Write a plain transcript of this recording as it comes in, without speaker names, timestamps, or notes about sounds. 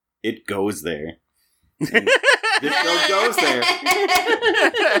it goes there. And this show goes there.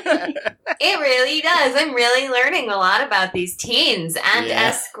 It really does. I'm really learning a lot about these teens and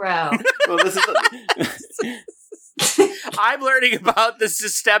escrow. Well, this is... I'm learning about the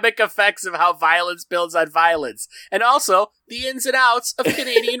systemic effects of how violence builds on violence, and also the ins and outs of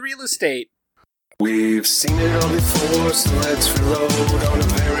Canadian real estate. We've seen it all before, so let's reload on a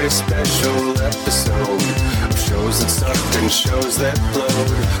very special episode of shows that sucked and shows that blowed.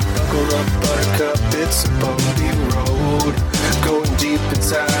 Buckle up, buttercup, it's a bumpy road, going deep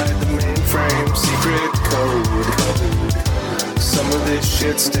inside the mainframe secret code. Some of this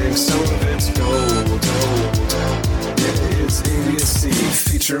shit stinks, some of it's gold. Yeah, it's AVSC,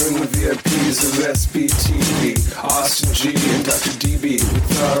 featuring the VIPs of SBTV, Austin G and Dr. DB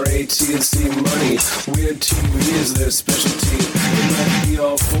with our AT&C money. Weird TV is their specialty. It might be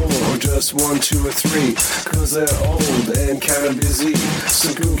all 4 or just 1, 2, or 3, cause they're old and kinda busy.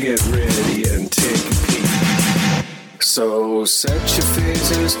 So go get ready and take a peek. So set your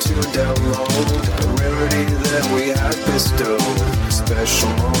phases to download a rarity that we have bestowed. Special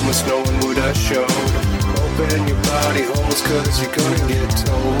moments no one would have showed. Open your body holes cause you're gonna get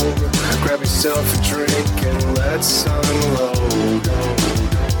told. Grab yourself a drink and let's unload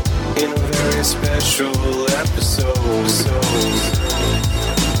in a very special episode.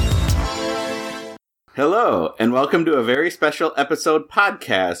 Hello, and welcome to a very special episode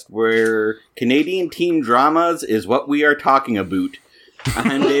podcast where Canadian teen dramas is what we are talking about.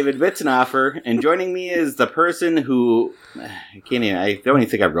 I'm David Witzenhofer, and joining me is the person who... I don't even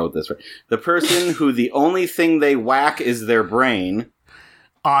think I wrote this right. The person who the only thing they whack is their brain.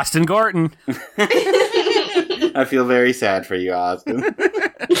 Austin Gorton. I feel very sad for you, Austin.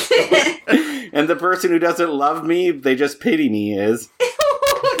 And the person who doesn't love me, they just pity me is...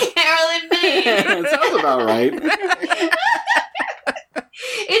 Carolyn May. It sounds about right.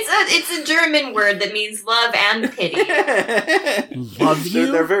 It's a German word that means love and pity. Love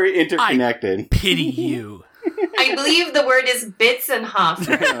you? They're very interconnected. I pity you. I believe the word is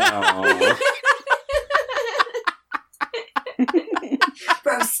Bitzenhofer. Oh.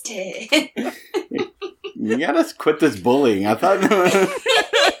 Roasted. You gotta quit this bullying. I thought...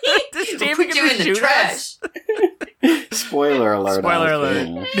 This We'll put you in the trash. Spoiler alert. Spoiler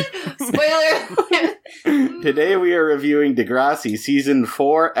alert. Spoiler alert. Today we are reviewing Degrassi Season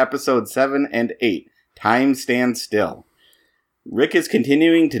 4, Episodes 7 and 8, Time Stands Still. Rick is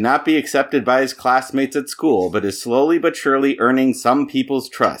continuing to not be accepted by his classmates at school, but is slowly but surely earning some people's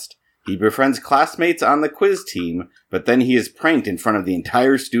trust. He befriends classmates on the quiz team, but then he is pranked in front of the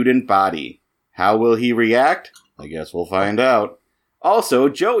entire student body. How will he react? I guess we'll find out. Also,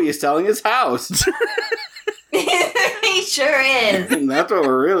 Joey is selling his house. He sure is. And that's what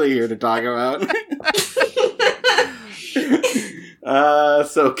we're really here to talk about.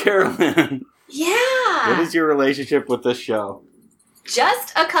 So Carolyn. Yeah. What is your relationship with this show?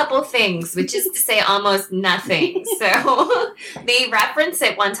 Just a couple things, which is to say almost nothing. So they reference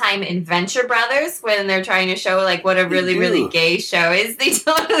it one time in Venture Brothers when they're trying to show like what a really, really gay show is. They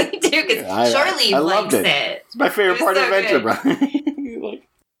totally do because Charlie likes it. It's my favorite part so of Venture good. Brothers.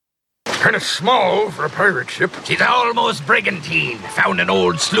 Kind of small for a pirate ship. She's almost brigantine. Found an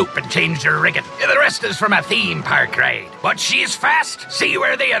old sloop and changed her rigging. The rest is from a theme park ride. But she's fast,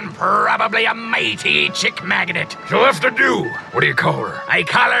 seaworthy, and probably a mighty chick magnet. She'll have to do. What do you call her? I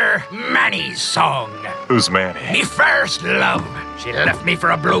call her Manny's Song. Who's Manny? Me first love. She left me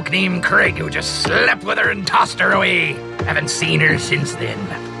for a bloke named Craig who just slept with her and tossed her away. Haven't seen her since then.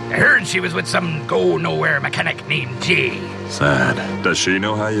 I heard she was with some go-nowhere mechanic named Jay. Sad. Does she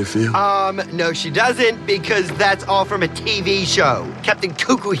know how you feel? No, she doesn't, because that's all from a TV show. Captain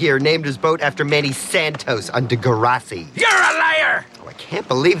Cuckoo here named his boat after Manny Santos on Degrassi. You're a liar! Oh, I can't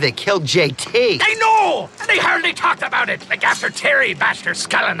believe they killed JT. I know! And they hardly talked about it, like after Terry bashed her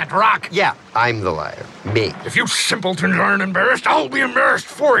skull in that rock. Yeah, I'm the liar. Me. If you simpletons aren't embarrassed, I'll be embarrassed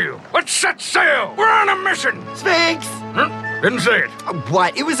for you. Let's set sail! We're on a mission! Sphinx! Didn't say it.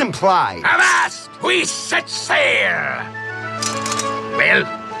 What? It was implied. Avast! We set sail! Well,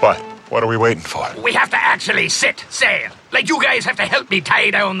 What are we waiting for? we have to actually set sail. Like you guys have to help me tie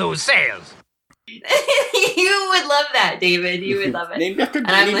down those sails. You would love that, David. You would love it. Named after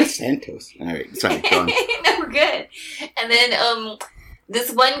I'm Manny Santos. All right, sorry, go on. No, we're good. And then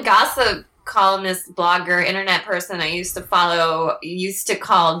this one gossip columnist, blogger, internet person I used to follow used to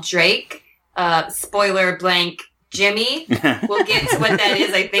call Drake, spoiler blank, Jimmy. We'll get to what that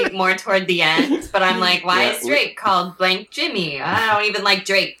is, I think, more toward the end. But I'm like, why is Drake called blank Jimmy? I don't even like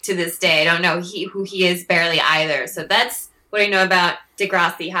Drake to this day. I don't know who he is barely either. So that's what I know about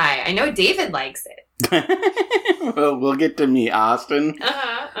Degrassi High. I know David likes it. Well, we'll get to me, Austin.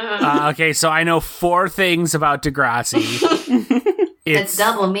 Okay, so I know 4 things about Degrassi. It's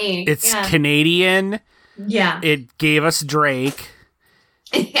double me. It's Canadian. Yeah. It gave us Drake.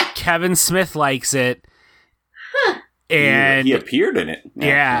 Yeah. Kevin Smith likes it. And he appeared in it.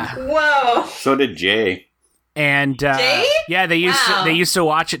 Yeah. Whoa. So did Jay. And Jay? yeah, they used to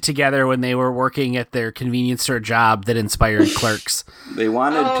watch it together when they were working at their convenience store job that inspired Clerks. They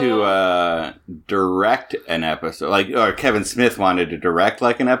wanted to direct an episode, or Kevin Smith wanted to direct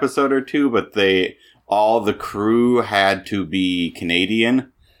like an episode or two, but all the crew had to be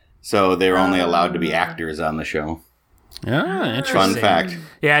Canadian, so they were only allowed to be actors on the show. Oh, interesting. Fun fact.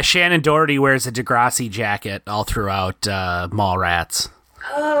 Yeah, Shannon Doherty wears a Degrassi jacket all throughout Mallrats.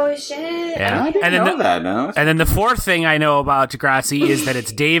 Oh, shit. Yeah. I didn't know that, no. And then the 4th thing I know about Degrassi is that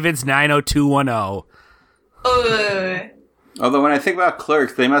it's David's 90210. Although when I think about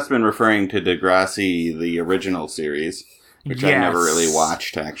Clerks, they must have been referring to Degrassi, the original series, which I never really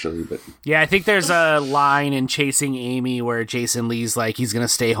watched, actually. But yeah, I think there's a line in Chasing Amy where Jason Lee's like, he's going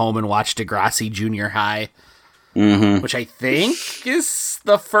to stay home and watch Degrassi Junior High, which I think is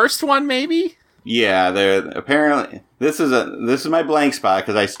the first one, maybe? Yeah, apparently this is my blank spot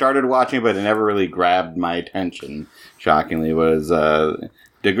because I started watching, but it never really grabbed my attention. Shockingly, was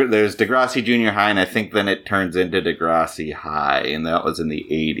there's Degrassi Junior High, and I think then it turns into Degrassi High, and that was in the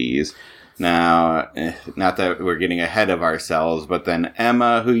 80s. Now, not that we're getting ahead of ourselves, but then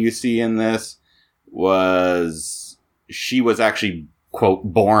Emma, who you see in this, was actually quote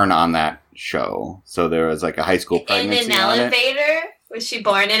born on that show. So there was like a high school pregnancy in an on elevator. It. Was she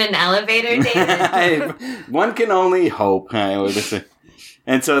born in an elevator, David? One can only hope.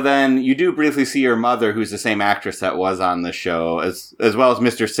 And so then you do briefly see her mother, who's the same actress that was on the show, as well as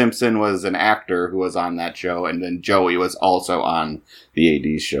Mr. Simpson was an actor who was on that show, and then Joey was also on the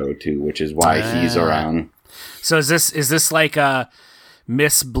 80s show too, which is why he's around. So is this like a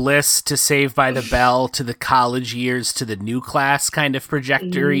Miss Bliss to Saved by the Bell to the college years to the new class kind of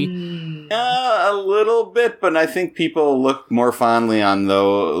trajectory? A little bit, but I think people look more fondly on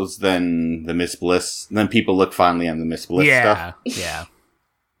those than people look fondly on the Miss Bliss stuff. Yeah.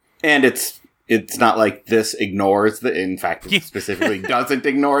 And it's not like this ignores in fact, it specifically doesn't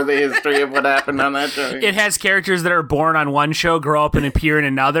ignore the history of what happened on that show. It has characters that are born on one show, grow up and appear in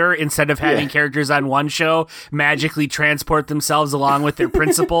another, instead of having characters on one show magically transport themselves along with their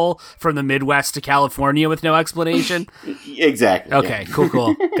principal from the Midwest to California with no explanation. Exactly. Okay,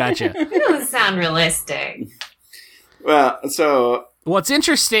 cool. Gotcha. It doesn't sound realistic. Well, so what's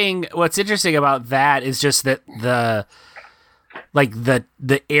interesting about that is just that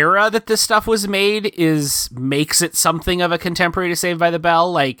the era that this stuff was made makes it something of a contemporary to Saved by the Bell.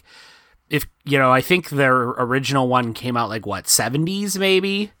 Like, if I think their original one came out 70s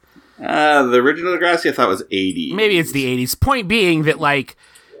maybe. The original Degrassi I thought was 80s. Maybe it's the 80s. Point being that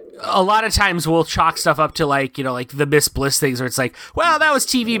a lot of times we'll chalk stuff up to the Miss Bliss things where it's like, well, that was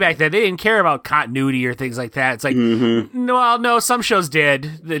TV back then. They didn't care about continuity or things like that. It's like, no, some shows did.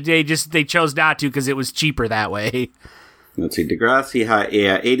 They chose not to because it was cheaper that way. Let's see, Degrassi High,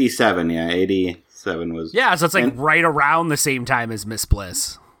 87, 87 was... Yeah, so it's right around the same time as Miss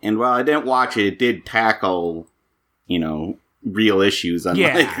Bliss. And while I didn't watch it, it did tackle, real issues,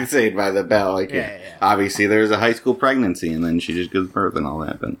 unlike Saved by the Bell. Obviously, there's a high school pregnancy, and then she just gives birth and all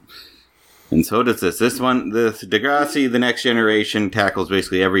that. And so does this. This Degrassi, The Next Generation, tackles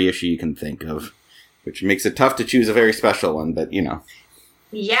basically every issue you can think of, which makes it tough to choose a very special one, but,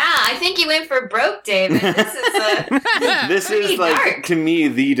 Yeah, I think you went for broke, David. This is dark. To me,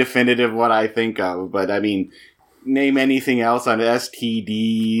 the definitive what I think of. But, I mean, name anything else on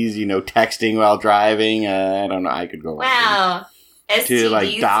STDs, texting while driving. I don't know. I could go on. STDs to,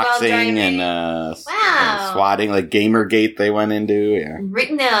 doxing and swatting, Gamergate they went into. Yeah.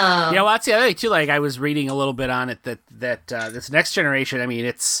 No. Yeah, well, that's the other thing, too. I was reading a little bit on it that this Next Generation, I mean,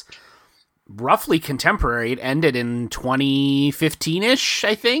 it's roughly contemporary. It ended in 2015-ish,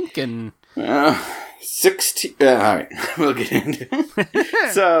 I think, and 16. All right, we'll get into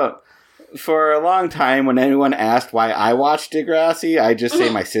it. So, for a long time, when anyone asked why I watched Degrassi, I just say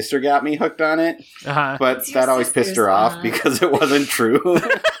my sister got me hooked on it. But that always pissed her off because it wasn't true.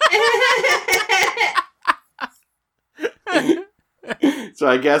 So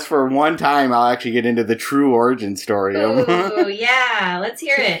I guess for one time, I'll actually get into the true origin story. Oh, yeah. Let's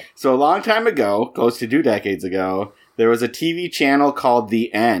hear it. So a long time ago, close to 2 decades ago, there was a TV channel called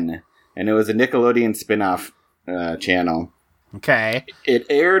The N, and it was a Nickelodeon spin-off channel. Okay. It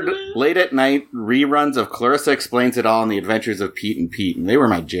aired late at night reruns of Clarissa Explains It All and The Adventures of Pete, and they were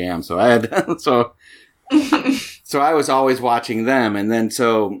my jam. So I had so I was always watching them, and then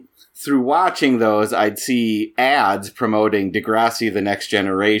so through watching those, I'd see ads promoting Degrassi The Next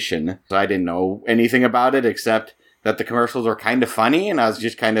Generation. So I didn't know anything about it except that the commercials were kind of funny, and I was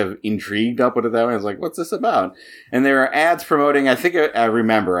just kind of intrigued up with it that way. I was like, what's this about? And there are ads promoting, I think I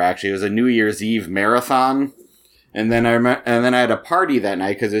remember actually, it was a New Year's Eve marathon. And then I had a party that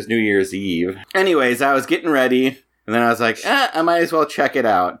night because it was New Year's Eve. Anyways, I was getting ready, and then I was like, I might as well check it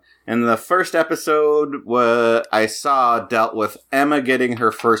out. And the first episode I saw dealt with Emma getting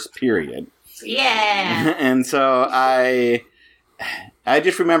her first period. Yeah. And so I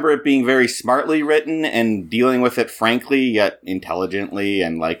just remember it being very smartly written and dealing with it frankly, yet intelligently,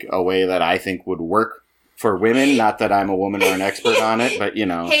 and like a way that I think would work for women. Not that I'm a woman or an expert on it, but you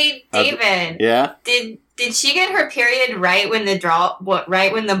know. Hey, David. Yeah? Did she get her period right when the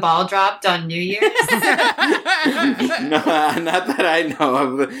ball dropped on New Year's? No, not that I know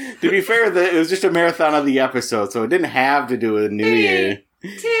of. To be fair, it was just a marathon of the episode, so it didn't have to do with New Year.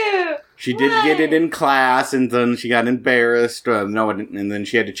 2. She did get it in class, and then she got embarrassed. And then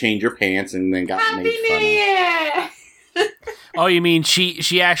she had to change her pants, and then got Happy made fun New Year! Oh, you mean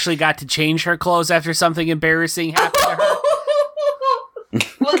she actually got to change her clothes after something embarrassing happened to her?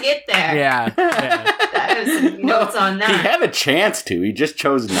 We'll get there. Yeah. That was some notes on that. He had a chance to. He just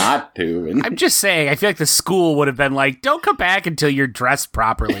chose not to. And I'm just saying, I feel like the school would have been like, don't come back until you're dressed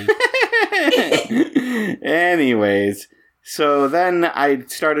properly. Anyways, so then I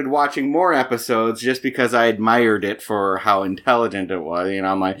started watching more episodes just because I admired it for how intelligent it was. You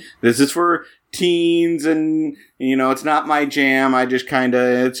know, I'm like, this is for teens and, you know, it's not my jam. I just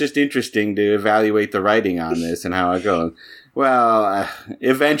it's just interesting to evaluate the writing on this and how it goes. Well,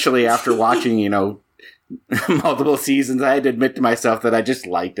 eventually after watching, you know, multiple seasons, I had to admit to myself that I just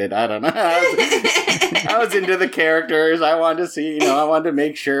liked it. I don't know. I was into the characters. I wanted to see, you know, I wanted to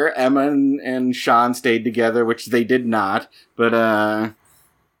make sure Emma and Sean stayed together, which they did not. But, I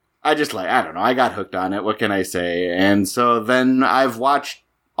just I don't know. I got hooked on it. What can I say? And so then I've watched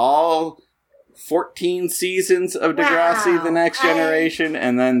all 14 seasons of Degrassi Wow. The Next Generation,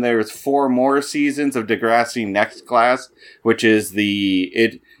 and then there's 4 more seasons of Degrassi Next Class, which is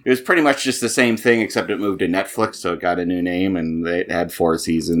it was pretty much just the same thing, except it moved to Netflix, so it got a new name, and it had 4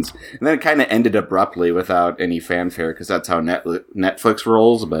 seasons. And then it kind of ended abruptly without any fanfare, because that's how Netflix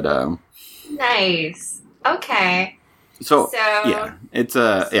rolls, but, Nice. Okay. So yeah, it's,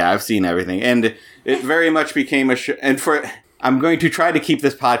 I've seen everything, and it very much became a show, and I'm going to try to keep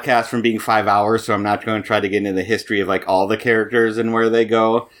this podcast from being 5 hours, so I'm not going to try to get into the history of like all the characters and where they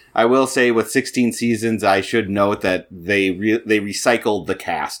go. I will say with 16 seasons, I should note that they recycled the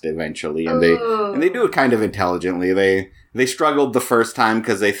cast eventually, and they do it kind of intelligently. They struggled the first time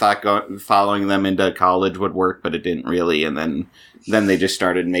because they thought following them into college would work, but it didn't really. And then they just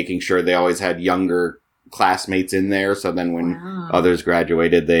started making sure they always had younger classmates in there. So then when others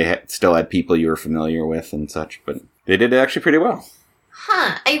graduated, they still had people you were familiar with and such, but they did it actually pretty well.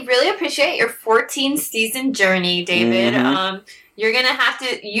 Huh. I really appreciate your 14-season journey, David. Mm-hmm. You're going to have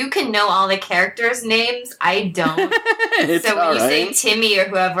to... You can know all the characters' names. I don't. So when you say Timmy or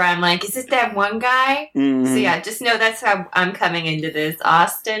whoever, I'm like, is it that one guy? Mm-hmm. So yeah, just know that's how I'm coming into this.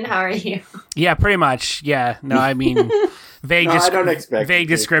 Austin, how are you? Yeah, pretty much. Yeah. No, I mean, vague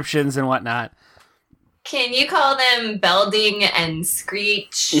descriptions and whatnot. Can you call them Belding and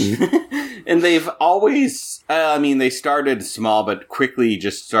Screech? And they've always, they started small, but quickly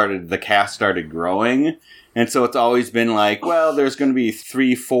the cast started growing. And so it's always been like, well, there's going to be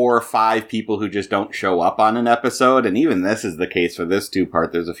 3, 4, 5 people who just don't show up on an episode. And even this is the case for this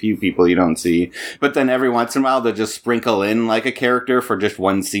 2-part. There's a few people you don't see. But then every once in a while, they'll just sprinkle in like a character for just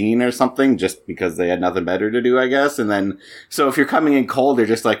one scene or something, just because they had nothing better to do, I guess. And then, so if you're coming in cold, you're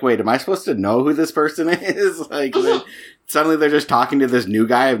just like, wait, am I supposed to know who this person is? Like, suddenly they're just talking to this new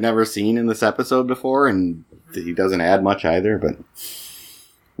guy I've never seen in this episode before. And he doesn't add much either, but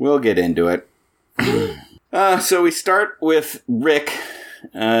we'll get into it. So we start with Rick.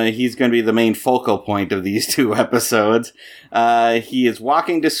 He's going to be the main focal point of these 2 episodes. He is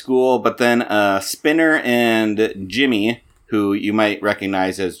walking to school, but then Spinner and Jimmy, who you might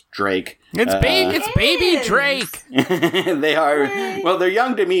recognize as Drake. It's baby Drake. They are, well, they're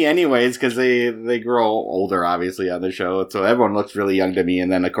young to me anyways, because they grow older, obviously, on the show. So everyone looks really young to me. And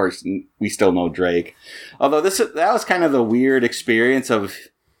then, of course, we still know Drake. Although that was kind of the weird experience of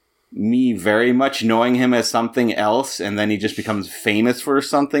me very much knowing him as something else, and then he just becomes famous for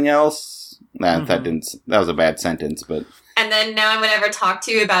something else. That was a bad sentence, but And then no one would ever talk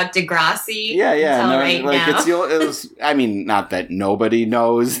to you about Degrassi. Yeah, until no, right like now. it was. I mean, not that nobody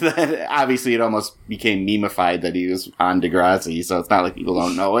knows that. Obviously, it almost became memeified that he was on Degrassi, so it's not like people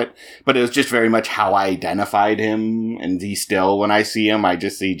don't know it. But it was just very much how I identified him, and he still, when I see him, I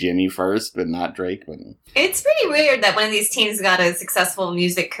just see Jimmy first, but not Drake. But It's pretty weird that one of these teens got a successful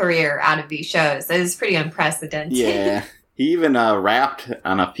music career out of these shows. That is pretty unprecedented. yeah. He even rapped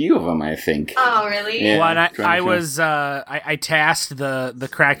on a few of them, I think. Oh, really? Yeah. Well, and I tasked the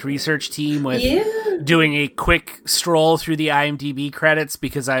Cracked Research team with doing a quick stroll through the IMDb credits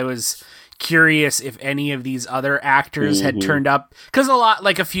because I was curious if any of these other actors had turned up. Because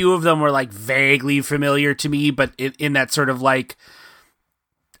a few of them were like vaguely familiar to me, but in that sort of like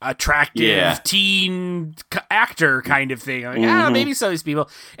attractive teen actor kind of thing. I'm like, maybe some of these people.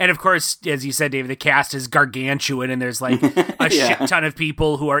 And of course, as you said, David, the cast is gargantuan, and there's like a shit ton of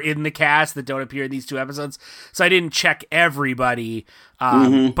people who are in the cast that don't appear in these 2 episodes. So I didn't check everybody.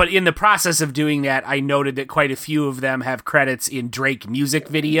 But in the process of doing that, I noted that quite a few of them have credits in Drake music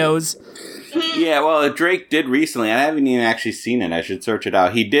videos. Yeah, well, Drake did recently. I haven't even actually seen it. I should search it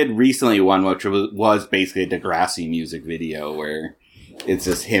out. He did recently one, which was basically a Degrassi music video where it's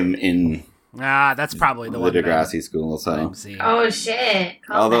just him in that's probably the one. Degrassi school. So. Oh, shit.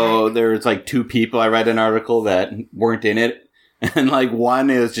 Although there's like 2 people, I read an article that weren't in it. And like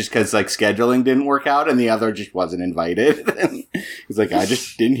one is just because like scheduling didn't work out, and the other just wasn't invited. He's like, I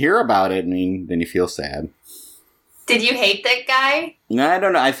just didn't hear about it. I mean, then you feel sad. Did you hate that guy? No, I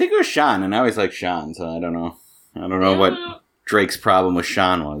don't know. I think it was Sean, and I always like Sean, so I don't know. I don't know what Drake's problem with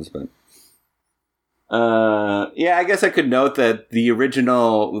Sean was, but. Yeah, I guess I could note that the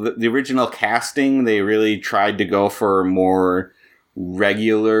original casting, they really tried to go for more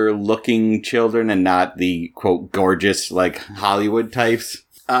regular looking children and not the quote gorgeous like Hollywood types.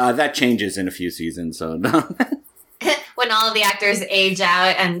 That changes in a few seasons, so When all of the actors age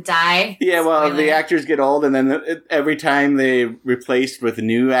out and die. yeah, well, Spoiler. the actors get old, and then every time they replaced with a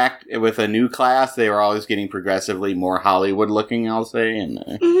new class, they were always getting progressively more Hollywood looking, I'll say, and.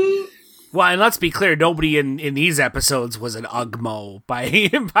 Well, and let's be clear, nobody in these episodes was an Ugmo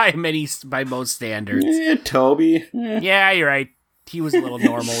by most standards. Yeah, Toby. Yeah, you're right. He was a little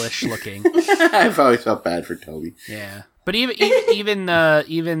normal-ish looking. I've always felt bad for Toby. Yeah, but even I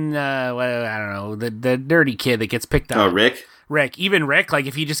don't know, the nerdy kid that gets picked on. Oh, Rick. Even Rick, like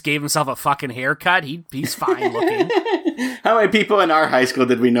if he just gave himself a fucking haircut, he's fine looking. How many people in our high school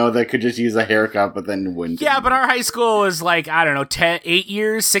did we know that could just use a haircut, but then wouldn't? Yeah, but our high school was like, I don't know,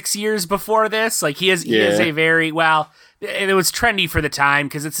 6 years before this. Like he is a very, well, it was trendy for the time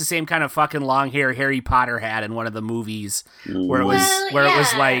because it's the same kind of fucking long hair Harry Potter had in one of the movies where it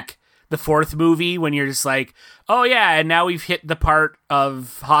was like the 4th movie when you're just like, oh yeah, and now we've hit the part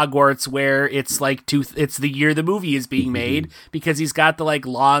of Hogwarts where it's like it's the year the movie is being made because he's got the like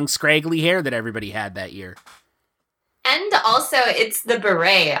long scraggly hair that everybody had that year. And also, it's the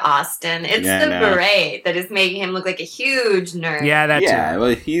beret, Austin. It's beret that is making him look like a huge nerd. Yeah, that's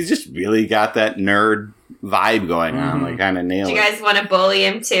well, he's just really got that nerd vibe going on, like kind of nailed it. Do you guys want to bully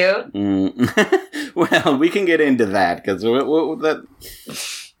him too? Well, we can get into that because that.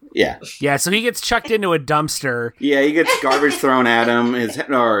 Yeah, so he gets chucked into a dumpster. Yeah, he gets garbage thrown at him. His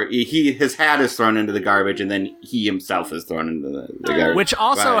hat is thrown into the garbage, and then he himself is thrown into the garbage. Which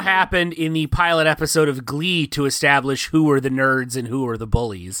also happened in the pilot episode of Glee to establish who were the nerds and who were the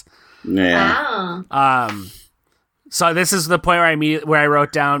bullies. Yeah. Wow. So this is the point where I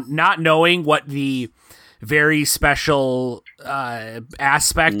wrote down, not knowing what the very special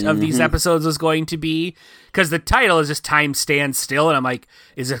aspect of these episodes was going to be, because the title is just Time Stands Still, and I'm like,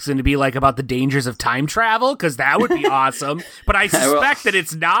 is this going to be like about the dangers of time travel? Because that would be awesome. But I suspect that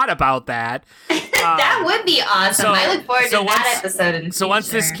it's not about that. That would be awesome. I look forward to that episode in the So once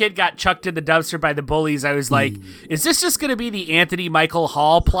this kid got chucked in the dumpster by the bullies, I was like, is this just going to be the Anthony Michael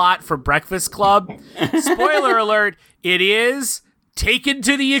Hall plot for Breakfast Club? Spoiler alert, it is taken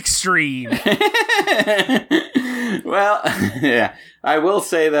to the extreme. Well, yeah. I will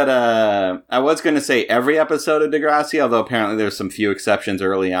say that I was going to say every episode of Degrassi, although apparently there's some few exceptions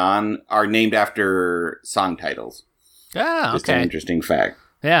early on, are named after song titles. Ah, Just an interesting fact.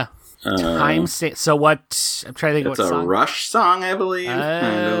 Yeah. So what? I'm trying to think of what song. It's a Rush song, I believe.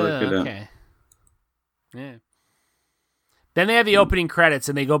 Okay. Yeah. Then they have the opening credits,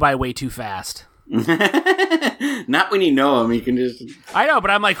 and they go by way too fast. Not when you know them. You can just. I know, but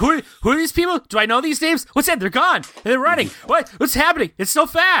I'm like, who are these people? Do I know these names? What's that? They're gone. And they're running. What's happening? It's so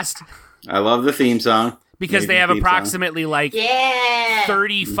fast. I love the theme song. Because they have approximately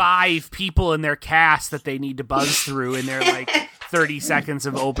 35 people in their cast that they need to buzz through in their 30 seconds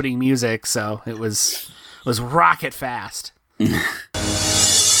of opening music. So it was was rocket fast.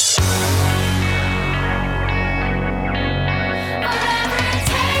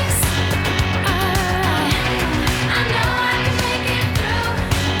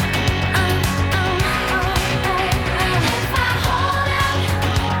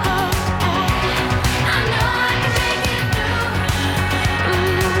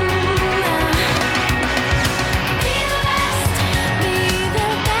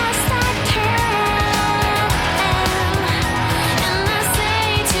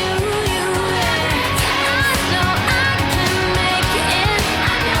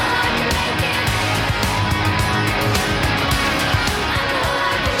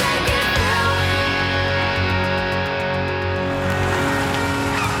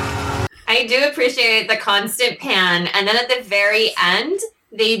 I do appreciate the constant pan, and then at the very end,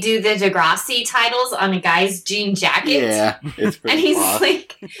 they do the Degrassi titles on a guy's jean jacket. Yeah, it's pretty and he's boss.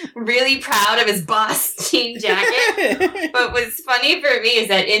 like really proud of his boss jean jacket. But what's funny for me is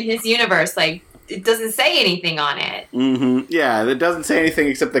that in his universe, like, it doesn't say anything on it. Mm-hmm. Yeah, it doesn't say anything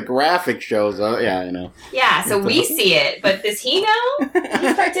except the graphic shows. Yeah, I know. Yeah, so we see it, but does he know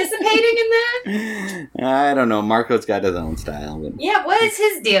he's participating in that? I don't know. Marco's got his own style. But, Yeah, what is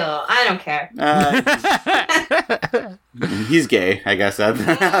his deal? I don't care. he's gay, I guess. That's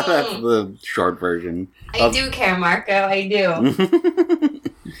the short version. I do care, Marco. I do.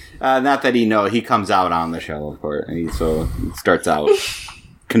 Not that he comes out on the show, of course. He starts out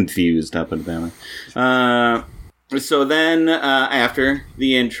confused up and down. So then, after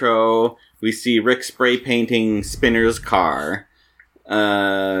the intro, we see Rick spray painting Spinner's car.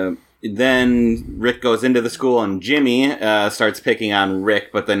 Then Rick goes into the school and Jimmy starts picking on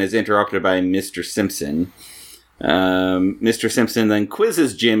Rick, but then is interrupted by Mr. Simpson. Mr. Simpson then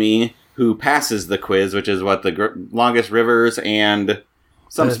quizzes Jimmy, who passes the quiz, which is what the longest rivers and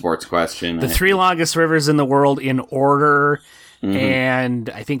some sports question. The 3 longest rivers in the world in order. Mm-hmm. And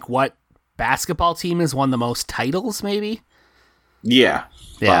I think what basketball team has won the most titles, maybe? Yeah.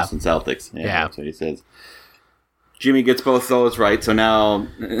 Boston Celtics. Yeah, that's what he says. Jimmy gets both those right, so now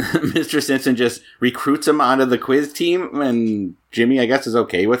Mr. Simpson just recruits him onto the quiz team, and Jimmy, I guess, is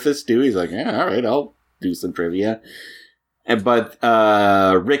okay with this, too. He's like, yeah, all right, I'll do some trivia. But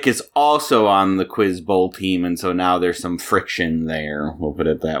Rick is also on the Quiz Bowl team, and so now there's some friction there, we'll put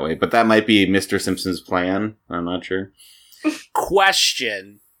it that way. But that might be Mr. Simpson's plan. I'm not sure.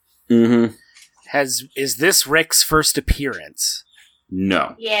 Question. Mm-hmm. Is this Rick's first appearance?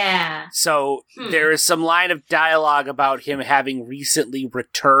 No. Yeah. So there is some line of dialogue about him having recently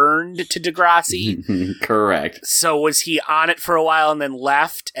returned to Degrassi. Correct. So was he on it for a while and then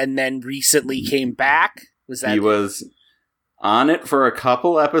left and then recently came back? Was that He was on it for a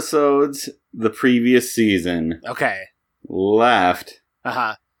couple episodes the previous season. Okay. Left.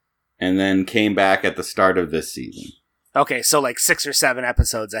 Uh-huh. And then came back at the start of this season. Okay, so like 6 or 7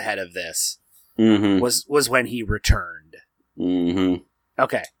 episodes ahead of this was when he returned. Mm-hmm.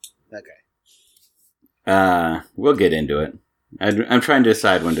 Okay. We'll get into it. I'm trying to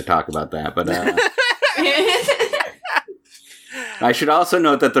decide when to talk about that, but I should also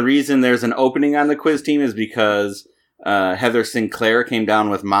note that the reason there's an opening on the quiz team is because Heather Sinclair came down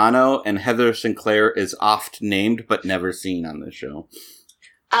with mono, and Heather Sinclair is oft named but never seen on this show.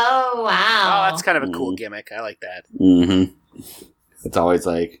 Oh, wow. Oh, that's kind of a cool gimmick. I like that. Mm-hmm. It's always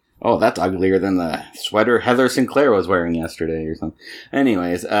like, oh, that's uglier than the sweater Heather Sinclair was wearing yesterday or something.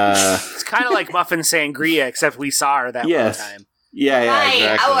 Anyways, it's kind of like Muffin Sangria, except we saw her that one time. Yeah, Right.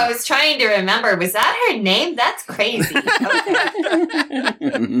 exactly. Oh, I was trying to remember. Was that her name? That's crazy.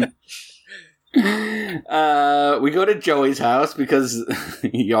 Okay. We go to Joey's house because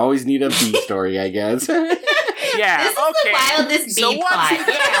you always need a B story, I guess. Yeah, This is okay. the wildest So B what's plot. the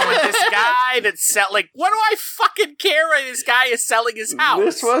deal with this guy that's like, what do I fucking care when this guy is selling his house?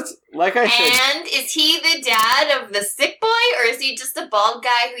 This was, like I said... And is he the dad of the sick boy, or is he just a bald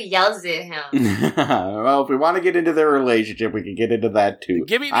guy who yells at him? Well, if we want to get into their relationship, we can get into that too.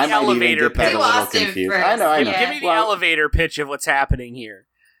 Give me the I might even elevator get that pitch. a little Austin confused. first, I know. yeah. Give me the elevator pitch of what's happening here.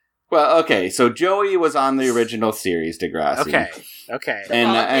 Well, okay, so Joey was on the original series, Degrassi. Okay.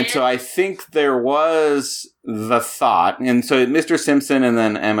 And so I think there was the thought, and so Mr. Simpson and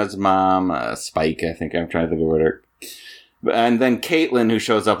then Emma's mom, Spike, I think I'm trying to think of what her, and then Caitlin, who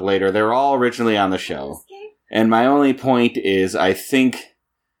shows up later, they were all originally on the show. And my only point is, I think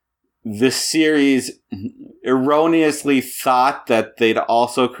this series erroneously thought that they'd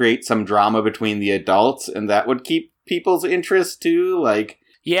also create some drama between the adults, and that would keep people's interest too, like...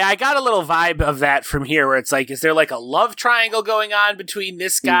 Yeah, I got a little vibe of that from here where it's like, is there like a love triangle going on between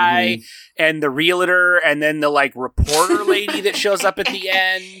this guy and the realtor and then the like reporter lady that shows up at the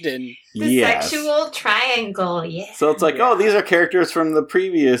end? And the sexual triangle, yeah. So it's like, oh, these are characters from the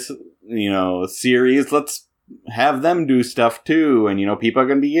previous, series. Let's have them do stuff too. And, people are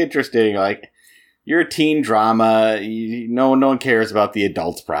going to be interested. Like, you're a teen drama. No one cares about the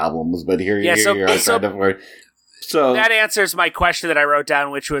adults' problems, but here you're outside of where... So that answers my question that I wrote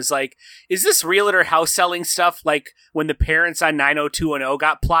down, which was like, is this realtor house selling stuff like when the parents on 90210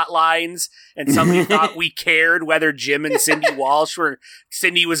 got plot lines and somebody thought we cared whether Jim and Cindy Walsh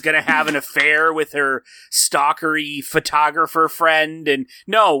Cindy was going to have an affair with her stalkery photographer friend, and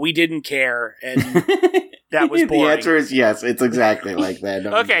no, we didn't care, and that was boring. The answer is yes. It's exactly like that.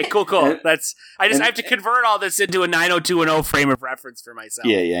 Okay, cool. I have to convert all this into a 90210 frame of reference for myself.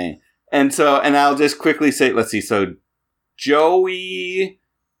 Yeah. And I'll just quickly say, let's see. So Joey,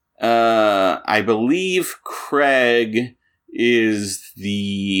 I believe Craig is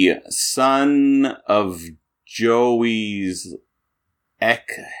the son of Joey's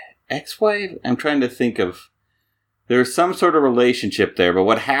ex-wife. I'm trying to think of, there's some sort of relationship there, but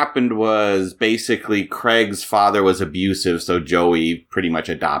what happened was basically Craig's father was abusive, so Joey pretty much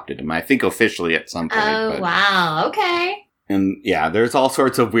adopted him. I think officially at some point. Oh, wow. Okay. And yeah, there's all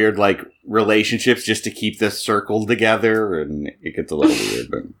sorts of weird, like, relationships just to keep this circle together, and it gets a little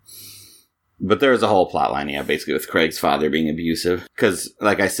weird, but there's a whole plot line, basically with Craig's father being abusive. Because,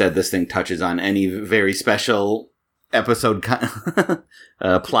 like I said, this thing touches on any very special episode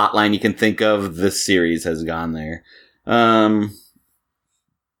plot line you can think of. This series has gone there. The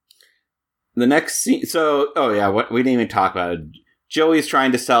next scene, we didn't even talk about it. Joey's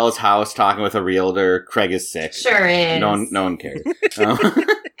trying to sell his house, talking with a realtor. Craig is sick. Sure is. No one cares.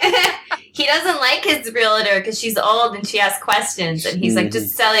 He doesn't like his realtor because she's old and she asks questions. And he's like,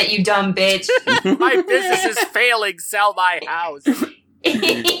 just sell it, you dumb bitch. My business is failing. Sell my house.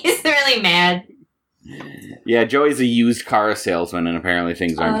 He's really mad. Yeah, Joey's a used car salesman, and apparently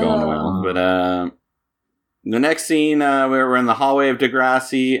things aren't going well. But the next scene, we're in the hallway of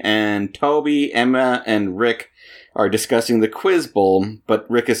Degrassi, and Toby, Emma, and Rick are discussing the quiz bowl, but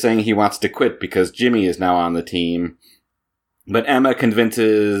Rick is saying he wants to quit because Jimmy is now on the team. But Emma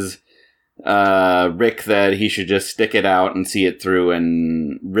convinces Rick that he should just stick it out and see it through,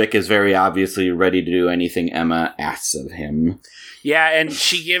 and Rick is very obviously ready to do anything Emma asks of him. Yeah, and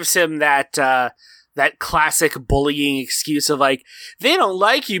she gives him that classic bullying excuse of like, they don't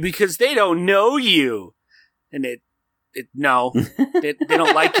like you because they don't know you. And they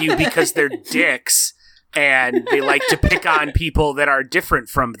don't like you because they're dicks. And they like to pick on people that are different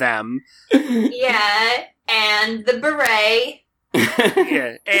from them. Yeah, and the beret.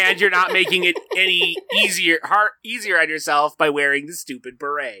 Yeah, and you're not making it any easier on yourself by wearing the stupid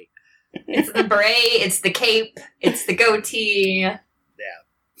beret. It's the beret, it's the cape, it's the goatee. Yeah.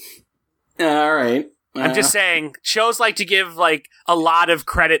 All right. I'm just saying, shows like to give like a lot of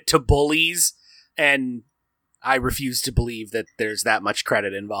credit to bullies, and I refuse to believe that there's that much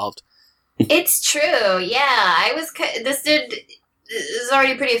credit involved. It's true, yeah. This is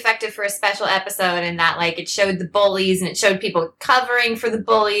already pretty effective for a special episode in that, like, it showed the bullies and it showed people covering for the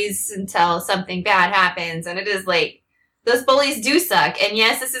bullies until something bad happens. And it is like, those bullies do suck. And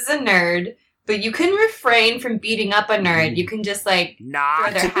yes, this is a nerd, but you can refrain from beating up a nerd. You can just, like,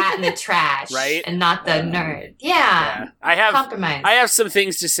 throw their hat in the trash. Right? And not the nerd. Yeah. Compromise. I have some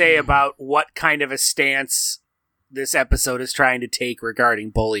things to say about what kind of a stance this episode is trying to take regarding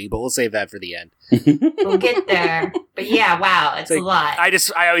bullying, but we'll save that for the end. We'll get there. But yeah, wow, it's like, a lot.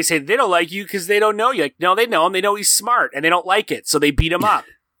 I always say they don't like you because they don't know you. Like, no, they know him. They know he's smart, and they don't like it, so they beat him up.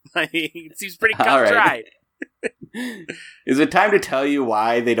 It seems pretty cut and dried. Is it time to tell you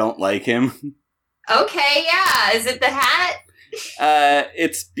why they don't like him? Okay, yeah. Is it the hat?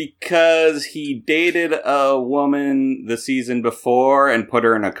 It's because he dated a woman the season before and put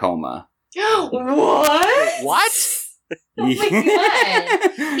her in a coma. What? What? Oh my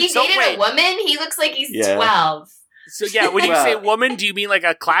god. He dated a woman? He looks like he's 12. So yeah, when you say woman, do you mean like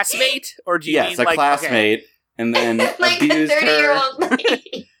a classmate? Or do you mean like a classmate, okay. And then like abused a 30-year-old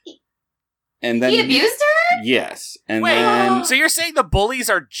lady. And then he abused her? Yes. And wait, then so you're saying the bullies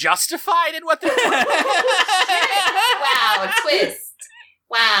are justified in what they're doing? Wow, twist.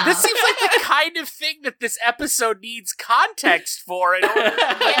 Wow. This seems like the kind of thing that this episode needs context for.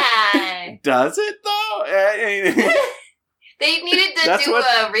 Yeah. Does it, though? They needed to do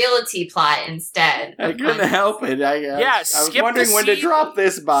a realty plot instead. I couldn't help it. I was wondering when to drop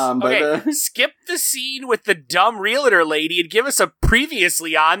this bomb, but skip the scene with the dumb realtor lady and give us a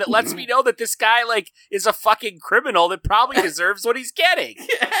previously on that lets me know that this guy is a fucking criminal that probably deserves what he's getting.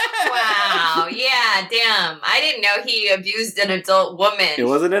 Wow. Yeah. Damn. I didn't know he abused an adult woman. It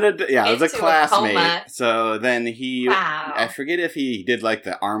wasn't an adult. Yeah, it was a classmate. So then I forget if he did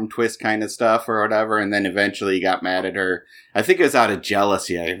the arm twist kind of stuff or whatever, and then eventually he got mad at her. I think it was out of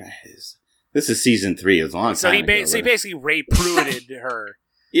jealousy. This is season 3. It was a long time ago. So he basically Ray Pruitted her.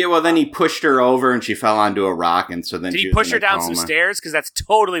 Yeah, well, then he pushed her over and she fell onto a rock, and so then did he push her down some stairs? Because that's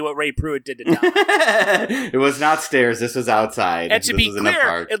totally what Ray Pruitt did to Dom. It was not stairs. This was outside. And to be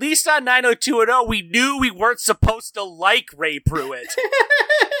clear, at least on 90210, we knew we weren't supposed to like Ray Pruitt.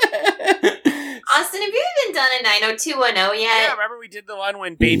 Austin, have you even done a 90210 yet? Yeah, remember we did the one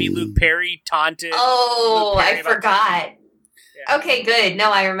when baby Luke Perry taunted. Oh, I forgot. Yeah. Okay, good.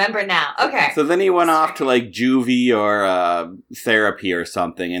 No, I remember now. Okay. So then he went off to juvie or therapy or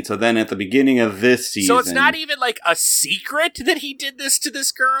something, and so then at the beginning of this season, so it's not even a secret that he did this to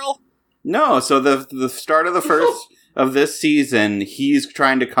this girl. No, so the start of the first of this season, he's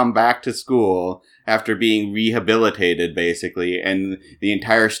trying to come back to school after being rehabilitated, basically, and the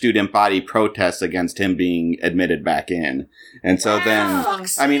entire student body protests against him being admitted back in. And so then,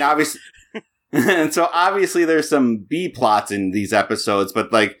 I mean, obviously, and so obviously there's some B plots in these episodes,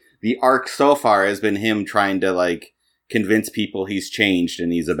 but the arc so far has been him trying to convince people he's changed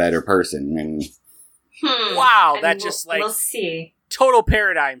and he's a better person. And wow, that we'll see. Total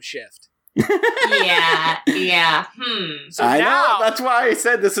paradigm shift. Yeah. So I know. That's why I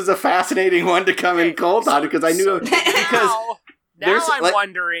said this is a fascinating one to come in cold on, because I knew now I'm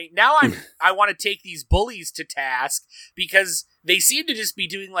wondering. Now I want to take these bullies to task because they seem to just be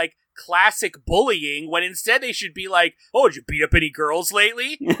doing classic bullying when instead they should be oh, did you beat up any girls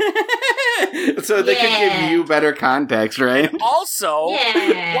lately? So they could give you better context, right? And also,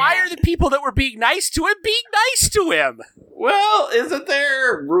 why are the people that were being nice to him being nice to him? Well, isn't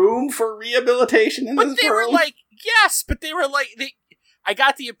there room for rehabilitation in this world? But they were yes, but they were I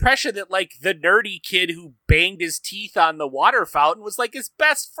got the impression that the nerdy kid who banged his teeth on the water fountain was his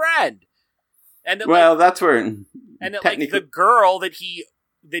best friend. And that, that's where and that the girl that he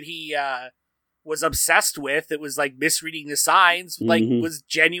was obsessed with, that was misreading the signs, was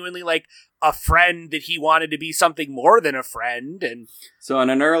genuinely a friend that he wanted to be something more than a friend. And so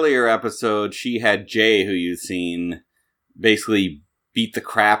in an earlier episode, she had Jay, who you've seen, basically beat the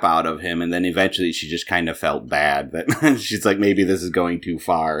crap out of him, and then eventually she just kind of felt bad that she's maybe this is going too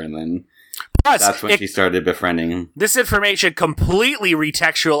far, and then that's when she started befriending him. This information completely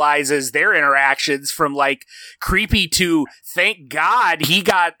retextualizes their interactions from creepy to thank God she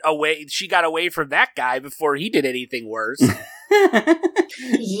got away from that guy before he did anything worse.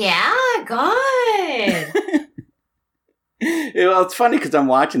 Yeah, God. Well, it's funny because I'm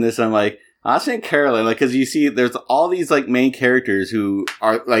watching this and I'm Austin and Carolyn, because you see there's all these main characters who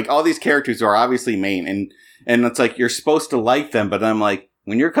are all these characters who are obviously main, and it's you're supposed to like them, but I'm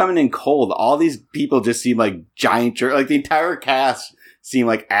when you're coming in cold, all these people just seem giant jerks. The entire cast seem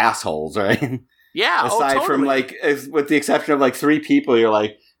like assholes, right? Yeah. Aside from with the exception of 3 people, you're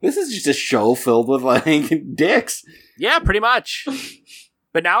this is just a show filled with dicks. Yeah, pretty much.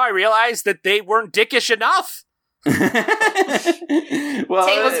 But now I realize that they weren't dickish enough. Well,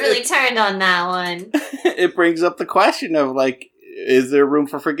 Table's really turned on that one. It brings up the question of is there room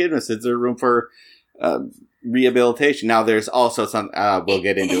for forgiveness? Is there room for rehabilitation? Now, there's also some. We'll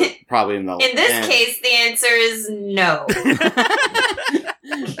get into it probably in this case, the answer is no.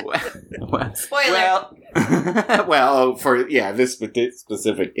 Spoiler. Well, for this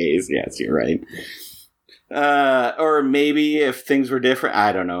specific case, yes, you're right. Or maybe if things were different,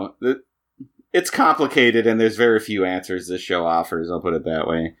 I don't know. It's complicated, and there's very few answers this show offers, I'll put it that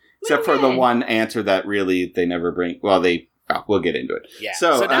way. Except for the one answer that really they never bring. Well, we'll get into it. Yeah.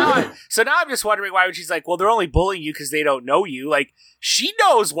 So now I'm just wondering why when she's well, they're only bullying you because they don't know you. She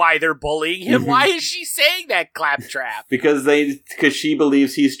knows why they're bullying him. Why is she saying that claptrap? Because she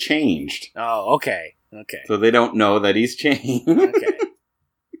believes he's changed. Oh, okay. So they don't know that he's changed. Okay.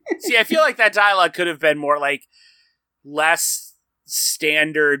 See, I feel that dialogue could have been more less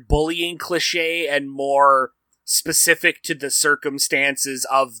standard bullying cliche and more specific to the circumstances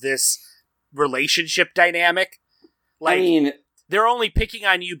of this relationship dynamic. They're only picking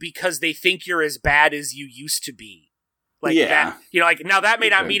on you because they think you're as bad as you used to be. Like that, like now that may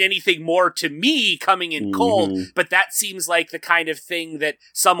not mean anything more to me coming in cold, but that seems like the kind of thing that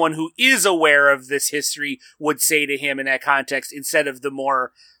someone who is aware of this history would say to him in that context, instead of the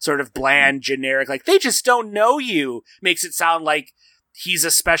more sort of bland, generic, like, they just don't know you. Makes it sound like he's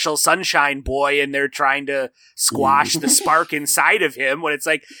a special sunshine boy and they're trying to squash the spark inside of him, when it's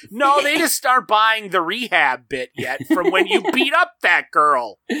like, no, they just aren't buying the rehab bit yet from when you beat up that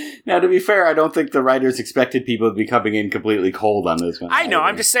girl. Now, to be fair, I don't think the writers expected people to be coming in completely cold on this one. I know,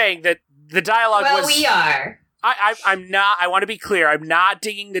 I'm just saying that the dialogue was... Well, we are. I'm not, I want to be clear, I'm not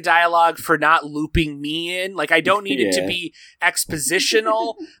digging the dialogue for not looping me in. Like, I don't need it to be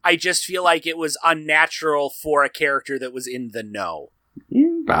expositional. I just feel like it was unnatural for a character that was in the know.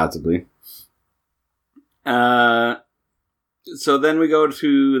 Possibly. So then we go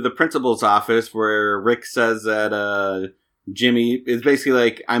to the principal's office where Rick says that Jimmy is basically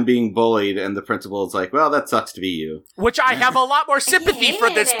like, I'm being bullied, and the principal is like, well, that sucks to be you. Which I have a lot more sympathy for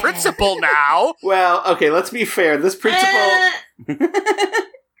this principal now. Well, okay, let's be fair. This principal...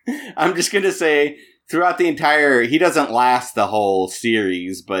 I'm just going to say, throughout the entire... He doesn't last the whole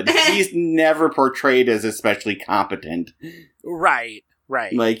series, but he's never portrayed as especially competent. Right.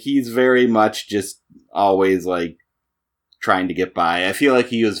 Like, he's very much just always, like, trying to get by. I feel like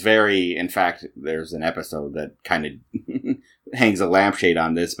he was very... In fact, there's an episode that kind of hangs a lampshade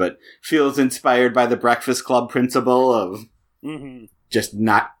on this, but feels inspired by the Breakfast Club principle of just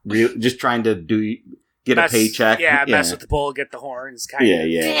not... just trying to get a paycheck. Yeah, mess with the bull, get the horns. Kind of.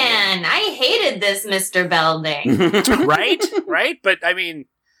 Yeah. Man, I hated this Mr. Belding. Right? But, I mean...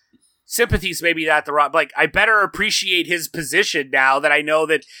 Sympathy's maybe not the wrong... Like, I better appreciate his position now that I know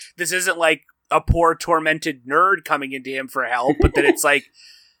that this isn't like a poor, tormented nerd coming into him for help, but that it's like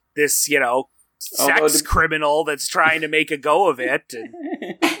this, sex criminal that's trying to make a go of it.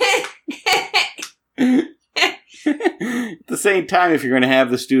 At the same time, if you're going to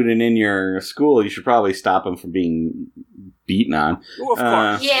have the student in your school, you should probably stop him from being beaten on. Oh, of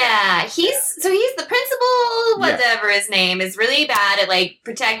course. Yeah, he's the principal, whatever his name, is really bad at, like,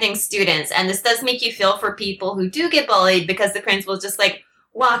 protecting students. And this does make you feel for people who do get bullied, because the principal's just like,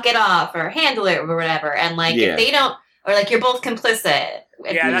 walk it off or handle it or whatever. And, like, if they don't, or, like, you're both complicit.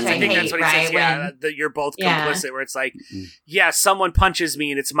 Yeah, I think that's what he says. Yeah, that you're both complicit, where it's like, someone punches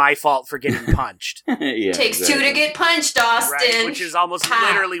me and it's my fault for getting punched. Takes two to get punched, Austin. Right, which is almost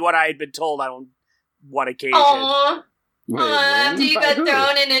literally what I had been told on one occasion. Aww. After you got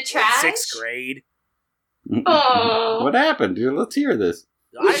thrown in a trash? 6th grade. Oh. What happened? Dude, let's hear this.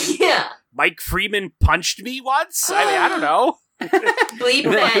 Mike Freeman punched me once? I mean, I don't know. Bleep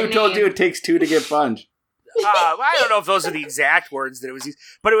that Who told you it takes 2 to get punched? I don't know if those are the exact words that it was used,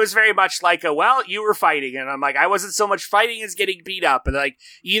 but it was very much like you were fighting, and I'm like, I wasn't so much fighting as getting beat up, and like,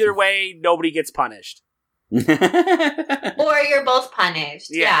 either way, nobody gets punished. Or you're both punished.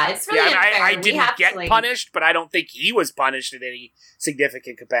 Yeah, it's really unfair. I didn't get punished, but I don't think he was punished in any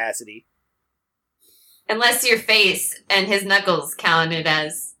significant capacity. Unless your face and his knuckles counted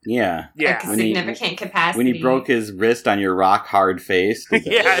as a significant capacity. When he broke his wrist on your rock hard face.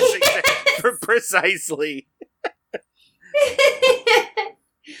 Precisely.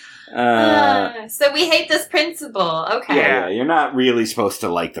 So we hate this principal. Okay. Yeah, you're not really supposed to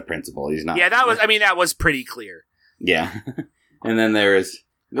like the principal. He's not. Yeah, that was pretty clear. Yeah. And then there's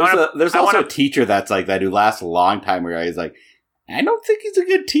also a teacher that's like that who lasts a long time, where he's like, I don't think he's a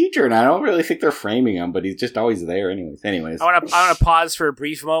good teacher, and I don't really think they're framing him, but he's just always there anyways. I want to pause for a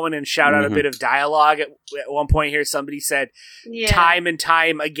brief moment and shout out a bit of dialogue. At one point here, somebody said, time and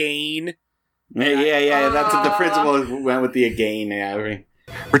time again. Yeah, that's what the principal went with, the again. Yeah.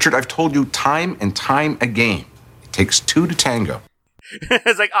 Richard, I've told you time and time again, it takes 2 to tango.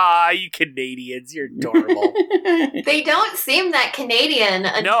 It's like, you Canadians, you're adorable. They don't seem that Canadian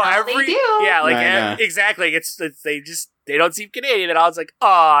until they do. Yeah, exactly. They don't seem Canadian, and I was like,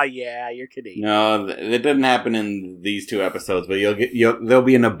 you're Canadian. No, it didn't happen in these 2 episodes, but there'll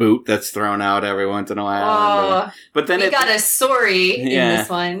be a boot that's thrown out every once in a while. But then we got a sorry in this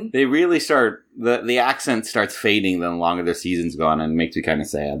one. They really start, the accent starts fading the longer their season's gone, and it makes me kind of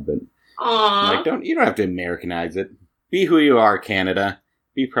sad. But you don't have to Americanize it. Be who you are, Canada.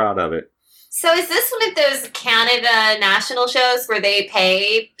 Be proud of it. So is this one of those Canada national shows where they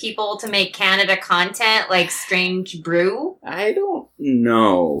pay people to make Canada content, like Strange Brew? I don't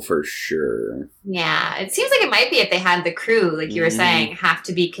know for sure. Yeah, it seems like it might be if they had the crew, like you were saying, have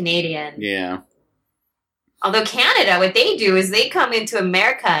to be Canadian. Yeah. Although Canada, what they do is they come into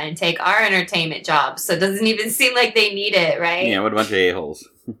America and take our entertainment jobs, so it doesn't even seem like they need it, right? Yeah, what a bunch of a-holes.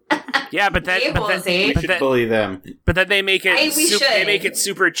 Yeah, but then We should bully them. But then they make it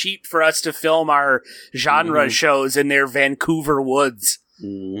super cheap for us to film our genre shows in their Vancouver woods.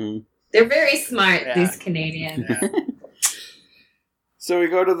 Mm-hmm. They're very smart, these Canadians. Yeah. So we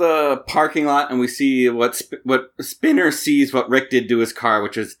go to the parking lot and we see what Spinner sees what Rick did to his car,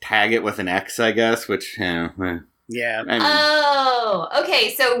 which is tag it with an X, I guess, which, Yeah. I mean, Oh,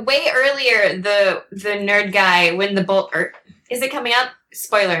 okay. So way earlier, the nerd guy, when the is it coming up?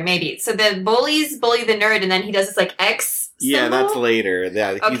 Spoiler, maybe. So the bullies bully the nerd, and then he does this, like, X symbol? Yeah, that's later.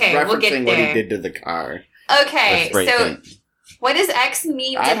 Yeah, he's referencing we'll get what there. he did to the car. Okay, so... Thing. What does X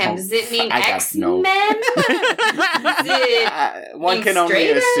mean to him? Does it mean X-Men? One can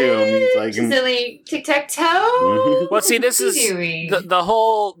only assume. He's like, is it like tic-tac-toe? Well, see, this is the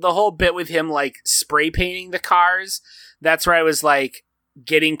whole bit with him like spray painting the cars. That's where I was like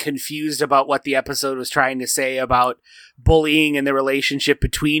getting confused about what the episode was trying to say about bullying and the relationship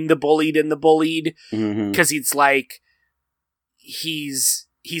between the bullied and the bullied. Because it's like he's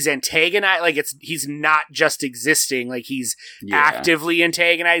antagonized, like he's not just existing, like he's actively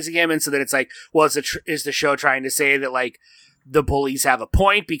antagonizing him, and so then it's like, well, is the show trying to say that like the bullies have a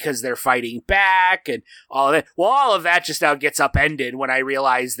point because they're fighting back and all of that? Well, all of that just now gets upended when I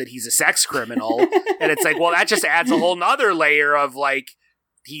realize that he's a sex criminal, and it's like, well, that just adds a whole nother layer of like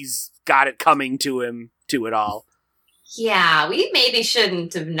he's got it coming to him to it all. Yeah, we maybe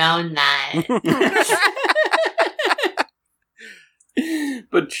shouldn't have known that.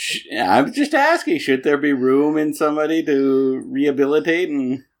 But I was just asking, should there be room in somebody to rehabilitate?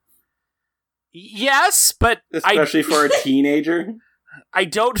 And yes, but especially for a teenager? I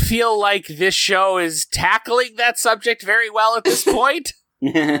don't feel like this show is tackling that subject very well at this point.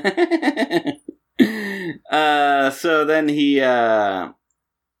 So then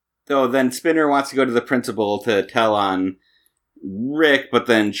then Spinner wants to go to the principal to tell on Rick, but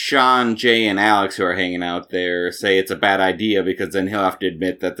then Sean, Jay, and Alex, who are hanging out there, say it's a bad idea because then he'll have to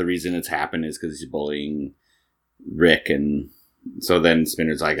admit that the reason it's happened is because he's bullying Rick, and so then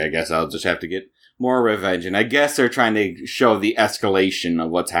Spinner's like, I guess I'll just have to get more revenge, and I guess they're trying to show the escalation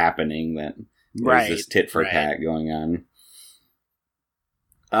of what's happening, that there's this tit for tat going on.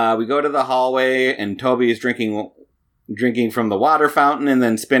 We go to the hallway, and Toby is drinking from the water fountain, and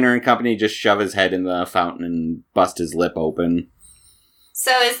then Spinner and company just shove his head in the fountain and bust his lip open.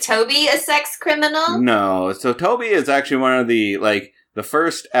 So is Toby a sex criminal? No. So Toby is actually one of the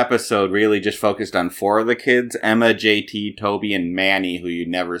first episode really just focused on 4 of the kids: Emma, JT, Toby, and Manny, who you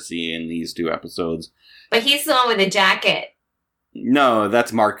never see in these 2 episodes. But he's the one with the jacket. No,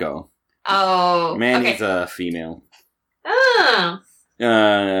 that's Marco. Oh. Manny's a female. Oh.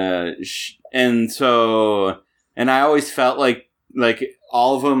 And I always felt like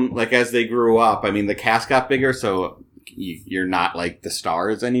all of them, like as they grew up, I mean, the cast got bigger, so you're not like the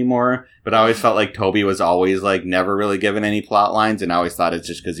stars anymore. But I always felt like Toby was always like never really given any plot lines, and I always thought it's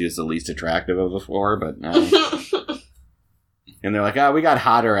just because he was the least attractive of the 4. But and they're like, we got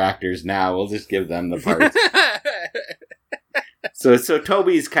hotter actors now. We'll just give them the parts. So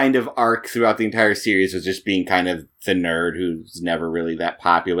Toby's kind of arc throughout the entire series was just being kind of the nerd who's never really that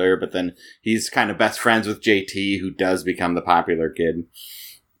popular, but then he's kind of best friends with JT, who does become the popular kid.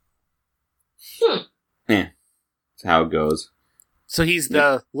 Yeah, that's how it goes. So he's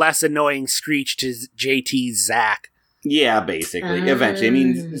the less annoying Screech to JT's Zach. Yeah, basically. Eventually. I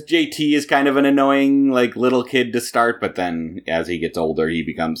mean, JT is kind of an annoying, like, little kid to start, but then as he gets older, he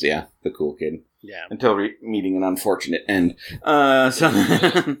becomes, the cool kid. Yeah. Until meeting an unfortunate end.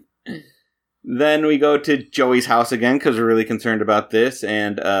 So then we go to Joey's house again, because we're really concerned about this,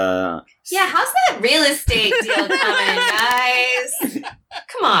 and yeah, how's that real estate deal coming, guys?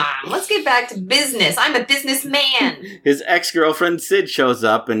 Come on, let's get back to business. I'm a businessman. His ex-girlfriend Sid shows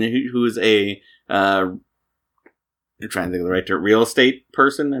up, and who's a I'm trying to think of the right term. Real estate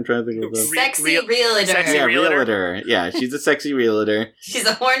person? I'm trying to think of the... Sexy realtor. Sexy realtor. Yeah, she's a sexy realtor. She's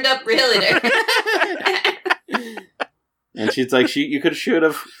a horned up realtor. And she's like, you should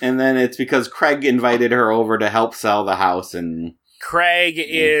have... And then it's because Craig invited her over to help sell the house, and... Craig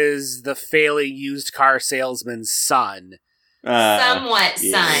is the failing used car salesman's son. Somewhat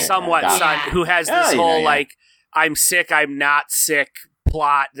son. Who has this whole, like, I'm sick, I'm not sick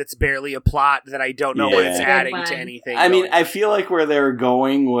plot that's barely a plot that I don't know what it's adding to anything. I mean, I feel like where they were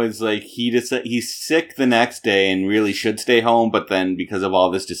going was like he's sick the next day and really should stay home, but then because of all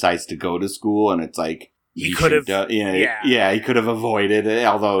this decides to go to school, and it's like he could have, he could have avoided it.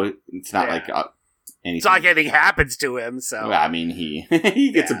 Although it's not like anything. It's not like anything happens to him. So well, I mean,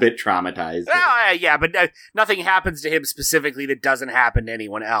 he gets a bit traumatized. But nothing happens to him specifically that doesn't happen to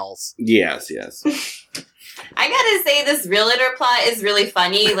anyone else. Yes. I gotta say, this realtor plot is really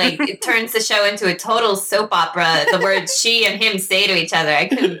funny. Like, it turns the show into a total soap opera. The words she and him say to each other. I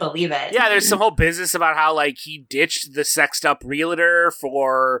couldn't believe it. Yeah, there's some whole business about how, like, he ditched the sexed up realtor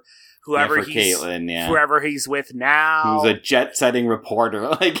for whoever whoever he's with now. Who's a jet-setting reporter.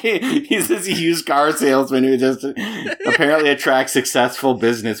 Like, he's this used car salesman who just apparently attracts successful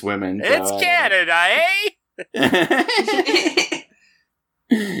business women. It's Canada, eh?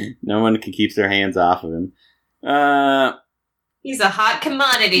 No one can keep their hands off of him. He's a hot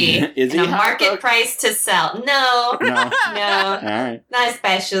commodity. Is he and a hot, market though? price to sell. No. No. No. All right. Not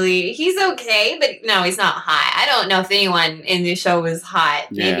especially. He's okay, but no, he's not hot. I don't know if anyone in the show was hot.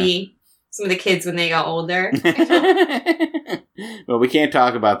 Yeah. Maybe some of the kids when they got older. Well, we can't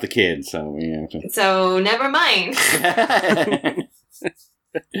talk about the kids, so we have to. So, never mind.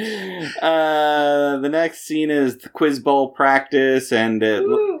 The next scene is the quiz bowl practice, and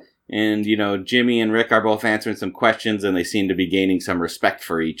you know, Jimmy and Rick are both answering some questions, and they seem to be gaining some respect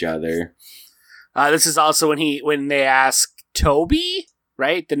for each other. This is also when they ask Toby,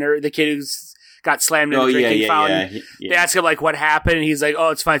 right, the kid who's got slammed in the drinking fountain. Yeah. They ask him like what happened, and he's like, "Oh,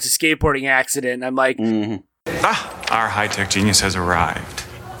 it's fine. It's a skateboarding accident." And I'm like, Our high-tech genius has arrived.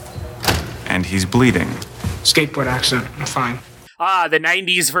 And he's bleeding. Skateboard accident. I'm fine. the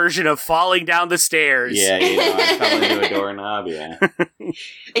 90s version of falling down the stairs. Yeah, you know, I fell into a doorknob, yeah.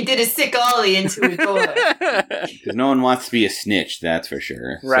 I did a sick ollie into a door. Because no one wants to be a snitch, that's for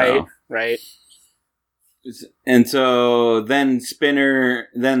sure. Right, right. And so then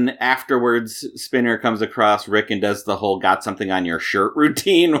afterwards, Spinner comes across Rick and does the whole got something on your shirt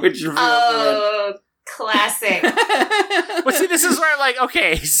routine, which oh, classic. But see, this is where I'm like,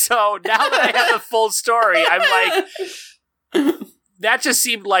 okay, so now that I have the full story, I'm like, that just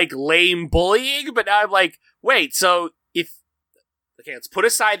seemed like lame bullying, but now I'm like, wait, so okay, let's put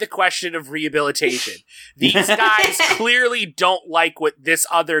aside the question of rehabilitation. These guys clearly don't like what this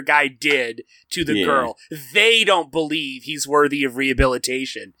other guy did to the girl. They don't believe he's worthy of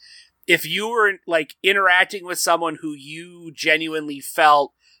rehabilitation. If you were, like, interacting with someone who you genuinely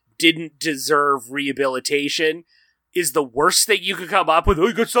felt didn't deserve rehabilitation, is the worst thing you could come up with, oh,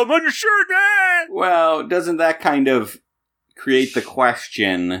 you got something on your shirt, man! Well, doesn't that kind of create the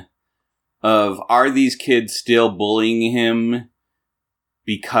question of, are these kids still bullying him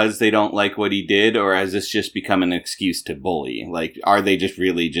because they don't like what he did, or has this just become an excuse to bully? Like, are they just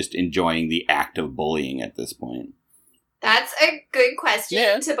really just enjoying the act of bullying at this point? That's a good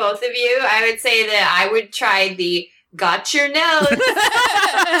question to both of you. I would say that I would try the got your nose.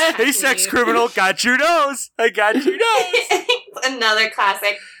 Hey, sex criminal, got your nose. I got your nose. Another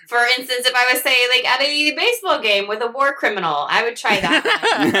classic. For instance, if I was, say, like, at a baseball game with a war criminal, I would try that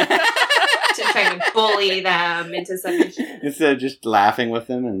to try to bully them into submission. Instead of just laughing with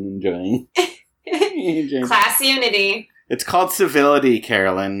them and enjoying. Class unity. It's called civility,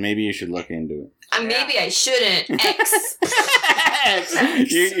 Carolyn. Maybe you should look into it. Maybe I shouldn't.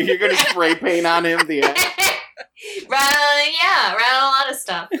 You're going to spray paint on him? Around a lot of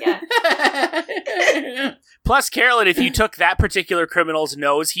stuff, yeah. Plus, Carolyn, if you took that particular criminal's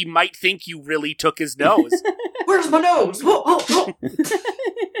nose, he might think you really took his nose. Where's my nose? Whoa, whoa, whoa.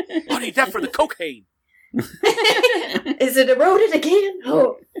 I need that for the cocaine. Is it eroded again?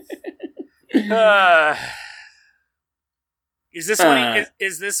 Oh. Is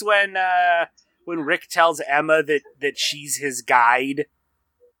this when Rick tells Emma that she's his guide?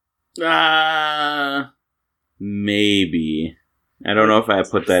 Maybe. I don't know if I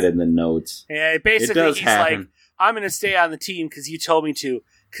put that in the notes. Yeah, basically he's like, I'm going to stay on the team because you told me to,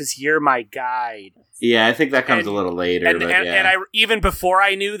 because you're my guide. Yeah, I think that comes a little later. And I even before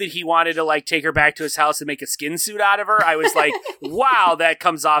I knew that he wanted to, like, take her back to his house and make a skin suit out of her, I was like, wow, that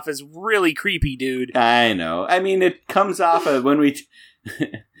comes off as really creepy, dude. I know. I mean, it comes off of when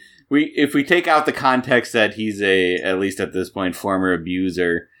if we take out the context that he's at least at this point, former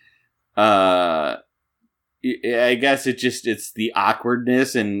abuser, I guess it's the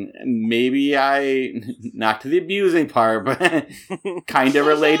awkwardness and maybe not to the abusing part, but kind of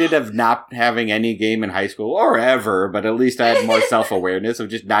related of not having any game in high school or ever, but at least I had more self-awareness of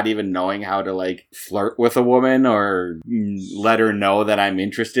just not even knowing how to, like, flirt with a woman or let her know that I'm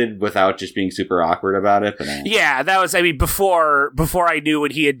interested without just being super awkward about it. But yeah, that was, I mean, before I knew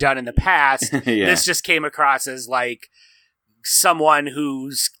what he had done in the past, this just came across as, like, someone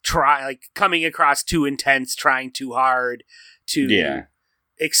who's coming across too intense, trying too hard to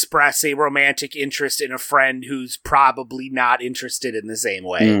express a romantic interest in a friend who's probably not interested in the same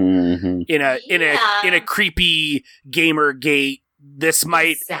way. Mm-hmm. In a creepy Gamergate this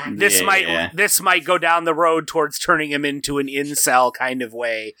might go down the road towards turning him into an incel kind of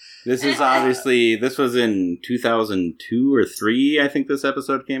way. This was in 2002 or 3, I think this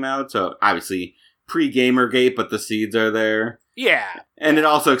episode came out. So obviously pre-Gamergate, but the seeds are there. Yeah. And it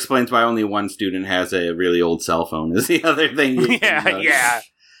also explains why only one student has a really old cell phone is the other thing. Yeah.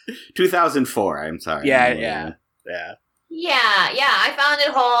 2004, I'm sorry. Yeah. I found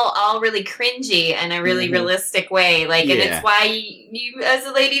it all really cringy in a really realistic way. Like, and it's why you, as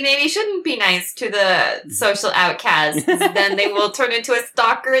a lady, maybe shouldn't be nice to the social outcast. Then they will turn into a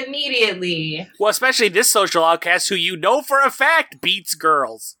stalker immediately. Well, especially this social outcast who you know for a fact beats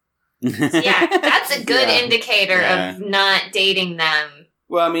girls. Yeah, that's a good indicator of not dating them.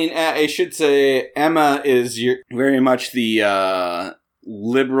 Well, I mean, I should say Emma is very much the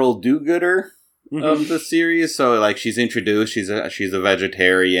liberal do-gooder of the series. So, like, she's introduced, she's a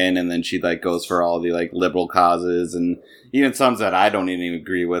vegetarian, and then she, like, goes for all the, like, liberal causes, and even some that I don't even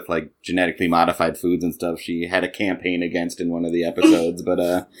agree with, like, genetically modified foods and stuff, she had a campaign against in one of the episodes,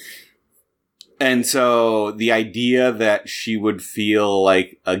 but, and so the idea that she would feel,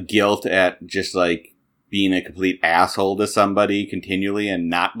 like, a guilt at just, like, being a complete asshole to somebody continually and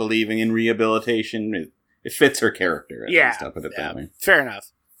not believing in rehabilitation, it fits her character, at least, I'll put it that way. Fair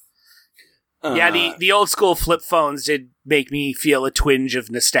enough. The old school flip phones did make me feel a twinge of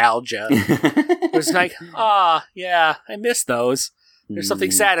nostalgia. It was like, I miss those. There's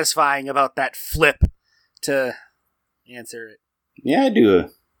something satisfying about that flip to answer it. Yeah,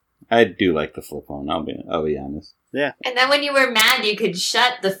 I do like the flip phone, I'll be honest. Yeah. And then when you were mad, you could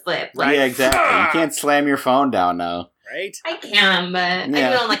shut the flip. Right? Yeah, exactly. You can't slam your phone down now. Right? I can, but I do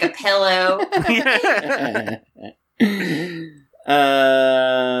it on like a pillow.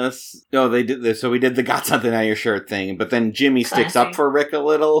 They did this. So we did the got something on your shirt thing, but then Jimmy sticks up for Rick a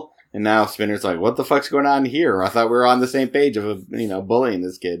little, and now Spinner's like, "What the fuck's going on here? I thought we were on the same page of bullying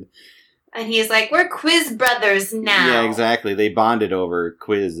this kid." And he's like, "We're quiz brothers now." Yeah, exactly. They bonded over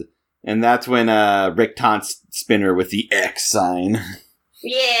quiz, and that's when Rick taunts Spinner with the X sign.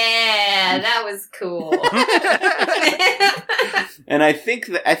 Yeah, that was cool. And I think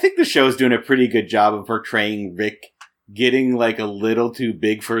the show's doing a pretty good job of portraying Rick getting, like, a little too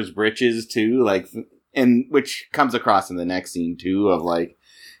big for his britches, too, like, and which comes across in the next scene, too, of, like,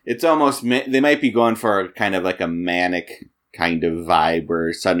 it's almost, they might be going for kind of, like, a manic kind of vibe,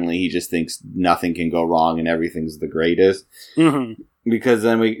 where suddenly he just thinks nothing can go wrong and everything's the greatest. Mm-hmm. Because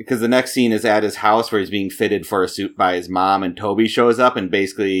the next scene is at his house where he's being fitted for a suit by his mom, and Toby shows up, and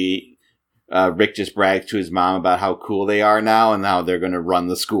basically Rick just brags to his mom about how cool they are now and how they're going to run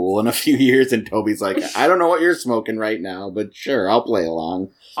the school in a few years. And Toby's like, I don't know what you're smoking right now, but sure, I'll play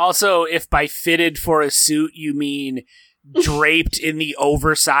along. Also, if by fitted for a suit you mean draped in the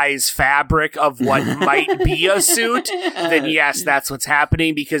oversized fabric of what might be a suit, then yes, that's what's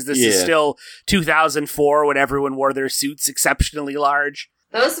happening, because this is still 2004 when everyone wore their suits exceptionally large.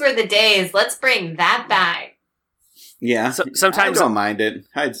 Those were the days. Let's bring that back. Yeah, sometimes I don't mind it.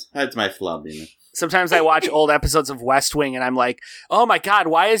 Hides my flub, Sometimes I watch old episodes of West Wing and I'm like, oh my god,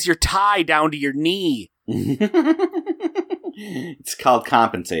 why is your tie down to your knee? It's called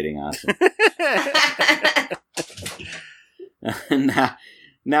compensating, Austin.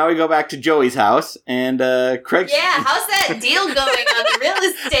 Now we go back to Joey's house, and Craig... Yeah, how's that deal going on the real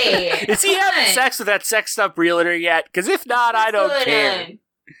estate? Is he having sex with that sexed up realtor yet? Because if not, I don't care.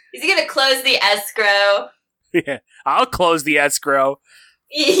 Is he going to close the escrow? Yeah, I'll close the escrow.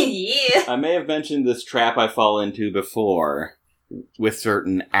 Yeah. I may have mentioned this trap I fall into before with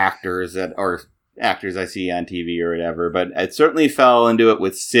certain actors or actors I see on TV or whatever, but I certainly fell into it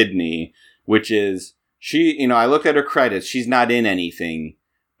with Sydney, which is she, I look at her credits, she's not in anything,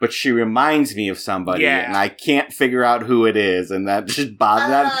 but she reminds me of somebody, and I can't figure out who it is, and that just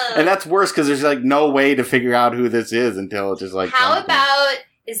bothers me. And that's worse because there's, like, no way to figure out who this is until it's just, like... How about,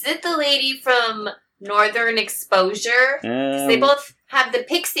 is it the lady from Northern Exposure? Because they both have the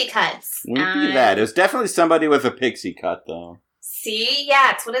pixie cuts. Wouldn't be that. It was definitely somebody with a pixie cut, though. See?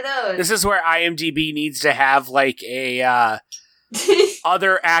 Yeah, it's one of those. This is where IMDb needs to have, like, a...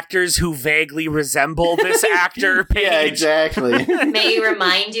 other actors who vaguely resemble this actor page. Yeah, exactly. May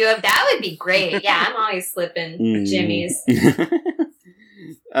remind you of... That would be great. Yeah, I'm always slipping Jimmy's.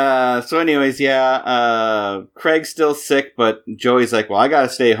 So anyways, Craig's still sick, but Joey's like, well, I gotta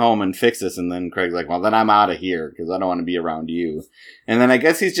stay home and fix this. And then Craig's like, well, then I'm out of here because I don't want to be around you. And then I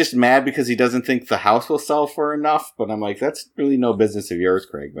guess he's just mad because he doesn't think the house will sell for enough. But I'm like, that's really no business of yours,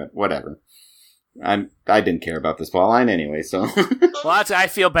 Craig, but whatever. I didn't care about this plot line anyway, so... Well, I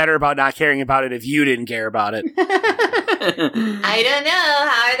feel better about not caring about it if you didn't care about it. I don't know.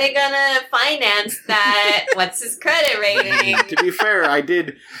 How are they gonna finance that? What's his credit rating? To be fair,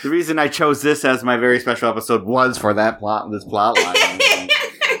 the reason I chose this as my very special episode was for this plot line.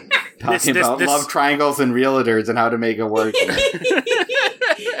 Talking about love triangles and realtors and how to make it work.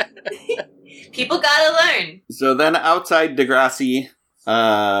 People gotta learn. So then outside Degrassi,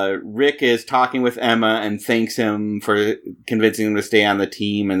 Rick is talking with Emma and thanks him for convincing him to stay on the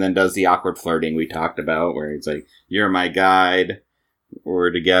team, and then does the awkward flirting we talked about, where it's like, you're my guide.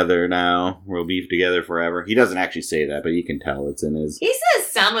 We're together now. We'll be together forever. He doesn't actually say that, but you can tell it's in his... He says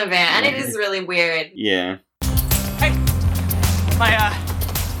some of it, and it is really weird. Yeah. Hey!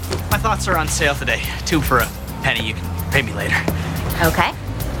 My thoughts are on sale today. 2 for a penny. You can pay me later. Okay.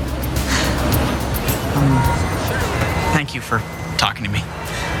 Thank you for talking to me.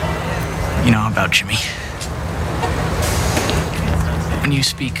 You know about Jimmy. When you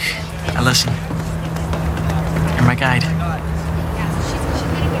speak, I listen. You're my guide.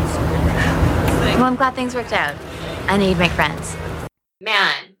 Well, I'm glad things worked out. I know you'd make friends.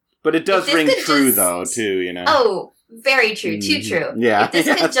 Man. But it does ring true, though, too, you know? Oh, very true. Too true. Yeah. If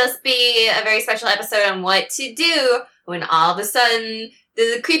this could just be a very special episode on what to do when all of a sudden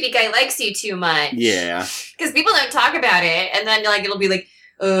the creepy guy likes you too much. Yeah. Because people don't talk about it, and then like it'll be like,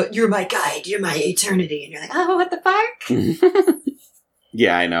 you're my guide, you're my eternity. And you're like, oh, what the fuck?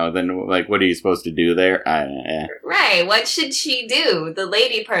 Yeah, I know. Then, like, what are you supposed to do there? Right. What should she do? The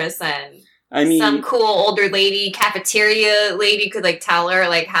lady person. I mean, some cool older lady, cafeteria lady could like tell her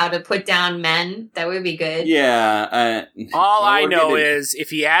like how to put down men. That would be good. Yeah. All I know is if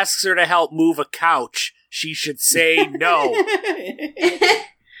he asks her to help move a couch, she should say no.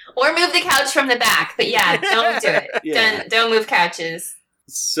 Or move the couch from the back. But yeah, don't do it. Yeah. Don't move couches.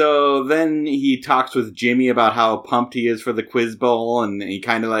 So then he talks with Jimmy about how pumped he is for the quiz bowl, and he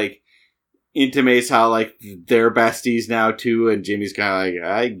kind of like intimates how like they're besties now too, and Jimmy's kind of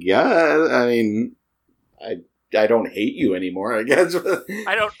like, I guess. I mean, I don't hate you anymore, I guess.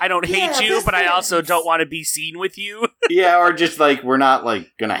 I don't hate you, but I also don't want to be seen with you. Yeah, or just like we're not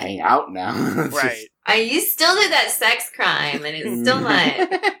like gonna hang out now. Right. You still did that sex crime, and it's still not.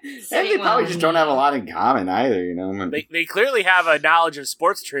 And they probably just don't have a lot in common either, you know. They clearly have a knowledge of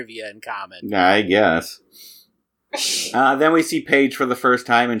sports trivia in common. I guess. Then we see Paige for the first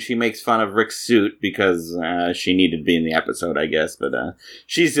time, and she makes fun of Rick's suit because she needed to be in the episode, I guess. But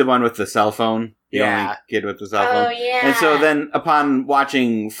she's the one with the cell phone. The only kid with the cell phone. Oh, yeah. And so then, upon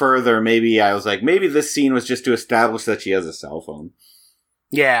watching further, maybe I was like, maybe this scene was just to establish that she has a cell phone.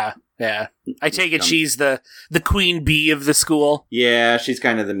 Yeah. I take it she's the queen bee of the school. Yeah, she's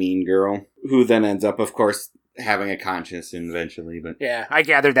kind of the mean girl, who then ends up, of course, having a conscience eventually. But yeah, I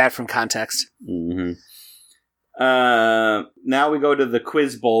gathered that from context. Mm-hmm. Now we go to the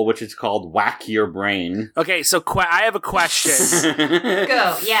quiz bowl, which is called Whack Your Brain. Okay, so I have a question.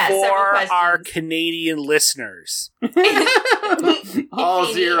 Go, yeah, for our Canadian listeners.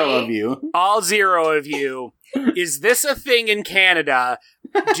 All 0 of you. All 0 of you. Is this a thing in Canada?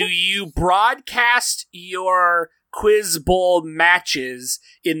 Do you broadcast your quiz bowl matches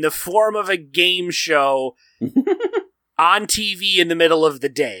in the form of a game show on TV in the middle of the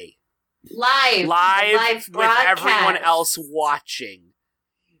day? Live with everyone else watching.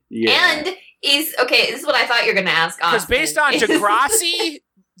 Yeah. And this is what I thought you were going to ask, Austin. Because based on Degrassi,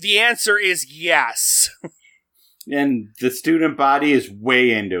 the answer is yes. And the student body is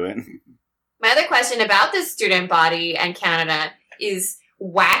way into it. My other question about the student body and Canada is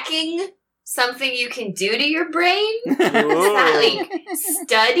whacking something you can do to your brain? Is that like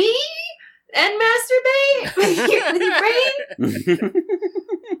study and masturbate with your brain?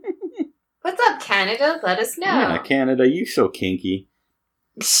 What's up, Canada? Let us know. Yeah, Canada, you so kinky.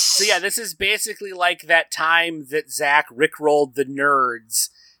 So yeah, this is basically like that time that Zach rickrolled the nerds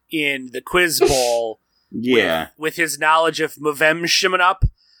in the quiz bowl. Yeah. With his knowledge of Movem Shimanup.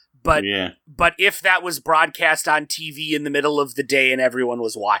 But if that was broadcast on TV in the middle of the day and everyone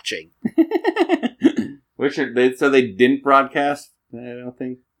was watching. So they didn't broadcast? I don't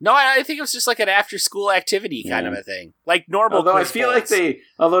think. No, I think it was just like an after-school activity kind of a thing. Like normal Although quiz I feel bowls. like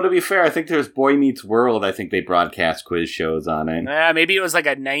although to be fair, I think there's Boy Meets World. I think they broadcast quiz shows on it. Maybe it was like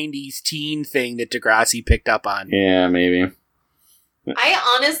a 90s teen thing that Degrassi picked up on. Yeah, maybe.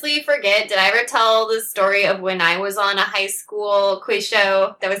 I honestly forget. Did I ever tell the story of when I was on a high school quiz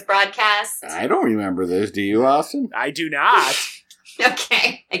show that was broadcast? I don't remember this. Do you, Austin? I do not.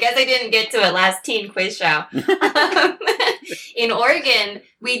 Okay. I guess I didn't get to it last teen quiz show. In Oregon,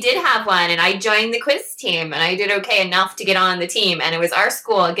 we did have one, and I joined the quiz team, and I did okay enough to get on the team, and it was our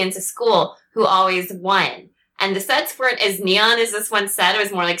school against a school who always won. And the sets weren't as neon as this one set. It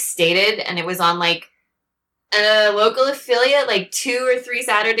was more like stated, and it was on like a local affiliate like 2 or 3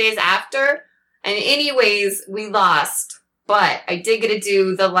 Saturdays after. And anyways, we lost. But I did get to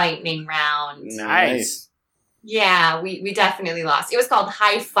do the lightning round. Nice. Yeah, we definitely lost. It was called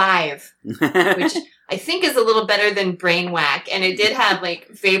High Five, which I think is a little better than Brain Whack. And it did have, like,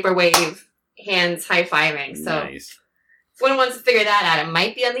 vaporwave hands high-fiving. So Nice. if one wants to figure that out, it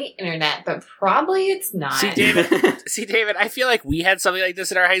might be on the internet, but probably it's not. See, David, I feel like we had something like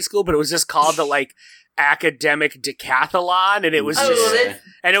this in our high school, but it was just called the, like, academic decathlon, and it was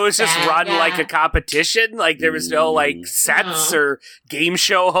just run like a competition. Like, there was no, like, sets or game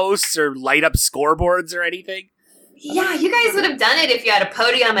show hosts or light up scoreboards or anything. Yeah, you guys would have done it if you had a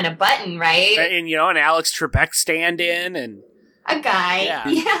podium and a button, right? And, you know, an Alex Trebek stand-in and... A guy.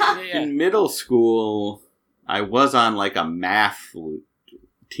 Yeah. In middle school, I was on, like, a math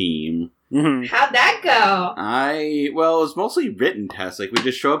team. Mm-hmm. How'd that go? It was mostly written tests. Like, we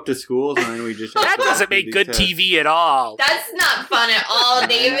just show up to schools and then we just... That doesn't make good tests. TV at all. That's not fun at all,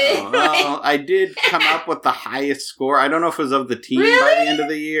 David. Well, I did come up with the highest score. I don't know if it was of the team by the end of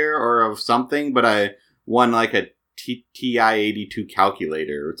the year or of something, but I won, like, a TI-82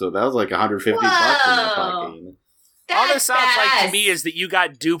 calculator. So that was, like, $150 in my pocket. All this sounds like to me is that you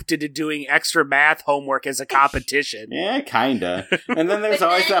got duped into doing extra math homework as a competition. Yeah, kinda. And then there's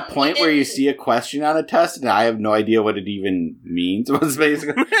always that point where you see a question on a test and I have no idea what it even means. It was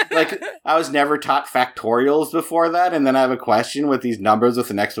basically like I was never taught factorials before that, and then I have a question with these numbers with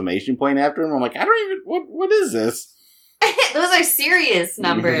an exclamation point after them. I'm like, I don't even what is this? Those are serious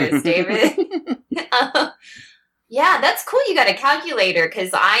numbers, David. Yeah, that's cool you got a calculator, because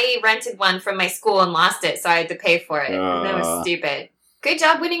I rented one from my school and lost it, so I had to pay for it. And that was stupid. Good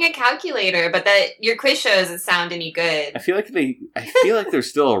job winning a calculator, but your quiz show doesn't sound any good. I feel like there's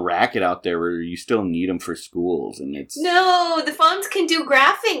still a racket out there where you still need them for schools, and it's... No, the phones can do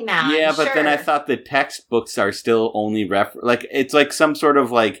graphing now. Yeah, but then I thought the textbooks are still only it's like some sort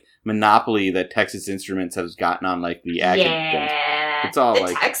of, like, monopoly that Texas Instruments has gotten on, like, the academic... Yeah, it's all, the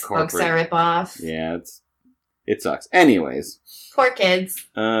like, textbooks corporate. are rip-off. Yeah, it sucks. Anyways. Poor kids.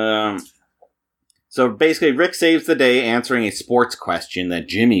 So basically, Rick saves the day answering a sports question that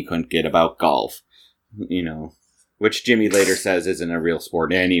Jimmy couldn't get about golf. You know, which Jimmy later says isn't a real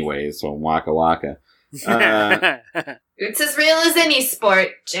sport anyway, so waka waka. It's as real as any sport,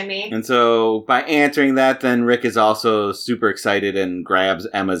 Jimmy. And so, by answering that, then Rick is also super excited and grabs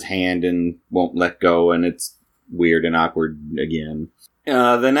Emma's hand and won't let go, and it's weird and awkward again.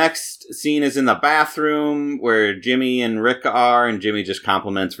 The next scene is in the bathroom where Jimmy and Rick are, and Jimmy just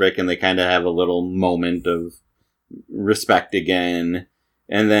compliments Rick, and they kind of have a little moment of respect again.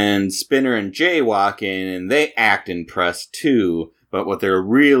 And then Spinner and Jay walk in, and they act impressed too, but what they're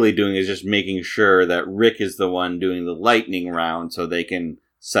really doing is just making sure that Rick is the one doing the lightning round so they can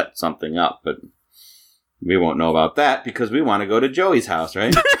set something up. But we won't know about that because we want to go to Joey's house,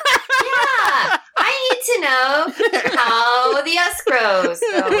 right? To know how the escrow's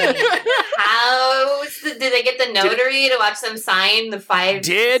going. Did they get the notary to watch them sign the 5?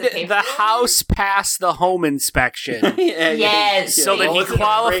 Did the house pass the home inspection? Yes. So that he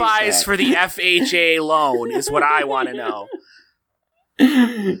qualifies for the FHA loan is what I want to know.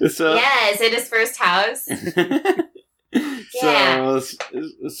 Yeah, is it his first house?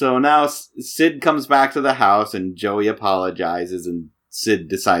 So now Sid comes back to the house and Joey apologizes and Sid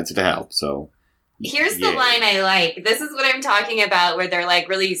decides to help, so... Here's the line I like. This is what I'm talking about, where they're like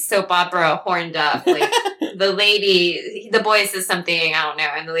really soap opera horned up. Like the boy says something, I don't know,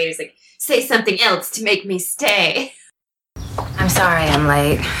 and the lady's like, say something else to make me stay. I'm sorry I'm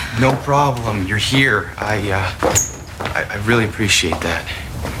late. No problem. You're here. I really appreciate that.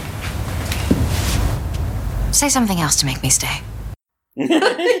 Say something else to make me stay.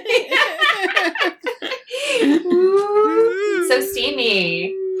 Ooh, so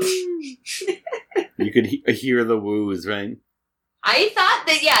steamy. You could hear the woos, right? I thought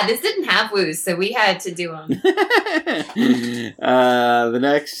that, this didn't have woos, so we had to do them. The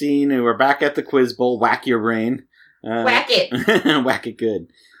next scene, we're back at the quiz bowl. Whack your brain. Whack it. Whack it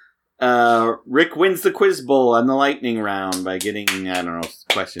good. Rick wins the quiz bowl on the lightning round by getting,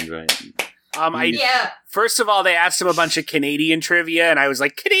 questions right. First of all, they asked him a bunch of Canadian trivia, and I was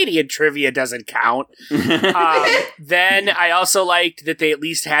like, Canadian trivia doesn't count. Then I also liked that they at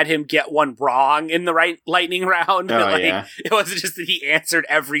least had him get one wrong in the right lightning round. It wasn't just that he answered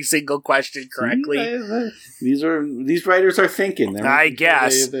every single question correctly. These writers are thinking. I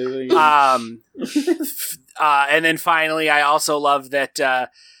guess. And then finally, I also love that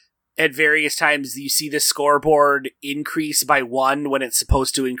at various times you see the scoreboard increase by 1 when it's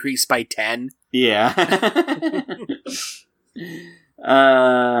supposed to increase by 10. Yeah.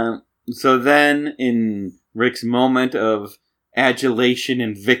 So then, in Rick's moment of adulation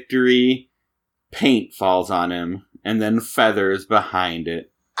and victory, paint falls on him, and then feathers behind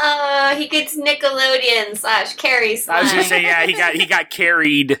it. He gets Nickelodeon / Carrie slime. I was gonna say, yeah, he got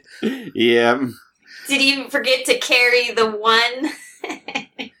carried. Yeah. Did you forget to carry the one?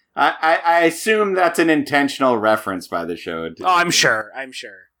 I assume that's an intentional reference by the show. Oh, I'm sure.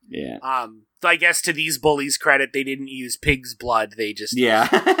 Yeah. So I guess to these bullies' credit, they didn't use pig's blood. They just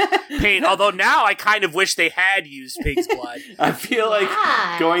paint. Although now I kind of wish they had used pig's blood. I feel like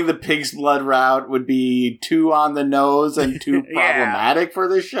going the pig's blood route would be too on the nose and too problematic for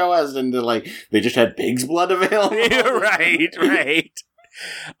this show, as in they just had pig's blood available. Right.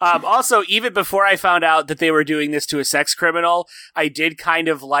 Also, even before I found out that they were doing this to a sex criminal, I did kind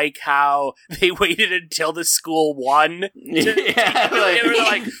of like how they waited until the school won. They were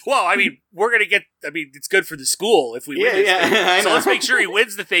like, well, I mean, it's good for the school if we win this thing. So let's make sure he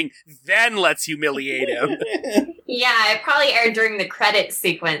wins the thing, then let's humiliate him. Yeah, it probably aired during the credit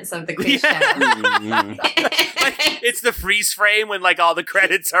sequence of the quiz show. It's the freeze frame when all the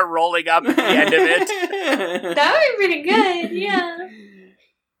credits are rolling up at the end of it. That would be pretty good, yeah.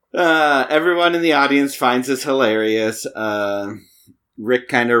 Everyone in the audience finds this hilarious. Rick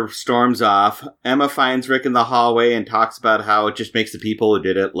kind of storms off. Emma finds Rick in the hallway and talks about how it just makes the people who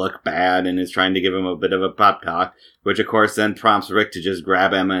did it look bad and is trying to give him a bit of a pep talk, which of course then prompts Rick to just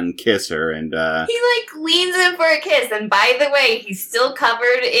grab Emma and kiss her. And he leans in for a kiss, and by the way, he's still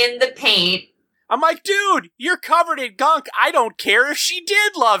covered in the paint. I'm like, dude, you're covered in gunk. I don't care if she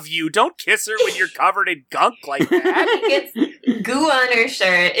did love you. Don't kiss her when you're covered in gunk like that. He gets goo on her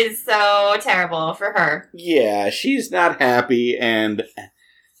shirt. It's so terrible for her. Yeah, she's not happy, and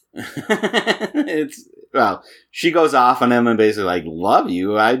she goes off on him and basically love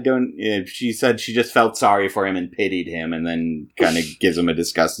you. She said she just felt sorry for him and pitied him, and then kind of gives him a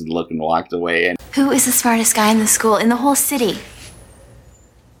disgusted look and walks away. And Who is the smartest guy in the school, in the whole city?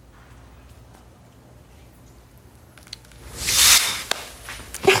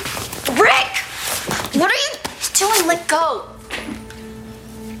 Rick! What are you doing? Let go!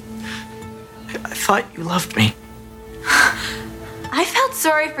 I thought you loved me. I felt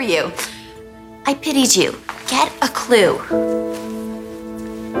sorry for you. I pitied you. Get a clue.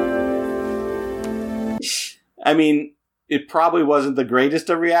 I mean, it probably wasn't the greatest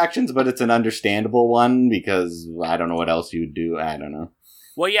of reactions, but it's an understandable one because I don't know what else you would do. I don't know.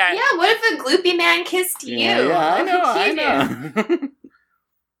 Well, yeah. Yeah, what if a gloopy man kissed you? Yeah, I know.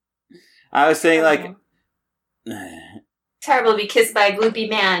 I was saying, terrible to be kissed by a gloopy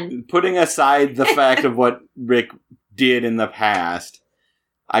man. Putting aside the fact of what Rick did in the past,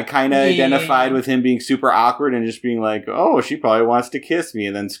 I kind of identified with him being super awkward and just being like, oh, she probably wants to kiss me,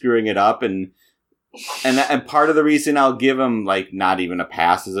 and then screwing it up. And part of the reason I'll give him, not even a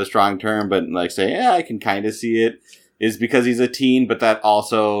pass is a strong term, but say, yeah, I can kind of see it, is because he's a teen, but that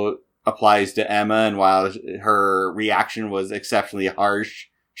also applies to Emma, and while her reaction was exceptionally harsh,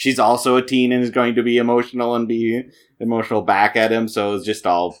 she's also a teen and is going to be emotional and be emotional back at him, so it's just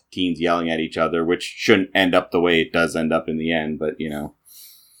all teens yelling at each other, which shouldn't end up the way it does end up in the end, but, yeah.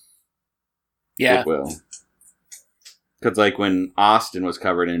 It will. Because, when Austin was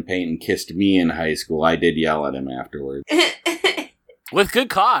covered in paint and kissed me in high school, I did yell at him afterwards. With good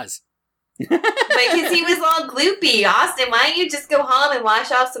cause. Because he was all gloopy. Austin, why don't you just go home and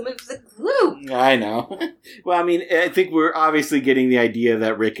wash off some of the glue? I know. Well, I mean, I think we're obviously getting the idea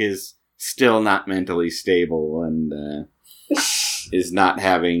that Rick is still not mentally stable and is not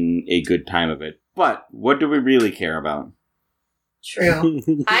having a good time of it. But what do we really care about? True.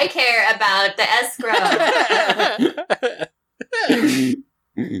 I care about the escrow.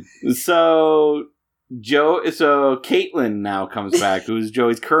 So Caitlin now comes back, who's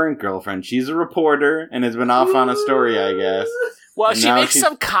Joey's current girlfriend. She's a reporter and has been off on a story, I guess. Well, she makes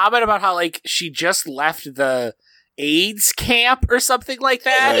some comment about how, she just left the AIDS camp or something like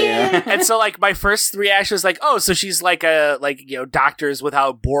that. Yeah. And so, my first reaction was oh, so she's Doctors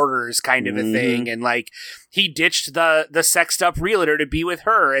Without Borders kind of a thing. And, he ditched the sexed up realtor to be with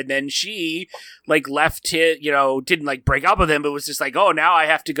her. And then she, left it, didn't, break up with him, but was just oh, now I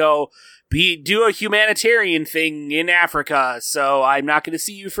have to go do a humanitarian thing in Africa, so I'm not going to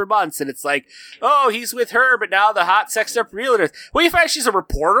see you for months. And it's oh, he's with her, but now the hot sexed up realtor. Well, you find she's a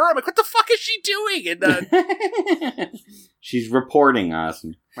reporter? I'm what the fuck is she doing? And she's reporting us,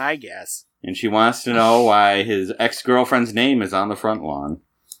 I guess. And she wants to know why his ex-girlfriend's name is on the front lawn.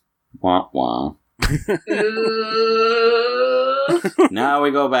 Wah wah. Now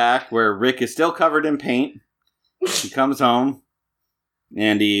we go back where Rick is still covered in paint. He comes home.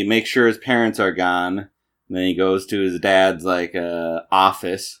 And he makes sure his parents are gone. And then he goes to his dad's,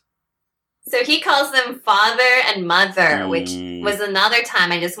 office. So he calls them father and mother, which was another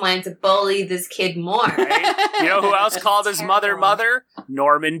time I just wanted to bully this kid more. Right? You know who else called his mother mother?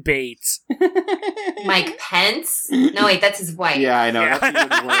 Norman Bates. Mike Pence? No, wait, that's his wife. Yeah, I know. Yeah. That's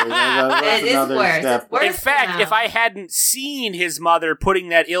even worse. That's It is another worse. step. It's worse In fact, now. if I hadn't seen his mother putting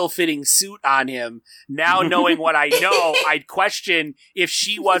that ill-fitting suit on him, now knowing what I know, I'd question if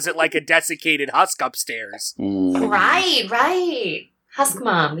she wasn't like a desiccated husk upstairs. Right. Husk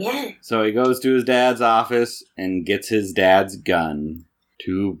mom, yeah. So he goes to his dad's office and gets his dad's gun.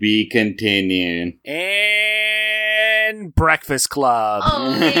 To be continued. And Breakfast Club.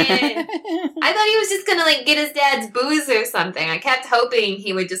 Oh, man. I thought he was just gonna, like, get his dad's booze or something. I kept hoping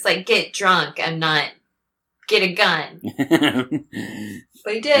he would just, like, get drunk and not get a gun.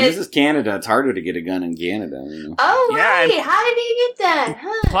 But he did. And this is Canada. It's harder to get a gun in Canada. You know? Oh, Yeah, right. and- How did he get that?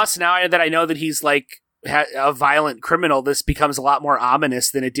 Huh? Plus, now that I know that he's like a violent criminal, this becomes a lot more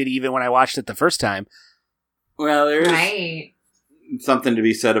ominous than it did even when I watched it the first time. Well, there's Right. something to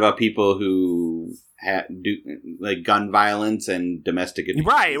be said about people who do like gun violence and domestic abuse.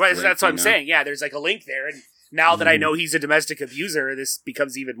 Right, like, that's what I'm you know. saying. Yeah, there's like a link there, and now that I know he's a domestic abuser, this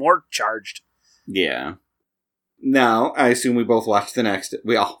becomes even more charged. Yeah. Now, I assume we both watched the next.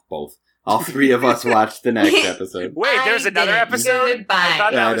 All three of us watched the next episode. Wait, there's another didn't. episode? Goodbye. I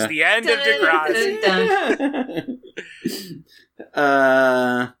thought that Yeah, was no. the end of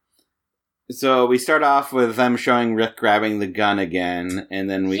Degrassi. So we start off with them showing Rick grabbing the gun again, and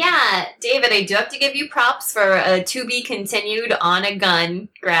then we... Yeah, David, I do have to give you props for a to be continued on a gun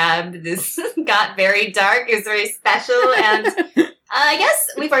grab. This got very dark. It was very special, and I guess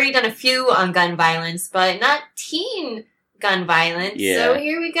we've already done a few on gun violence, but not teen gun violence. Yeah. So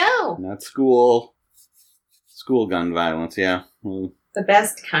here we go. Not school gun violence, yeah. The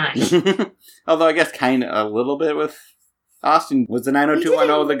best kind. Although I guess kind of a little bit with Austin. Was the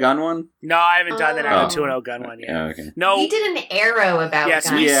 90210 the gun one? No, I haven't done the Oh. 90210 gun one yet. Yeah, okay. No, He did an arrow about yes,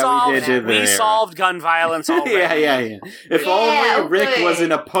 guns. we Yeah, we solved, did do the we arrow. solved gun violence already. Yeah. If Yeah, only Rick good. was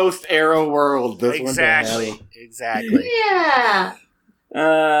in a post-arrow world, this one's Exactly. Yeah.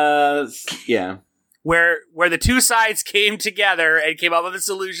 yeah. Where the two sides came together and came up with a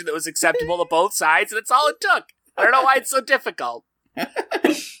solution that was acceptable to both sides, and that's all it took. I don't know why it's so difficult.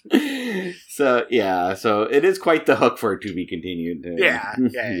 So it is quite the hook for it to be continued. Yeah. You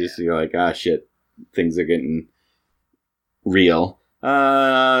just feel like, shit, things are getting real.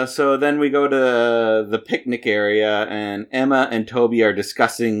 So then we go to the picnic area, and Emma and Toby are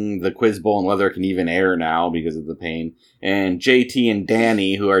discussing the quiz bowl and whether it can even air now because of the pain. And JT and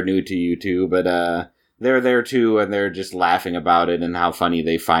Danny, who are new to you two, but they're there too, and they're just laughing about it and how funny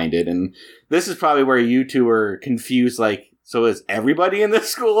they find it. And this is probably where you two are confused, like, so is everybody in this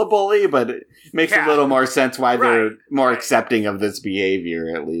school a bully? But it makes a little more sense why they're more accepting of this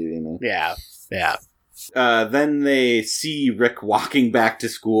behavior, at least, you know? Yeah. Then they see Rick walking back to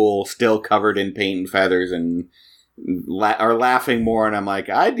school, still covered in paint and feathers, and are laughing more. And I'm like,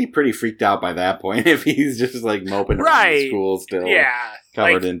 I'd be pretty freaked out by that point if he's just like moping around the school still,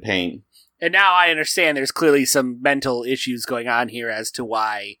 covered in paint. And now I understand there's clearly some mental issues going on here as to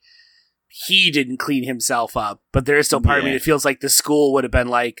why he didn't clean himself up. But there is still part of me that feels like the school would have been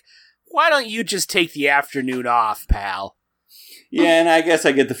like, why don't you just take the afternoon off, pal? Yeah, and I guess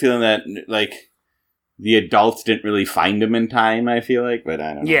I get the feeling that, like, the adults didn't really find him in time, I feel like, but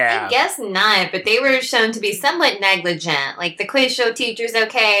I don't know. Yeah. I guess not, but they were shown to be somewhat negligent. Like, the quiz show teacher's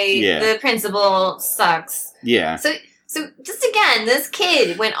okay, the principal sucks. Yeah. So just again, this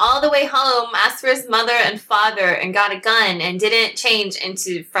kid went all the way home, asked for his mother and father, and got a gun, and didn't change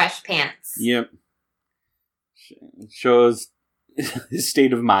into fresh pants. Yep. Shows his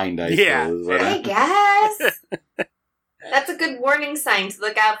state of mind, I suppose. I guess. That's a good warning sign to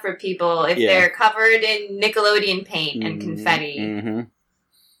look out for people if they're covered in Nickelodeon paint and confetti. Mm-hmm.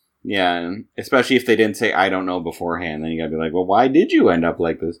 Yeah, and especially if they didn't say, I don't know beforehand, then you gotta be like, well, why did you end up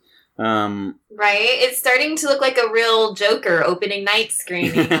like this? Right? It's starting to look like a real Joker opening night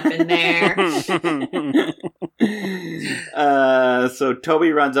screening up in there. So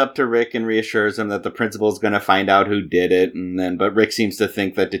Toby runs up to Rick and reassures him that the principal's going to find out who did it, but Rick seems to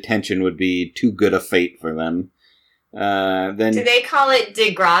think that detention would be too good a fate for them. Then Do they call it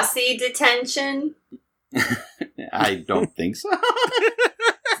Degrassi detention? I don't think so.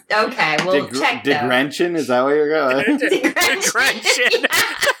 Okay, we'll check that. Degrention? Is that what you're going? Degrention.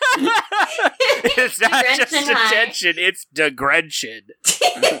 It's not just detention, it's degrention.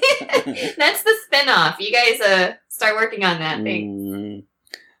 That's the spinoff. You guys start working on that thing.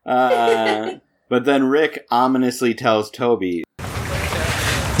 But then Rick ominously tells Toby,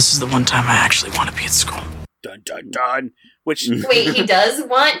 This is the one time I actually want to be at school. Dun, dun, dun. Which Wait, he does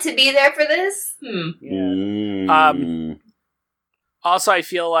want to be there for this? Yeah. Also, I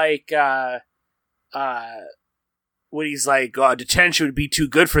feel like when he's like, detention would be too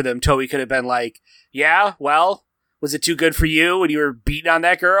good for them, Toby could have been like, yeah, well, was it too good for you when you were beating on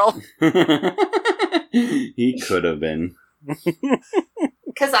that girl? He could have been.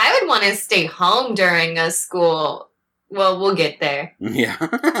 Because I would want to stay home during a school. Well, we'll get there. Yeah.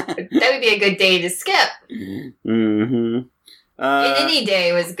 That would be a good day to skip. Mm-hmm. Any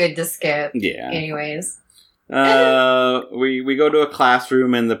day was good to skip. Yeah. Anyways. We go to a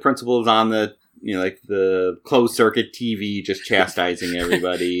classroom and the principal is on the the closed circuit TV just chastising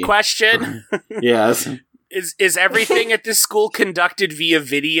everybody. Question. Yes. Is everything at this school conducted via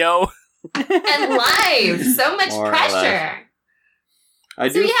video? And live. So much pressure.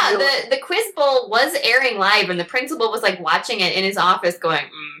 The quiz bowl was airing live and the principal was like watching it in his office going,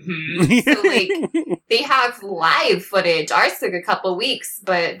 So like they have live footage. Ours took a couple weeks,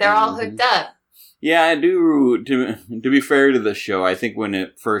 but they're all hooked up. Yeah, I do. To be fair to the show, I think when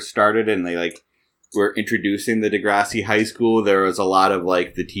it first started and they were introducing the Degrassi High School, there was a lot of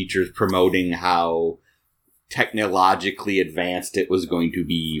the teachers promoting how technologically advanced it was going to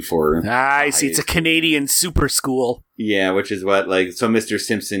be for. I see. It's a Canadian super school. Yeah, which is what so Mr.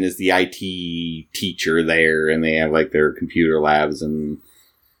 Simpson is the IT teacher there, and they have their computer labs, and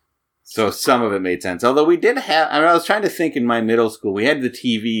so some of it made sense. Although we did have, I was trying to think in my middle school, we had the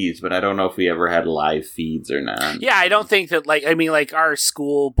TVs, but I don't know if we ever had live feeds or not. Yeah, I don't think that our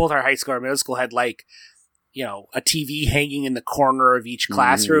school, both our high school and middle school had a TV hanging in the corner of each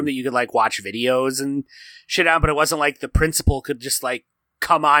classroom that you could watch videos and shit on, but it wasn't like the principal could just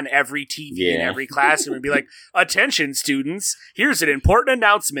come on every TV in every classroom and be like, attention students, here's an important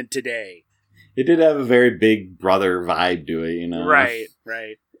announcement today. It did have a very Big Brother vibe to it,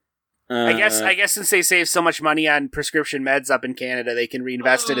 Right. I guess since they save so much money on prescription meds up in Canada, they can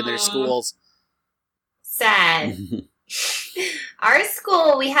reinvest it in their schools. Sad. Our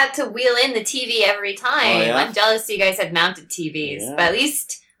school, we had to wheel in the TV every time. Oh, yeah? I'm jealous you guys had mounted TVs. Yeah. But at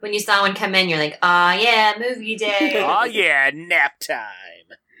least when you saw one come in, you're like, oh yeah, movie day. Oh yeah, nap time.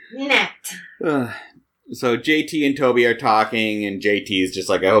 Nap time. So JT and Toby are talking, and JT is just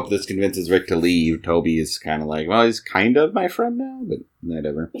like, I hope this convinces Rick to leave. Toby is kind of like, well, he's kind of my friend now, but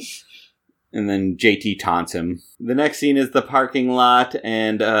whatever. And then JT taunts him. The next scene is the parking lot,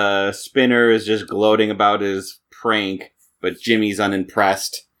 and Spinner is just gloating about his prank, but Jimmy's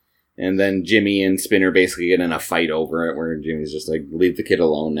unimpressed. And then Jimmy and Spinner basically get in a fight over it, where Jimmy's just like, leave the kid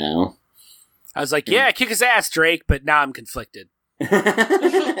alone now. I was like, yeah, kick his ass, Drake, but now I'm conflicted.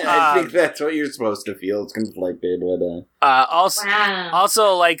 I think that's what you're supposed to feel. It's conflicted with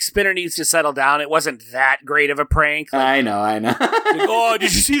Also, Spinner needs to settle down. It wasn't that great of a prank. I know. Oh,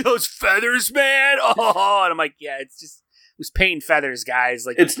 did you see those feathers, man? Oh, and I'm like, yeah, it was paint feathers, guys.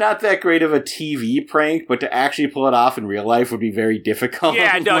 It's not that great of a TV prank, but to actually pull it off in real life would be very difficult.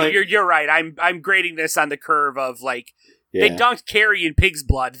 Yeah, no, you're right. I'm grading this on the curve of they dunked Carrie in pig's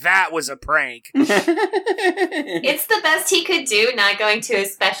blood. That was a prank. It's the best he could do, not going to a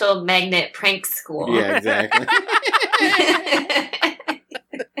special magnet prank school. Yeah, exactly.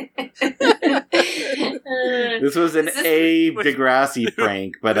 This was an Degrassi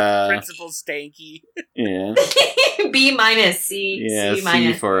prank, but Principal Stanky. Yeah. B minus C. Yeah, C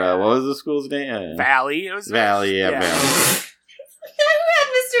minus. For what was the school's name? Valley. It was Valley. Yeah, Valley. Who had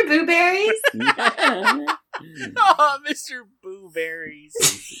Mr. Booberries? Oh, Mr. Booberries.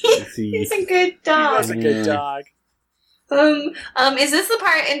 He's a good dog. He was a good dog. Is this the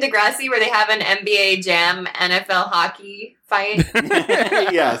part in Degrassi where they have an NBA Jam NFL hockey fight?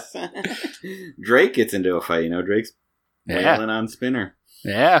 Yes. Drake gets into a fight. Drake's wailing on Spinner.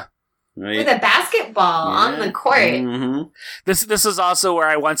 Yeah. Right. With a basketball on the court. Mm-hmm. This is also where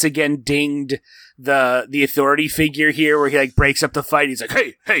I once again dinged the authority figure here, where he breaks up the fight. He's like,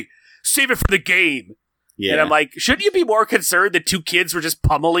 hey, save it for the game. Yeah. And I'm like, shouldn't you be more concerned that two kids were just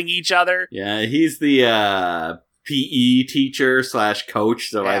pummeling each other? Yeah, he's the PE teacher / coach,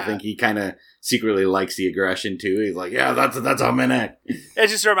 so I think he kind of secretly likes the aggression too. He's like, yeah, that's how I'm in it. It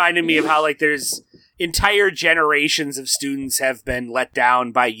just reminded me of how there's entire generations of students have been let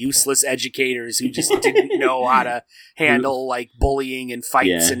down by useless educators who just didn't know how to handle bullying and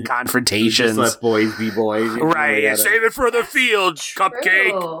fights and confrontations. Just let boys be boys. Right. Save it for the field,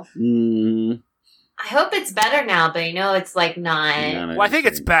 cupcake. Mm. I hope it's better now, but it's not. Well, I think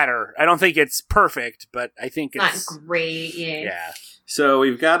it's better. I don't think it's perfect, but I think it's not great. Yeah. So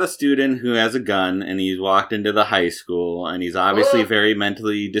we've got a student who has a gun, and he's walked into the high school, and he's obviously very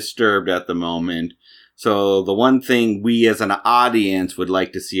mentally disturbed at the moment. So the one thing we as an audience would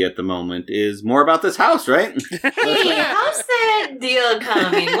like to see at the moment is more about this house, right? Hey, how's that deal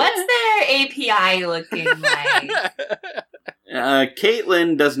coming? What's their API looking like?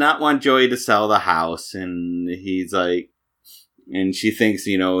 Caitlin does not want Joey to sell the house, and he's like, and she thinks,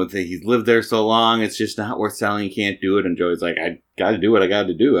 that he's lived there so long, it's just not worth selling, he can't do it, and Joey's like, I gotta do what I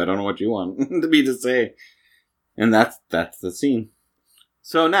gotta do, I don't know what you want me to say. And that's the scene.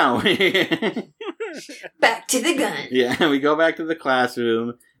 So now, back to the gun. Yeah, we go back to the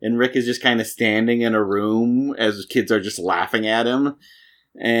classroom, and Rick is just kind of standing in a room as kids are just laughing at him,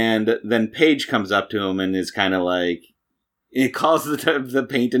 and then Paige comes up to him and is kind of like, it calls the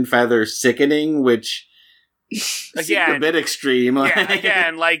paint and feather sickening, which again, a bit extreme.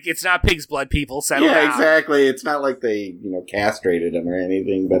 Again, like, it's not pig's blood, people. Settle down. Exactly. It's not like they, castrated him or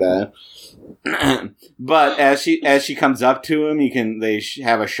anything, but as she comes up to him, they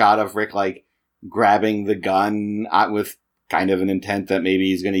have a shot of Rick, like, grabbing the gun with kind of an intent that maybe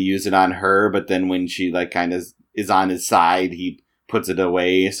he's going to use it on her, but then when she, like, kind of is on his side, he puts it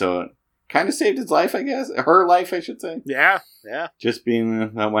away, so kind of saved his life, I guess. Her life, I should say. Yeah. Just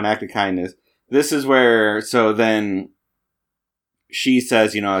being that one act of kindness. This is where, so then she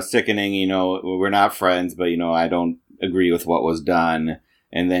says, sickening, we're not friends, but, I don't agree with what was done.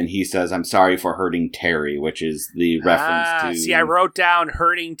 And then he says, I'm sorry for hurting Terry, which is the reference to... See, I wrote down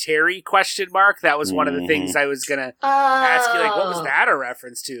hurting Terry, ? That was one of the things I was going to ask you, like, what was that a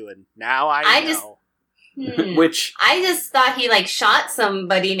reference to? And now I know. Which I just thought he shot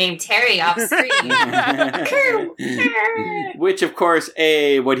somebody named Terry off screen. Which, of course,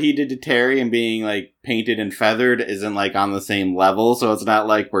 what he did to Terry and being painted and feathered isn't on the same level, so it's not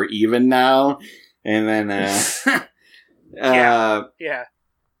like we're even now. And then, yeah.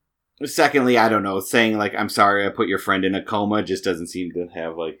 Secondly, I don't know, saying I'm sorry, I put your friend in a coma just doesn't seem to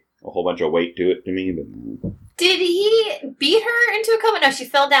have a whole bunch of weight to it to me. But did he beat her into a coma? No, she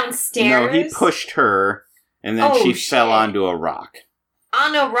fell downstairs. No, he pushed her, and then she fell onto a rock.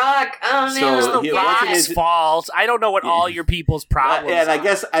 On a rock? Oh, no. So the rock's fault. I don't know what all your people's problems and are. I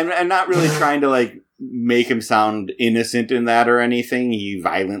guess I'm not really trying to, make him sound innocent in that or anything. He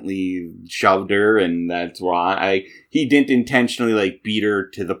violently shoved her, and that's wrong. He didn't intentionally, beat her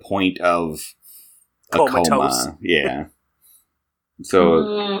to the point of a coma. Yeah.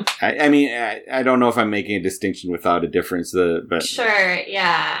 So, I mean, I don't know if I'm making a distinction without a difference, but... Sure,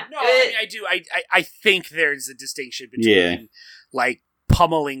 yeah. No, I do. I think there's a distinction between,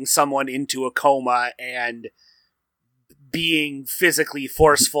 pummeling someone into a coma and being physically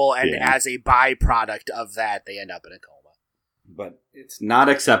forceful, and as a byproduct of that, they end up in a coma. But it's not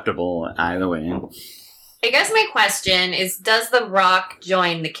acceptable either way. I guess my question is, does The Rock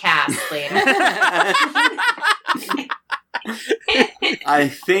join the cast later? I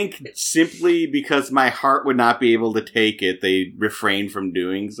think simply because my heart would not be able to take it, they refrain from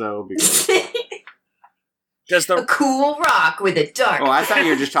doing so. Because a cool rock with a dark... Oh, I thought you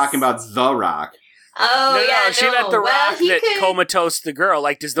were just talking about The Rock. Oh, no, she meant The Rock that comatose the girl.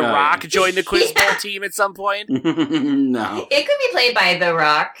 Does The Rock join the Quiz Bowl team at some point? No. It could be played by The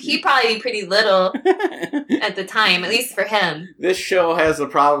Rock. He'd probably be pretty little at the time, at least for him. This show has the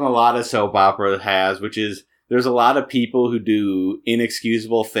problem a lot of soap opera has, which is there's a lot of people who do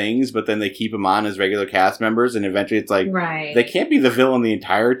inexcusable things, but then they keep them on as regular cast members, and eventually it's they can't be the villain the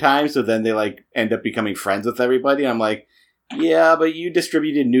entire time, so then they end up becoming friends with everybody. And I'm like, yeah, but you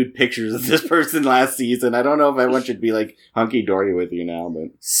distributed nude pictures of this person last season. I don't know if everyone should be hunky-dory with you now,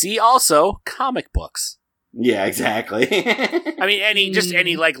 but... See also comic books. Yeah, exactly. I mean,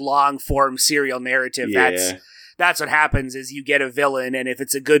 any long-form serial narrative, that's what happens is you get a villain, and if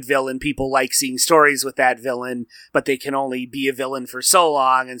it's a good villain, people like seeing stories with that villain, but they can only be a villain for so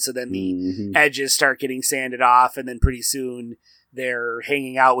long, and so then the edges start getting sanded off, and then pretty soon they're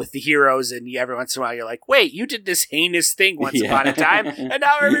hanging out with the heroes, and every once in a while you're like, wait, you did this heinous thing once upon a time, and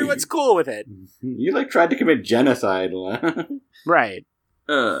now everyone's cool with it. You tried to commit genocide. Right.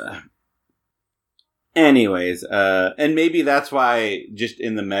 Anyways, and maybe that's why just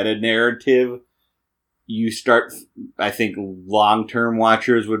in the meta narrative, you start, I think long-term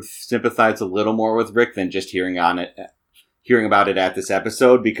watchers would sympathize a little more with Rick than just hearing about it at this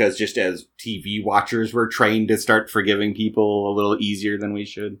episode, because just as TV watchers, we're trained to start forgiving people a little easier than we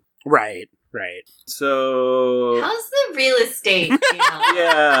should. Right. So... How's the real estate?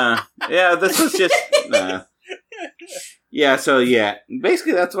 Yeah, this was just...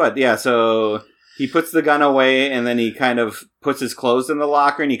 Basically that's what... Yeah, so... He puts the gun away, and then he kind of puts his clothes in the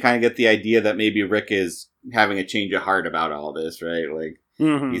locker, and you kind of get the idea that maybe Rick is having a change of heart about all this, right?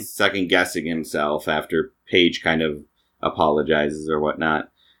 He's second-guessing himself after Paige kind of apologizes or whatnot.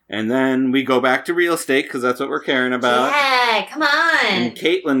 And then we go back to real estate, because that's what we're caring about. Yeah, come on. And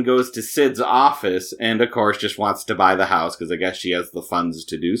Caitlin goes to Sid's office, and of course just wants to buy the house, because I guess she has the funds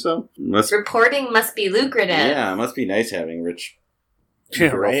to do so. Reporting must be lucrative. Yeah, it must be nice having rich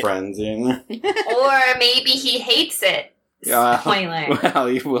girlfriends. Right? Or maybe he hates it. Spoiler.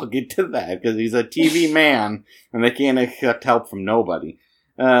 Well, we'll get to that, because he's a TV man, and they can't accept help from nobody.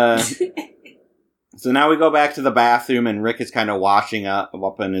 So now we go back to the bathroom, and Rick is kind of washing up,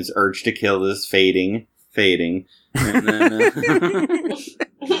 and his urge to kill is fading. And then,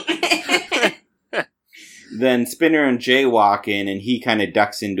 then Spinner and Jay walk in, and he kind of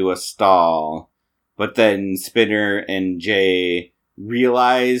ducks into a stall. But then Spinner and Jay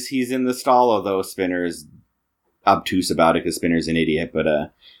realize he's in the stall, although Spinner is obtuse about it, because Spinner's an idiot.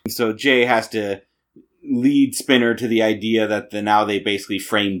 But so Jay has to lead Spinner to the idea that now they basically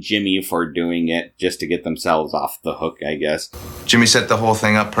framed Jimmy for doing it just to get themselves off the hook, I guess. Jimmy set the whole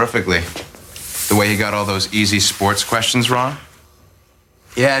thing up perfectly. The way he got all those easy sports questions wrong.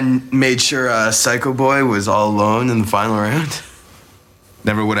 Yeah, and made sure Psycho Boy was all alone in the final round.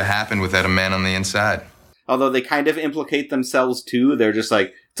 Never would have happened without a man on the inside. Although they kind of implicate themselves too. They're just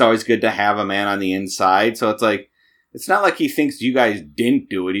like, it's always good to have a man on the inside. So it's like, it's not like he thinks you guys didn't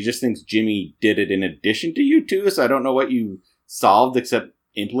do it. He just thinks Jimmy did it in addition to you two. So I don't know what you solved except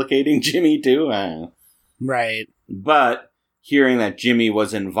implicating Jimmy too. Right. But hearing that Jimmy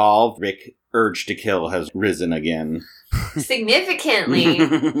was involved, Rick's urge to kill has risen again. Significantly.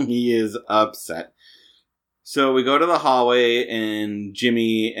 He is upset. So we go to the hallway, and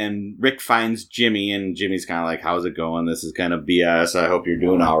Rick finds Jimmy, and Jimmy's kind of like, how's it going? This is kind of BS. I hope you're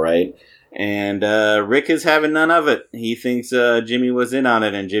doing all right. And Rick is having none of it. He thinks Jimmy was in on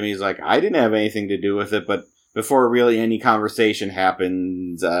it, and Jimmy's like, I didn't have anything to do with it. But before really any conversation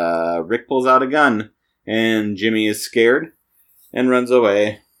happens, Rick pulls out a gun, and Jimmy is scared and runs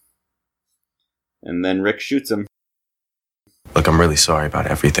away. And then Rick shoots him. Look, I'm really sorry about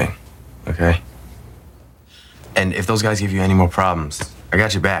everything, okay? And if those guys give you any more problems, I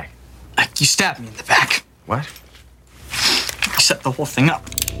got your back. You stabbed me in the back. What? You set the whole thing up.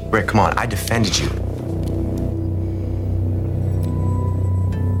 Rick, come on, I defended you.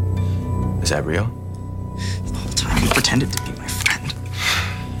 Is that real? The whole time you pretended to be my friend.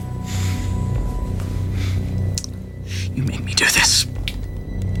 You made me do this.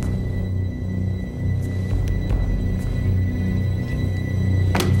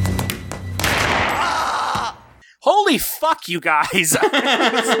 Holy fuck, you guys. I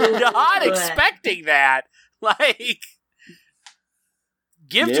was not expecting that. Like,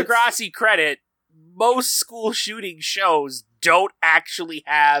 give Degrassi credit. Most school shooting shows don't actually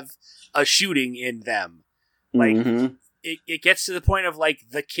have a shooting in them. Like, it gets to the point of, like,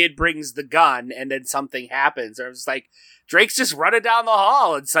 the kid brings the gun and then something happens. Or it's like, Drake's just running down the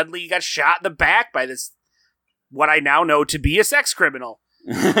hall and suddenly he got shot in the back by this, what I now know to be a sex criminal.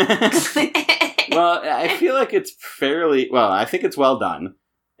 Well, I feel like it's I think it's well done.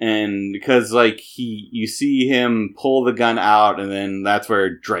 And because, like, you see him pull the gun out, and then that's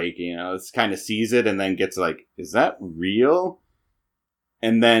where Drake, kind of sees it and then gets like, is that real?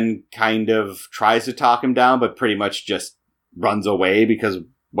 And then kind of tries to talk him down, but pretty much just runs away, because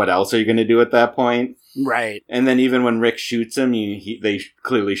what else are you going to do at that point? Right. And then even when Rick shoots him, they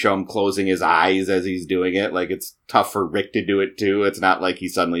clearly show him closing his eyes as he's doing it. Like, it's tough for Rick to do it too. It's not like he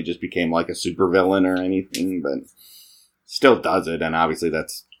suddenly just became like a supervillain or anything, but still does it. And obviously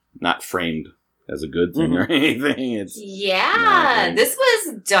that's not framed as a good thing or anything. It's this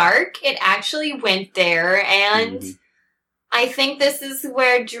was dark. It actually went there, and I think this is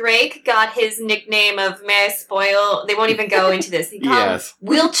where Drake got his nickname of, may I spoil? They won't even go into this. He called him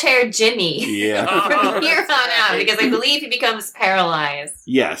Wheelchair Jimmy from here on out, because I believe he becomes paralyzed.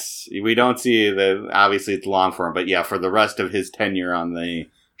 Yes. We don't see obviously it's long for him, but yeah, for the rest of his tenure on the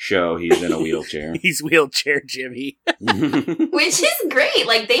show, he's in a wheelchair. He's Wheelchair Jimmy. Which is great.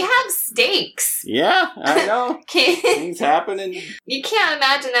 Like, they have stakes. Yeah, I know. Things happening. You can't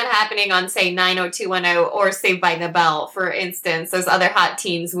imagine that happening on, say, 90210 or Saved by the Bell, for instance. Those other hot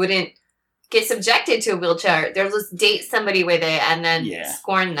teens wouldn't get subjected to a wheelchair. They'll just date somebody with it and then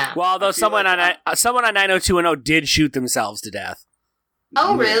scorn them. Well, although someone on 90210 did shoot themselves to death.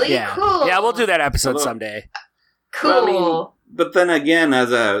 Oh, really? Yeah. Cool. Yeah, we'll do that episode someday. Cool. Well, but then again,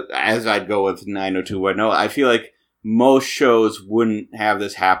 as I'd go with 90210, I feel like most shows wouldn't have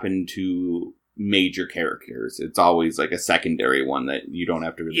this happen to major characters. It's always like a secondary one that you don't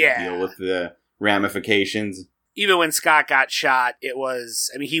have to really deal with the ramifications. Even when Scott got shot, it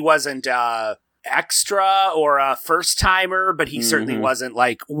was, I mean, he wasn't extra or a first timer, but he certainly wasn't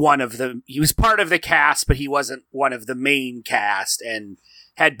like one of the. He was part of the cast, but he wasn't one of the main cast, and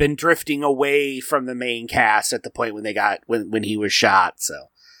had been drifting away from the main cast at the point when when he was shot. So.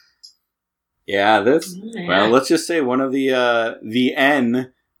 Yeah, well, let's just say one of the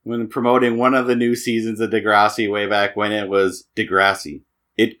N when promoting one of the new seasons of Degrassi way back when it was Degrassi.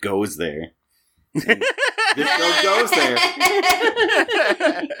 It goes there. And this goes there.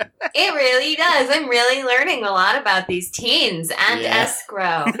 It really does. I'm really learning a lot about these teens and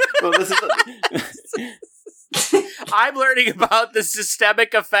escrow. Well, this is. I'm learning about the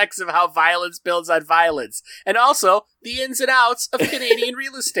systemic effects of how violence builds on violence, and also the ins and outs of Canadian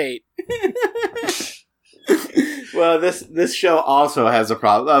real estate. Well, this show also has a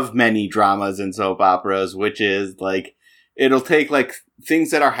problem of many dramas and soap operas, which is like it'll take like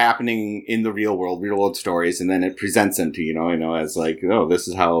things that are happening in the real world stories, and then it presents them to you as like, oh, this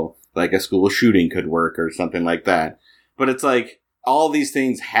is how like a school shooting could work or something like that. But it's like. All these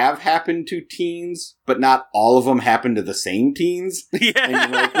things have happened to teens, but not all of them happen to the same teens. Yeah.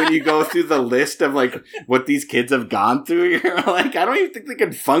 And like when you go through the list of like what these kids have gone through, you're like, I don't even think they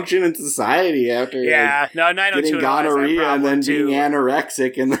can function in society after getting gonorrhea and then being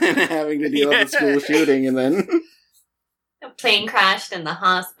anorexic and then having to deal with a school shooting and then a plane crashed in the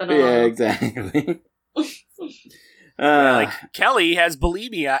hospital. Yeah, exactly. Like Kelly has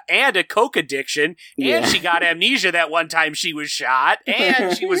bulimia and a coke addiction, and she got amnesia that one time she was shot,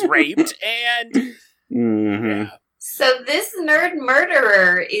 and she was raped, and So this nerd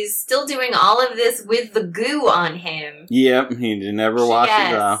murderer is still doing all of this with the goo on him. Yep, he never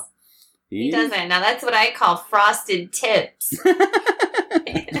washes off. He doesn't. Now that's what I call frosted tips.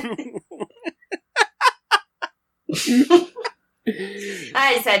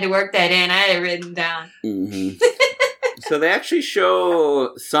 I just had to work that in. I had it written down. So they actually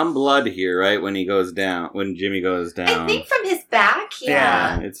show some blood here, right? When Jimmy goes down. I think from his back,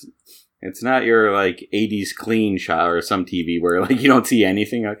 yeah. It's not your like 80s clean shot or some TV where like you don't see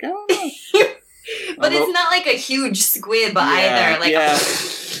anything. Like, oh, but it's not like a huge squib either. Like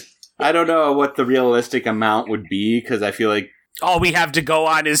I don't know what the realistic amount would be because I feel like all we have to go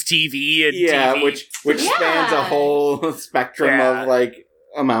on is TV and TV. which spans a whole spectrum of like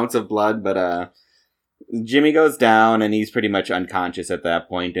amounts of blood, but Jimmy goes down and he's pretty much unconscious at that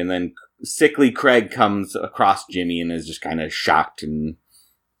point, and then sickly Craig comes across Jimmy and is just kind of shocked and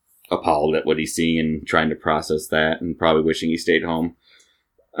appalled at what he's seeing and trying to process that and probably wishing he stayed home.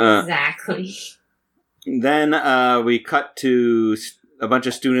 Exactly. Then we cut to a bunch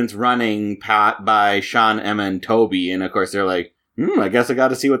of students running by Sean, Emma, and Toby, and of course they're like, I guess I got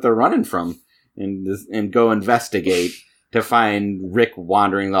to see what they're running from, and go investigate to find Rick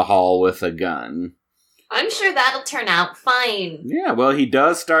wandering the hall with a gun. I'm sure that'll turn out fine. Yeah, well, he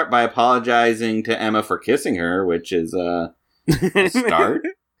does start by apologizing to Emma for kissing her, which is a start.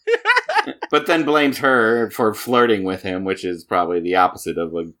 But then blames her for flirting with him, which is probably the opposite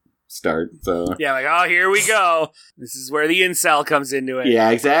of a start. So yeah, like, oh, here we go. This is where the incel comes into it.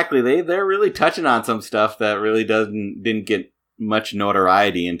 Yeah, exactly. They're really touching on some stuff that really didn't get much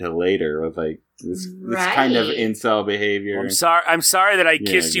notoriety until later with like this kind of incel behavior. I'm sorry that I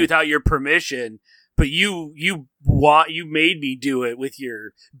kissed you without your permission. But you made me do it with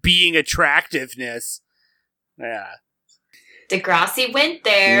your being attractiveness. Yeah. Degrassi went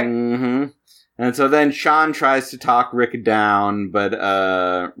there. And so then Sean tries to talk Rick down,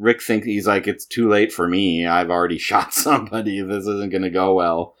 but Rick thinks he's like, it's too late for me. I've already shot somebody. This isn't going to go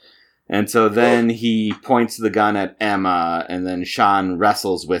well. And so then he points the gun at Emma, and then Sean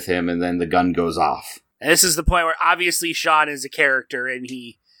wrestles with him, and then the gun goes off. And this is the point where obviously Sean is a character, and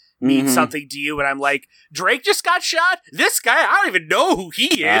he means something to you, and I'm like, Drake just got shot? This guy, I don't even know who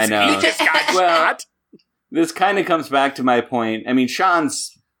he is. I know. He just got shot. This kind of comes back to my point. I mean,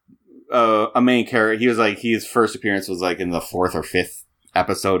 Sean's a main character. He was like, his first appearance was like in the 4th or 5th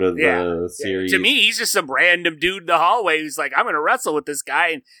episode of the series. To me, he's just some random dude in the hallway who's like, I'm going to wrestle with this guy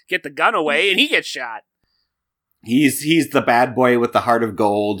and get the gun away, and he gets shot. He's the bad boy with the heart of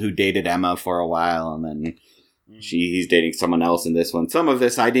gold who dated Emma for a while, and then he's dating someone else in this one. Some of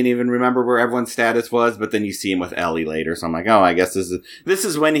this I didn't even remember where everyone's status was, but then you see him with Ellie later, so I'm like, oh, I guess this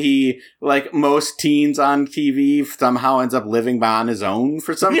is when he, like most teens on TV, somehow ends up living by on his own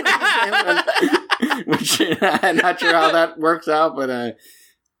for some reason. Which I'm not sure how that works out, but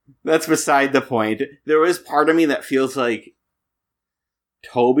that's beside the point. There is part of me that feels like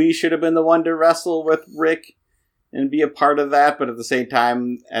Toby should have been the one to wrestle with Rick and be a part of that, but at the same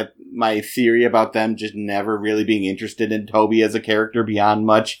time, at my theory about them just never really being interested in Toby as a character beyond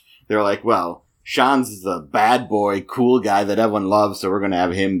much, they're like, well, Sean's the bad boy, cool guy that everyone loves, so we're going to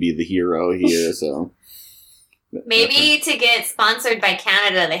have him be the hero here, so... Maybe to get sponsored by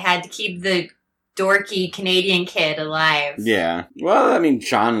Canada, they had to keep the dorky Canadian kid alive. Yeah. Well, I mean,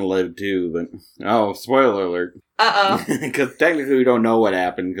 Sean lived too, but... Oh, spoiler alert. Uh-oh. Because technically we don't know what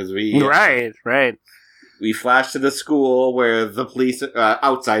happened, because we... Right. We flash to the school where the police...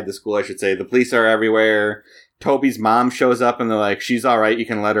 outside the school, I should say. The police are everywhere. Toby's mom shows up and they're like, she's alright, you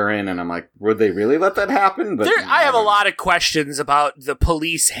can let her in. And I'm like, would they really let that happen? But I have a lot of questions about the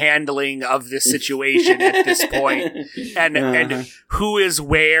police handling of this situation at this point. And who is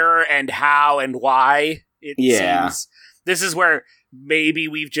where and how and why, it seems. This is where maybe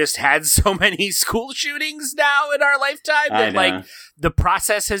we've just had so many school shootings now in our lifetime that, like, the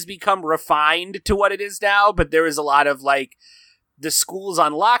process has become refined to what it is now. But there is a lot of, like, the school's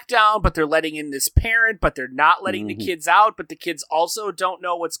on lockdown, but they're letting in this parent, but they're not letting the kids out, but the kids also don't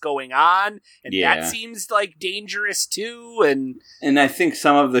know what's going on, and that seems, like, dangerous, too, And I think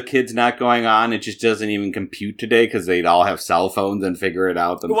some of the kids not going on, it just doesn't even compute today, because they'd all have cell phones and figure it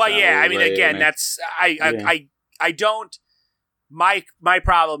out themselves. Well, yeah, I mean, again, that's... I don't... My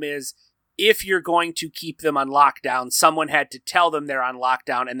problem is, if you're going to keep them on lockdown, someone had to tell them they're on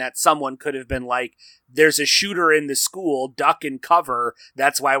lockdown, and that someone could have been like, there's a shooter in the school, duck and cover,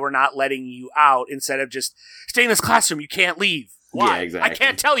 that's why we're not letting you out, instead of just, stay in this classroom, you can't leave. Why? Yeah, exactly. I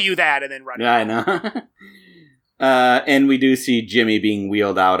can't tell you that, and then run I know. And we do see Jimmy being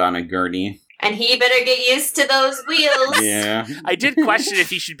wheeled out on a gurney. And he better get used to those wheels. Yeah. I did question if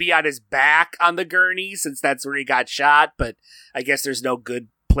he should be on his back on the gurney, since that's where he got shot, but I guess there's no good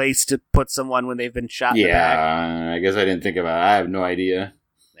place to put someone when they've been shot in the back. Yeah, I guess I didn't think about it. I have no idea.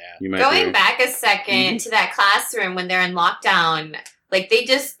 Yeah. Going back a second to that classroom when they're in lockdown, like,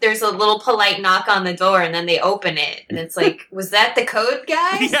 there's a little polite knock on the door and then they open it. And it's like, was that the code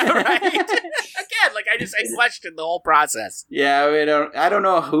guy? Yeah, right. Again, like, I questioned the whole process. Yeah, I don't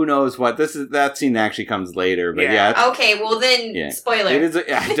know who knows what. That scene actually comes later, but yeah. Okay, well then, spoiler. It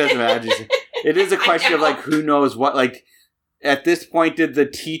doesn't matter. It is a question of, like, who knows what, like, at this point, did the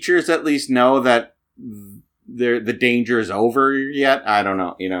teachers at least know that the danger is over yet? I don't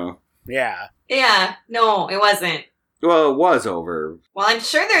know, Yeah. Yeah, no, it wasn't. Well, it was over. Well, I'm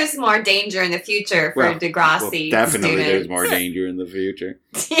sure there's more danger in the future for Degrassi definitely students. There's more danger in the future.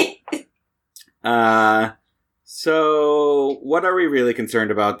 So, what are we really concerned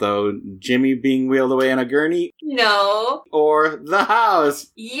about, though? Jimmy being wheeled away on a gurney? No. Or the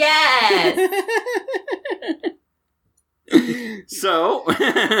house? Yes! So,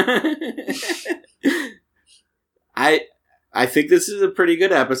 I think this is a pretty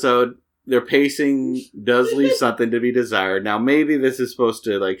good episode. Their pacing does leave something to be desired. Now, maybe this is supposed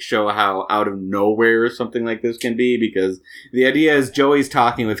to, like, show how out of nowhere something like this can be, because the idea is Joey's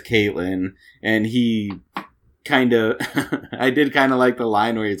talking with Caitlin, and he kind of... I did kind of like the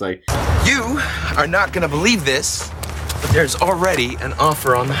line where he's like... You are not going to believe this, but there's already an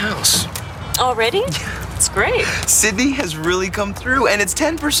offer on the house. Already? It's great. Sydney has really come through, and it's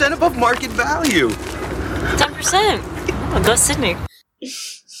 10% above market value. 10%? Oh, go Sydney.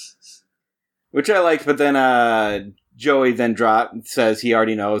 Which I liked, but then Joey then says he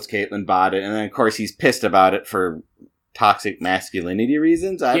already knows Caitlin bought it, and then of course he's pissed about it for toxic masculinity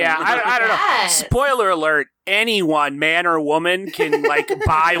reasons. I don't know. Spoiler alert, anyone, man or woman, can, like,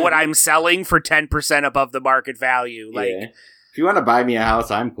 buy what I'm selling for 10% above the market value. Like, if you want to buy me a house,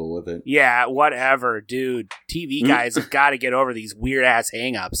 I'm cool with it. Yeah, whatever, dude. TV guys have got to get over these weird-ass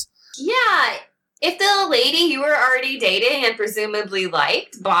hang-ups. Yeah. If the lady you were already dating and presumably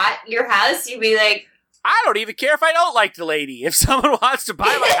liked bought your house, you'd be like, I don't even care if I don't like the lady. If someone wants to buy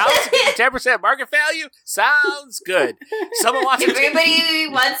my house and give me 10% market value, sounds good. Someone wants if everybody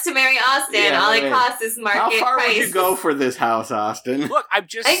wants to marry Austin, all it costs is market price. How far would you go for this house, Austin? Look, I'm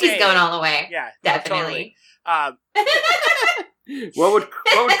just saying. I think he's going all the way. Yeah, definitely. What would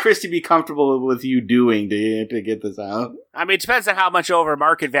Christy be comfortable with you doing to get this out? I mean, it depends on how much over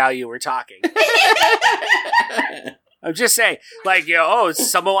market value we're talking. I'm just saying, like,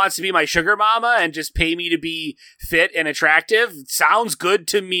 someone wants to be my sugar mama and just pay me to be fit and attractive. Sounds good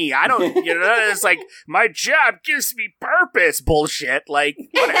to me. I don't, it's like, my job gives me purpose bullshit. Like,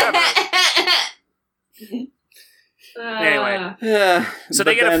 whatever. Anyway, so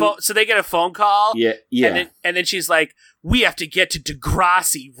they get a phone call. Yeah. And then she's like, "We have to get to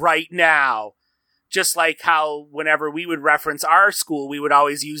Degrassi right now." Just like how whenever we would reference our school, we would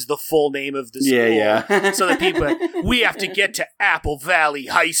always use the full name of the school. Yeah. So that people, we have to get to Apple Valley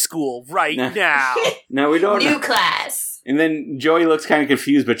High School right now. No, we don't. New class. And then Joey looks kind of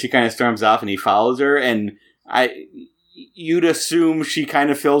confused, but she kind of storms off, and he follows her. And you'd assume she kind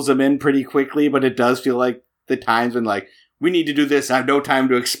of fills them in pretty quickly, but it does feel like the times when, like, we need to do this, I have no time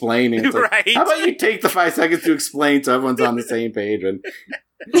to explain. And it's like, Right. how about you take the 5 seconds to explain so everyone's on the same page? And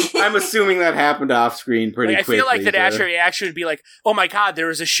I'm assuming that happened off screen pretty I quickly. feel like the natural reaction would be like, oh my god, there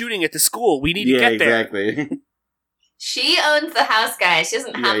was a shooting at the school. We need to get there. Exactly. She owns the house, guys. She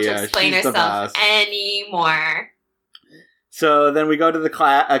doesn't have to explain she's the herself boss. anymore. So then we go to the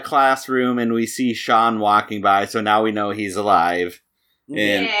classroom and we see Sean walking by, so now we know he's alive.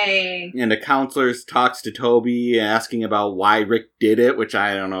 Yay. And the counselor talks to Toby asking about why Rick did it, which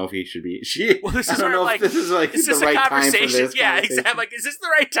I don't know if he should be. Well, this I is don't where, know like, if this is like is the this right a time for conversation? this. Yeah, conversation. exactly. Like, is this the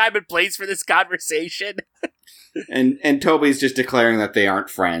right time and place for this conversation? And Toby's just declaring that they aren't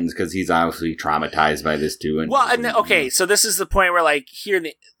friends because he's obviously traumatized by this too. Okay, so this is the point where, like,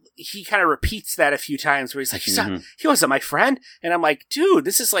 he kind of repeats that a few times where he's like, he wasn't my friend. And I'm like, dude,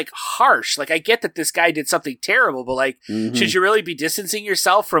 this is like harsh. Like, I get that this guy did something terrible, but like, should you really be distancing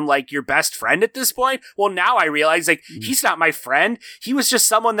yourself from like your best friend at this point? Well, now I realize like, he's not my friend. He was just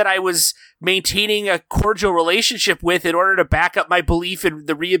someone that I was maintaining a cordial relationship with in order to back up my belief in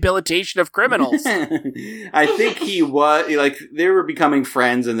the rehabilitation of criminals. I think he was like, they were becoming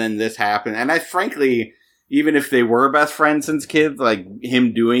friends and then this happened. And I frankly, even if they were best friends since kids, like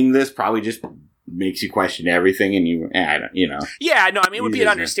him doing this probably just makes you question everything. And Yeah, no, I mean, it would be an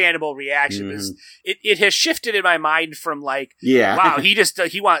understandable reaction. Because it has shifted in my mind from like, wow,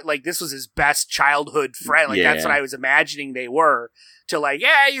 this was his best childhood friend. Like that's what I was imagining they were. To like,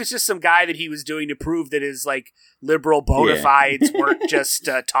 he was just some guy that he was doing to prove that his like liberal bona fides weren't just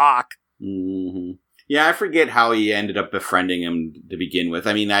talk. Mm-hmm. Yeah, I forget how he ended up befriending him to begin with.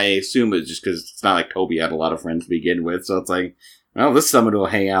 I mean, I assume it's just because it's not like Toby had a lot of friends to begin with, so it's like, well, this is someone who will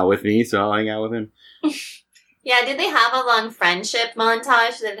hang out with me, so I'll hang out with him. Yeah, did they have a long friendship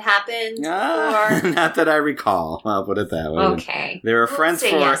montage that happened? Not that I recall. I'll put it that way. Okay. They were friends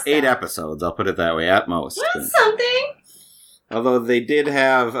for yes, 8 episodes, I'll put it that way, at most. That's something. Although they did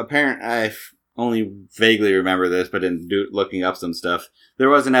have, I only vaguely remember this, but in looking up some stuff, there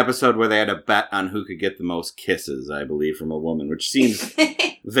was an episode where they had a bet on who could get the most kisses, I believe, from a woman, which seems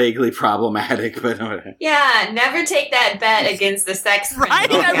vaguely problematic, but yeah, never take that bet against the sex criminal.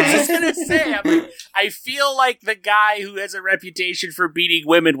 Right? I was just going to say, I feel like the guy who has a reputation for beating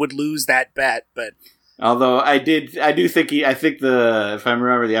women would lose that bet, but... Although I think if I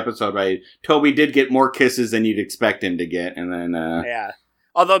remember the episode right, Toby did get more kisses than you'd expect him to get, and then yeah.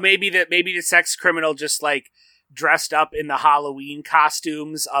 Although maybe the sex criminal just like dressed up in the Halloween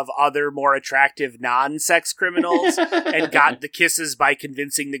costumes of other more attractive non-sex criminals and got the kisses by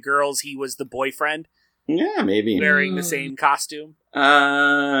convincing the girls he was the boyfriend. Yeah, maybe wearing the same costume.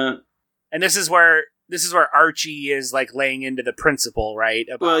 And this is where Archie is like laying into the principal, right?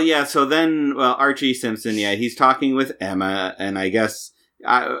 So then Archie Simpson, he's talking with Emma, and I guess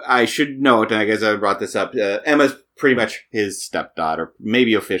I should note, and I guess I brought this up, Emma's pretty much his stepdaughter,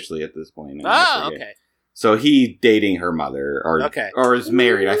 maybe officially at this point. Okay. So he's dating her mother, or is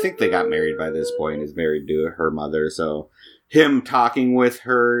married. I think they got married by this point, is married to her mother, so him talking with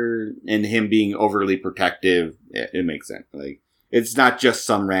her and him being overly protective, it makes sense. Like, it's not just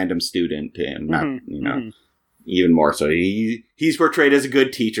some random student to him, even more so. He's portrayed as a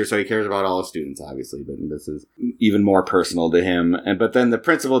good teacher, so he cares about all the students, obviously, but this is even more personal to him. But then the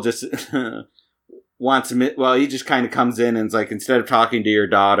principal just wants him, he just kind of comes in and is like, instead of talking to your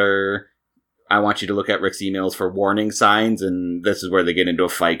daughter, I want you to look at Rick's emails for warning signs, and this is where they get into a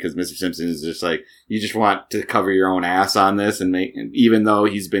fight, because Mr. Simpson is just like, you just want to cover your own ass on this, and even though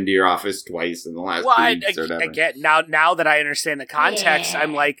he's been to your office twice in the last weeks or whatever. I get, now that I understand the context,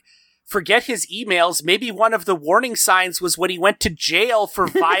 I'm like, forget his emails, maybe one of the warning signs was when he went to jail for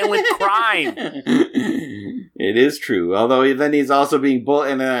violent crime. It is true, although then he's also being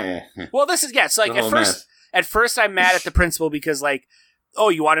bullied. Well, this is, so like, at first I'm mad at the principal because, like, oh,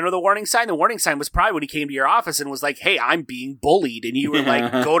 you want to know the warning sign? The warning sign was probably when he came to your office and was like, hey, I'm being bullied. And you were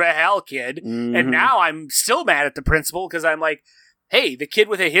like, go to hell, kid. Mm-hmm. And now I'm still mad at the principal because I'm like, hey, the kid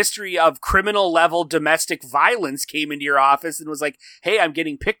with a history of criminal level domestic violence came into your office and was like, hey, I'm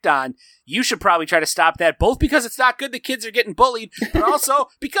getting picked on. You should probably try to stop that, both because it's not good the kids are getting bullied, but also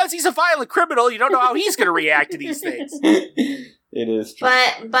because he's a violent criminal. You don't know how he's going to react to these things. It is true.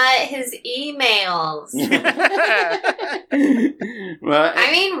 But his emails. Well, I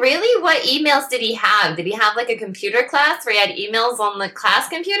mean, really, what emails did he have? Did he have like a computer class where he had emails on the class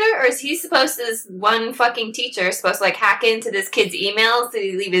computer? Or is he supposed to, this one fucking teacher, supposed to like hack into this kid's emails? Did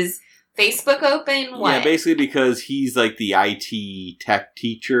he leave his Facebook open? What? Yeah, basically because he's like the IT tech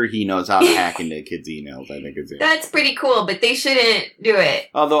teacher, he knows how to hack into kids' emails, I think is it. That's pretty cool, but they shouldn't do it.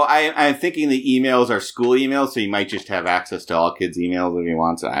 Although I'm thinking the emails are school emails, so he might just have access to all kids' emails if he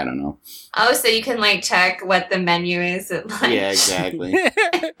wants. I don't know. Oh, so you can like check what the menu is at lunch. Yeah, exactly.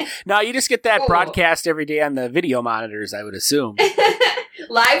 No, you just get that Cool. broadcast every day on the video monitors, I would assume.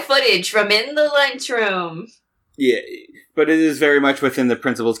 Live footage from in the lunchroom. Yeah, but it is very much within the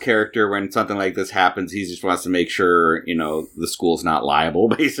principal's character when something like this happens. He just wants to make sure, the school's not liable,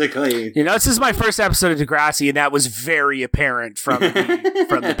 basically. This is my first episode of Degrassi, and that was very apparent from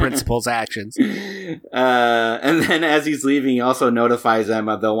the principal's actions. And then as he's leaving, he also notifies them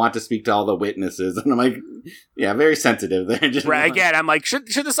they'll want to speak to all the witnesses. And I'm like, yeah, very sensitive there. Just right, again, I'm like, should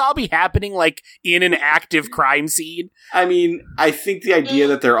this all be happening, like, in an active crime scene? I mean, I think the idea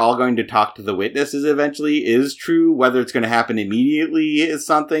that they're all going to talk to the witnesses eventually is true. Whether it's going to happen immediately is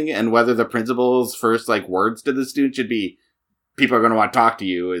something, and whether the principal's first, words to the student should be, people are going to want to talk to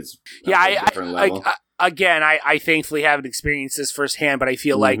you is a different level. I thankfully haven't experienced this firsthand, but I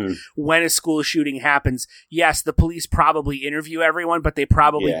feel like when a school shooting happens, yes, the police probably interview everyone, but they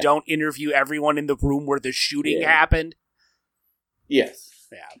probably don't interview everyone in the room where the shooting happened. Yes.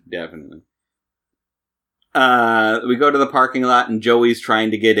 Yeah, definitely. We go to the parking lot, and Joey's trying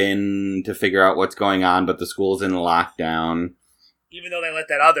to get in to figure out what's going on, but the school's in lockdown. Even though they let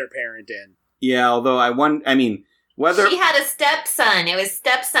that other parent in. Yeah, although whether... She had a stepson. It was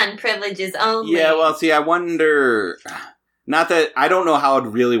stepson privileges only. Yeah, well, see, I wonder... Not that... I don't know how it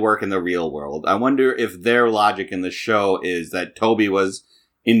would really work in the real world. I wonder if their logic in the show is that Toby was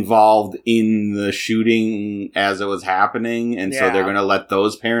involved in the shooting as it was happening, and so they're going to let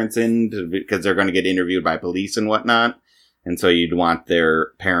those parents in because they're going to get interviewed by police and whatnot, and so you'd want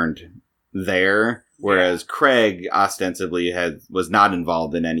their parent there, whereas Craig ostensibly was not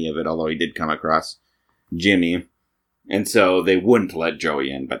involved in any of it, although he did come across Jimmy, and so they wouldn't let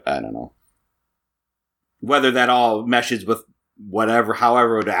Joey in, but I don't know. Whether that all meshes with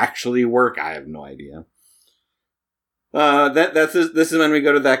however it would actually work, I have no idea. This is when we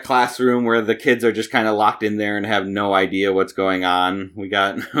go to that classroom where the kids are just kind of locked in there and have no idea what's going on. We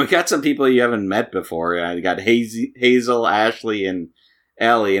got some people you haven't met before. You got Hazel, Ashley, and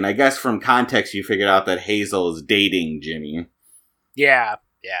Ellie, and I guess from context you figured out that Hazel is dating Jimmy. Yeah.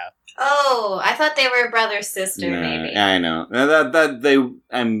 Oh, I thought they were brother sister. Maybe I know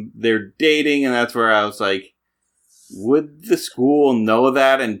they're dating, and that's where I was like, would the school know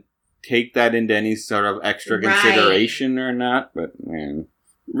that and take that into any sort of extra consideration or not? But man,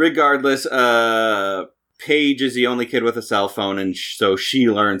 regardless, Paige is the only kid with a cell phone, and so she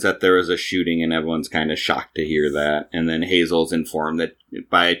learns that there is a shooting, and everyone's kind of shocked to hear that. And then Hazel's informed that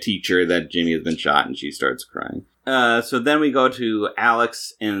by a teacher that Jimmy has been shot, and she starts crying. So then we go to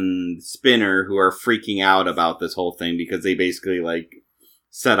Alex and Spinner, who are freaking out about this whole thing because they basically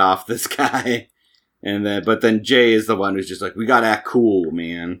set off this guy, but then Jay is the one who's just like, we gotta act cool,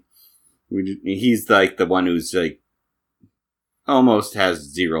 man. He's the one who's almost has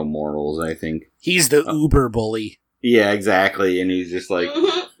zero morals, I think. He's the uber bully. Yeah, exactly. And he's just like,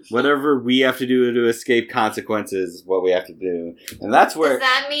 whatever we have to do to escape consequences is what we have to do. And that's where... Does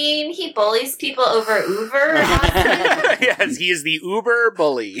that mean he bullies people over Uber? Yes, he is the uber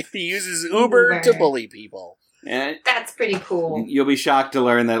bully. He uses Uber to bully people. And that's pretty cool. You'll be shocked to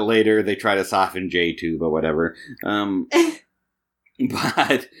learn that later they try to soften Jay too, but whatever. But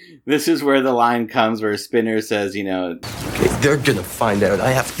this is where the line comes where Spinner says, Okay, they're gonna find out. I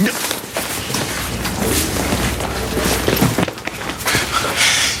have...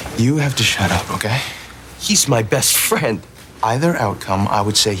 You have to shut up, okay? He's my best friend. Either outcome, I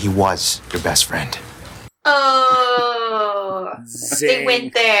would say he was your best friend. Oh, they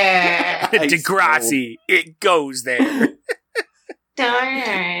went there. Degrassi, it goes there.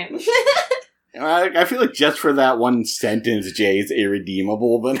 Darn. I feel like just for that one sentence, Jay's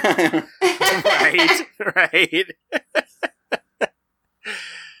irredeemable, but... Right.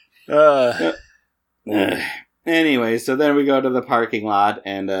 Anyway, so then we go to the parking lot,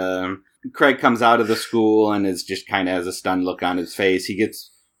 and Craig comes out of the school and is just kind of has a stunned look on his face. He gets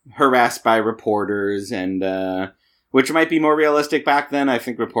harassed by reporters, and which might be more realistic back then. I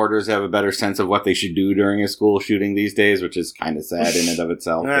think reporters have a better sense of what they should do during a school shooting these days, which is kind of sad in and of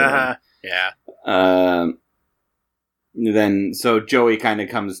itself. Yeah. Then, so Joey kind of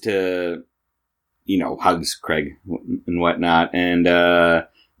comes to, hugs Craig and whatnot, and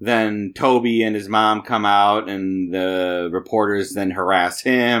then Toby and his mom come out, and the reporters then harass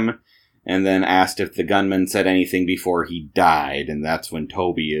him, and then asked if the gunman said anything before he died, and that's when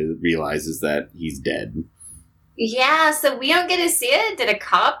Toby realizes that he's dead. Yeah, so we don't get to see it. Did a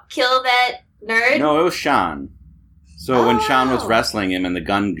cop kill that nerd? No, it was Sean. So when Sean was wrestling him and the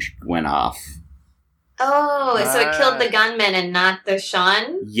gun went off. Oh, so it killed the gunman and not the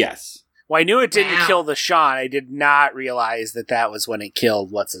Sean? Yes. Well, I knew it didn't kill the Sean. I did not realize that was when it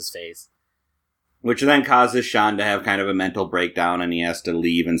killed what's-his-face. Which then causes Sean to have kind of a mental breakdown, and he has to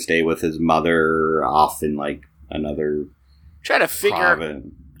leave and stay with his mother off in, like, another Trying to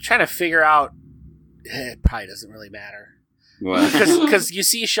figure out... It probably doesn't really matter. What? Because you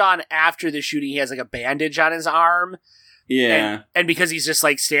see Sean after the shooting, he has, like, a bandage on his arm. Yeah. And because he's just,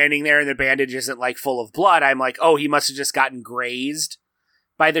 like, standing there and the bandage isn't, like, full of blood, I'm like, oh, he must have just gotten grazed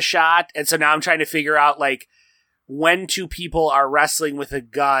by the shot. And so now I'm trying to figure out, like, when two people are wrestling with a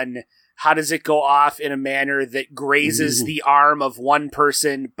gun, how does it go off in a manner that grazes the arm of one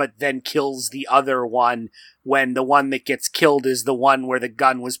person but then kills the other one, when the one that gets killed is the one where the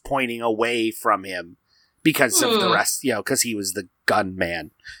gun was pointing away from him because of the rest, because he was the gun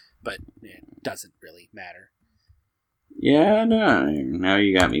man. But it doesn't really matter. Yeah, no. Now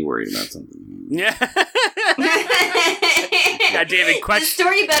you got me worried about something. Yeah. Yeah, David, The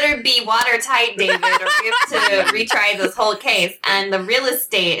story better be watertight, David, or we have to retry this whole case. And the real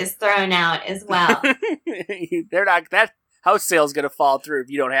estate is thrown out as well. That house sale's going to fall through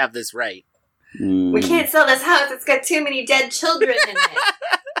if you don't have this right. We can't sell this house. It's got too many dead children in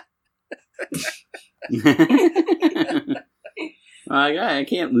it. I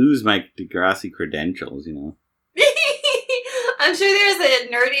can't lose my Degrassi credentials, I'm sure there's a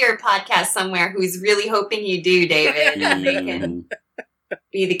nerdier podcast somewhere who's really hoping you do, David, and they can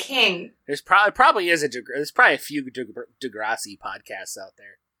be the king. There's probably a few Degrassi podcasts out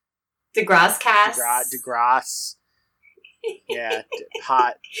there. Degrasse cast? Degrasse. Yeah,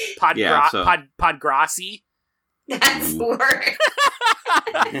 Podgrassi. That's word.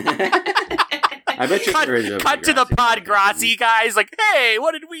 I bet you cut to the Podgrassi guys. Like, hey,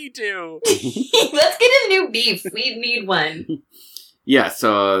 what did we do? Let's get a new beef. We need one. Yeah,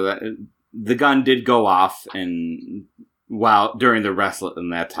 so the gun did go off, and during the wrestling,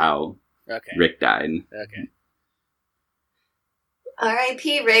 and that's how Rick died. Okay.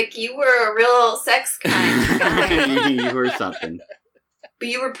 R.I.P. Rick, you were a real sex kind of guy. You were something. But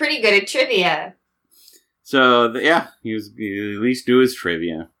you were pretty good at trivia. So, he at least do his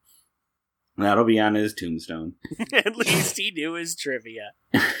trivia. That'll be on his tombstone. At least he knew his trivia.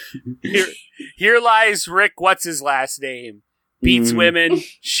 Here lies Rick, what's his last name? Beats women,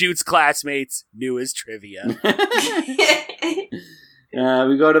 shoots classmates, knew his trivia.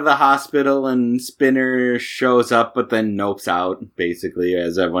 We go to the hospital and Spinner shows up but then nopes out, basically,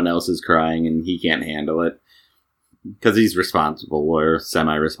 as everyone else is crying and he can't handle it. Because he's responsible, or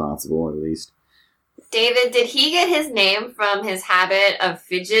semi-responsible at least. David, did he get his name from his habit of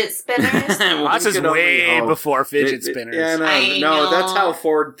fidget spinners? This is way before fidget spinners. Yeah, no, that's how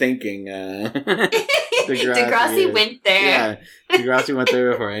forward-thinking Degrassi went there. Yeah, Degrassi went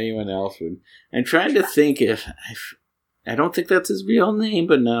there before anyone else would. I'm trying to think if... I don't think that's his real name,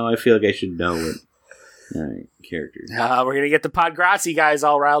 but now I feel like I should know it. Alright, characters. We're going to get the Podgrassi guys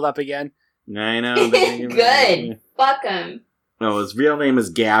all riled up again. I know. Good. Fuck him. No, his real name is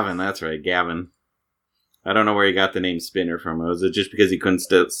Gavin. That's right, Gavin. I don't know where he got the name Spinner from. Was it just because he couldn't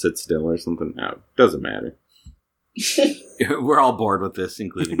sit still or something? No, doesn't matter. We're all bored with this,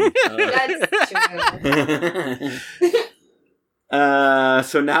 including me. That's true.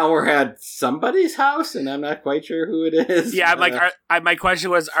 So now we're at somebody's house, and I'm not quite sure who it is. Yeah, my question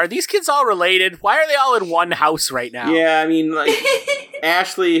was, are these kids all related? Why are they all in one house right now? Yeah, I mean, like,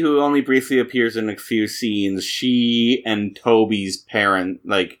 Ashley, who only briefly appears in a few scenes, she and Toby's parent,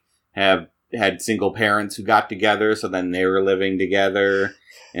 have had single parents who got together, so then they were living together.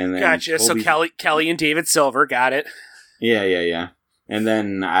 And then gotcha, Toby's... so Kelly and David Silver, got it. Yeah. And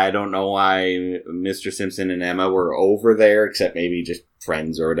then I don't know why Mr. Simpson and Emma were over there, except maybe just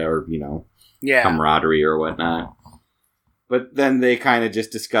friends or whatever, camaraderie or whatnot. But then they kind of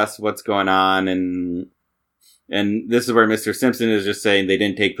just discuss what's going on, and this is where Mr. Simpson is just saying they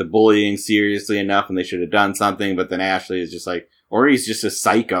didn't take the bullying seriously enough and they should have done something, but then Ashley is just like, or he's just a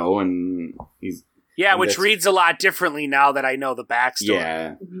psycho, and he's... Yeah, which reads a lot differently now that I know the backstory.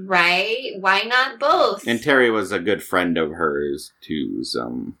 Yeah. Right? Why not both? And Terry was a good friend of hers, too,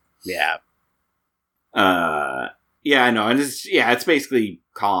 so... Yeah. Yeah, I know. And it's basically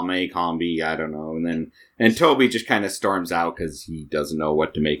column A, column B, I don't know. And Toby just kind of storms out because he doesn't know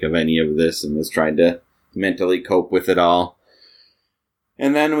what to make of any of this and is trying to mentally cope with it all.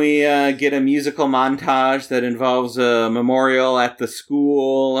 And then we get a musical montage that involves a memorial at the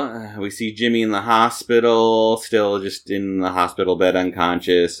school. We see Jimmy in the hospital, still just in the hospital bed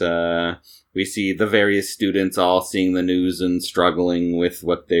unconscious. we see the various students all seeing the news and struggling with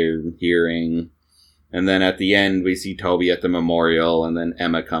what they're hearing. And then at the end, we see Toby at the memorial, and then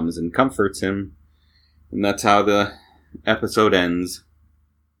Emma comes and comforts him. And that's how the episode ends.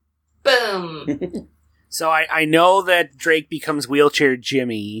 Boom. So I know that Drake becomes wheelchair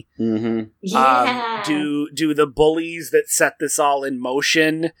Jimmy. Mm-hmm. Yeah. Do the bullies that set this all in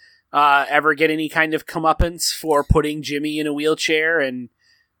motion ever get any kind of comeuppance for putting Jimmy in a wheelchair? And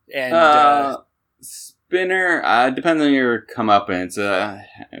Spinner, depends on your comeuppance.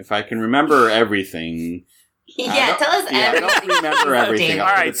 If I can remember everything... Yeah, tell us everything. I don't remember everything. All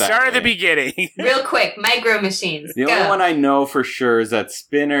right, start at the beginning. Real quick, Micro Machines. The only one I know for sure is that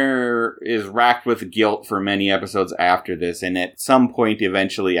Spinner is racked with guilt for many episodes after this, and at some point,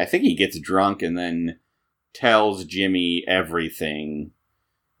 eventually, I think he gets drunk and then tells Jimmy everything,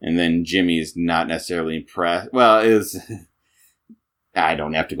 and then Jimmy's not necessarily impressed. Well, I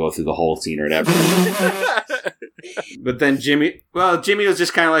don't have to go through the whole scene or whatever. But then Jimmy was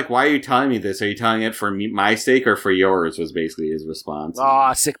just kind of like, why are you telling me this? Are you telling it for my sake or for yours? Was basically his response.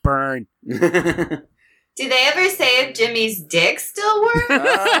 Aw, sick burn. Do they ever say if Jimmy's dick still works?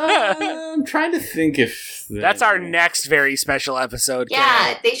 I'm trying to think if... That's our next very special episode.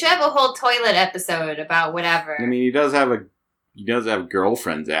 Yeah, they should have a whole toilet episode about whatever. I mean, he does have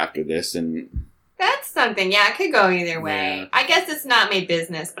girlfriends after this, and... That's something. Yeah, it could go either way. Yeah. I guess it's not my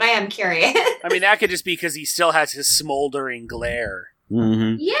business, but I am curious. I mean, that could just be because he still has his smoldering glare.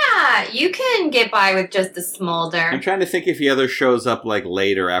 Mm-hmm. Yeah, you can get by with just a smolder. I'm trying to think if he ever shows up, like,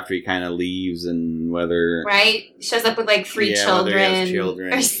 later after he kind of leaves, and whether... Right? Shows up with, like, three whether he has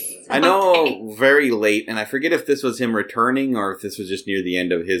children. children. I know very late, and I forget if this was him returning or if this was just near the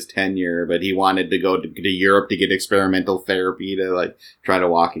end of his tenure, but he wanted to go to Europe to get experimental therapy to, like, try to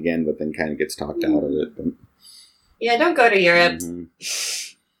walk again, but then kind of gets talked out of it. But... Yeah, don't go to Europe. Mm-hmm.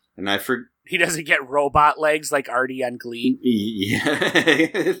 And he doesn't get robot legs like Artie on Glee. Yeah.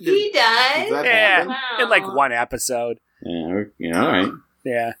 He does? Yeah, Wow. in like one episode. Yeah, alright.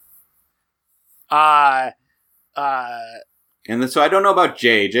 Yeah. And so I don't know about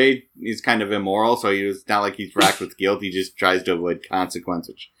Jay. Jay is kind of immoral, so it's not like he's racked with guilt. He just tries to avoid consequence,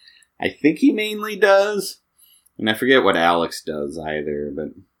 which I think he mainly does. And I forget what Alex does either, but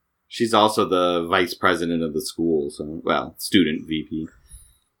she's also the vice president of the school, so, well, student VP.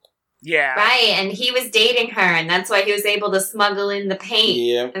 Yeah. Right, and he was dating her, and that's why he was able to smuggle in the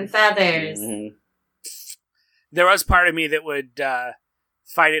paint and feathers. Mm-hmm. There was part of me that would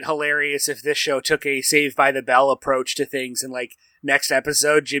find it hilarious if this show took a Saved by the Bell approach to things, and like next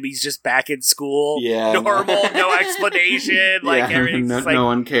episode, Jimmy's just back in school, normal, no explanation, like everything's no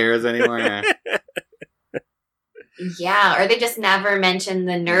one cares anymore. Yeah. Yeah, or they just never mention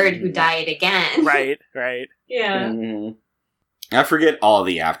the nerd who died again. Right. Yeah. Mm-hmm. I forget all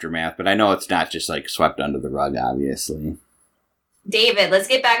the aftermath, but I know it's not just like swept under the rug, obviously. David, let's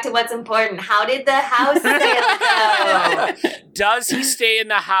get back to what's important. How did the house sale go? Does he stay in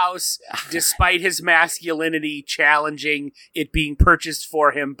the house despite his masculinity challenging it being purchased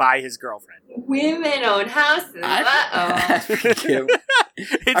for him by his girlfriend? Women own houses. Uh-oh.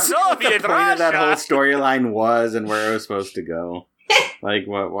 It's what the point of that whole storyline was and where it was supposed to go. Like,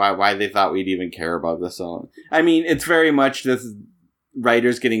 why they thought we'd even care about this song. I mean, it's very much this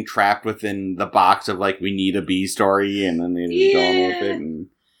writers getting trapped within the box of, like, we need a B story, and then they just go on with it, and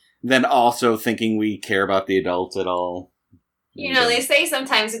then also thinking we care about the adults at all. You know, they say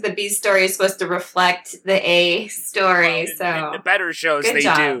sometimes that the B story is supposed to reflect the A story, so... In the better shows Good they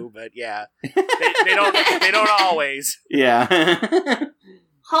job. do, but yeah. They don't always. Yeah.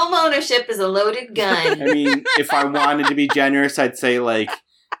 Home ownership is a loaded gun. I mean, if I wanted to be generous, I'd say, like,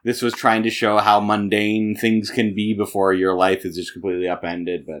 this was trying to show how mundane things can be before your life is just completely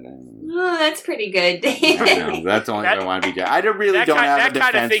upended, but... Oh, that's pretty good, David. I don't know. That's the only thing I want to be generous. I really don't have a defense for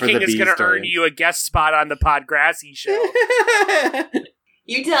the B story. That kind of thinking is going to earn you a guest spot on the Degrassi show.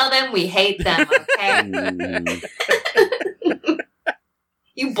 You tell them we hate them, okay?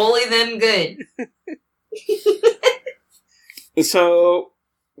 You bully them good. So,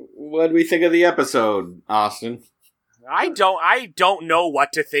 what do we think of the episode, Austin? I don't know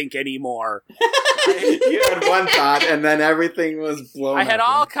what to think anymore. You had one thought, and then everything was blown I had up.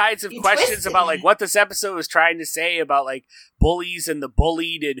 all kinds of questions about like what this episode was trying to say about like bullies and the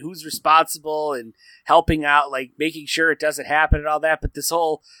bullied and who's responsible and helping out, like making sure it doesn't happen and all that. But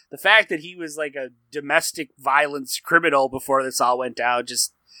the fact that he was like a domestic violence criminal before this all went down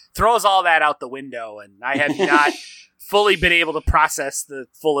just throws all that out the window, and I have not fully been able to process the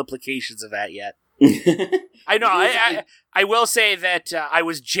full implications of that yet. I know. I will say that I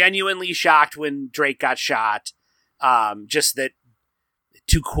was genuinely shocked when Drake got shot. Just that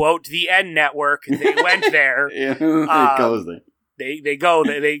to quote the N Network, they went there. It goes there. They go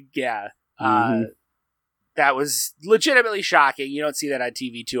there. That was legitimately shocking. You don't see that on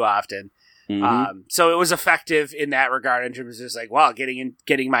TV too often. So it was effective in that regard in terms of just like, wow, getting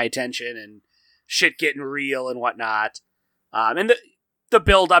my attention and shit getting real and whatnot. And the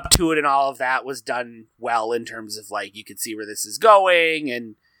build up to it and all of that was done well in terms of like, you could see where this is going.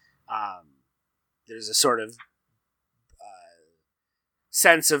 And there's a sort of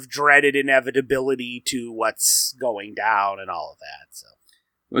sense of dreaded inevitability to what's going down and all of that. So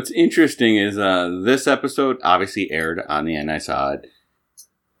what's interesting is this episode obviously aired on the N. I saw it.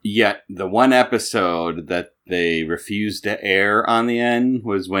 Yet the one episode that they refused to air on the N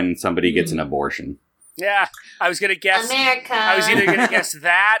was when somebody gets an abortion. Yeah, I was gonna guess America. I was either gonna guess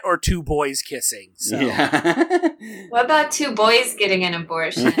that or two boys kissing. So. Yeah. What about two boys getting an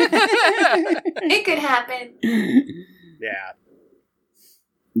abortion? It could happen. Yeah.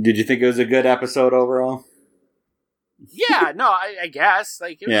 Did you think it was a good episode overall? Yeah, no, I guess.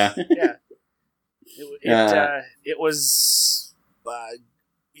 Like, it was, it was.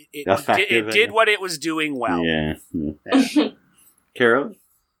 Effective. It did what it was doing well. Yeah. Carol?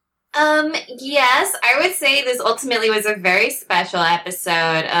 Yes, I would say this ultimately was a very special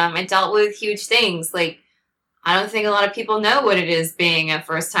episode. It dealt with huge things. Like, I don't think a lot of people know what it is being a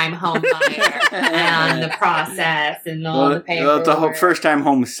first-time home buyer and the process and all the paperwork. Well, it's a first-time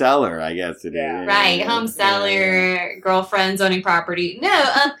home seller, I guess it is. Right, home seller, girlfriend owning property.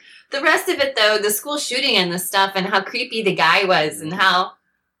 No, the rest of it, though, the school shooting and the stuff and how creepy the guy was and how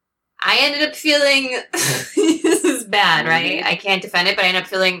I ended up feeling, this is bad, right? I can't defend it, but I ended up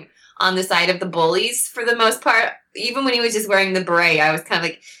feeling on the side of the bullies for the most part. Even when he was just wearing the beret, I was kind of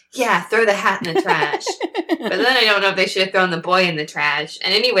like, yeah, throw the hat in the trash. But then I don't know if they should have thrown the boy in the trash.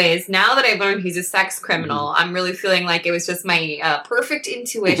 And anyways, now that I've learned he's a sex criminal, I'm really feeling like it was just my perfect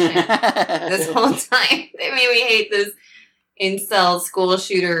intuition this whole time. It made me hate this incel school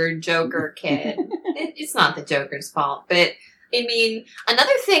shooter Joker kid. It's not the Joker's fault, but I mean,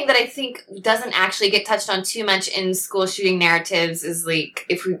 another thing that I think doesn't actually get touched on too much in school shooting narratives is like,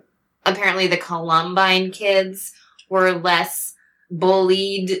 apparently the Columbine kids were less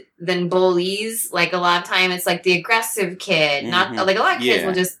bullied than bullies. Like a lot of time it's like the aggressive kid, not like a lot of kids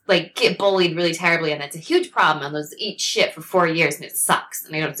will just like get bullied really terribly, and that's a huge problem, and those eat shit for 4 years and it sucks,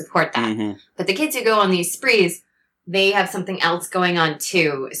 and I don't support that. But the kids who go on these sprees, they have something else going on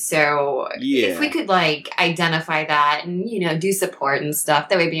too. So if we could like identify that and, you know, do support and stuff,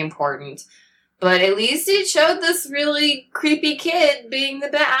 that would be important. But at least it showed this really creepy kid being the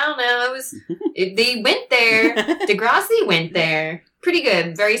best. I don't know. It was, they went there. Degrassi went there. Pretty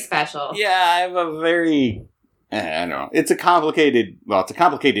good. Very special. Yeah, I have a very, I don't know. It's a complicated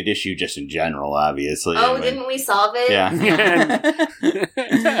issue just in general, obviously. Oh, didn't we solve it? Yeah.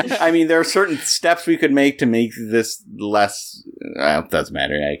 I mean, there are certain steps we could make to make this less, it doesn't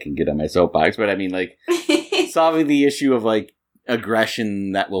matter. I can get on my soapbox. But I mean, like, solving the issue of, like,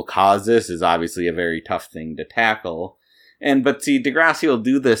 aggression that will cause this is obviously a very tough thing to tackle. But see, Degrassi will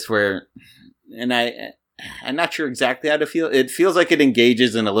do this where, and I'm not sure exactly how to feel. It feels like it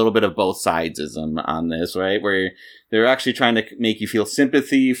engages in a little bit of both sidesism on this, right? Where they're actually trying to make you feel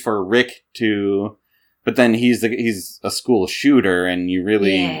sympathy for Rick but then he's a school shooter, and you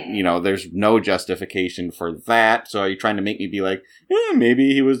really, you know, there's no justification for that. So are you trying to make me be like,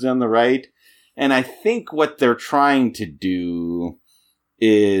 maybe he was on the right? And I think what they're trying to do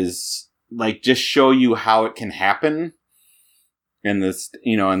is like just show you how it can happen. And this,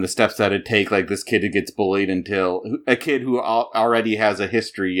 you know, and the steps that it take, like this kid who gets bullied until a kid who already has a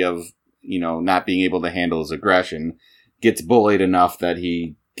history of, you know, not being able to handle his aggression gets bullied enough that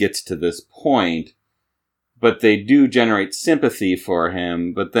he gets to this point. But they do generate sympathy for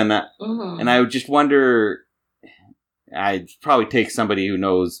him. But then, and I would just wonder, I'd probably take somebody who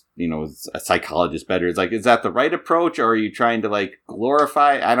knows, you know, a psychologist better. It's like, is that the right approach, or are you trying to like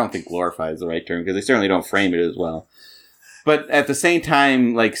glorify? I don't think glorify is the right term because they certainly don't frame it as well. But at the same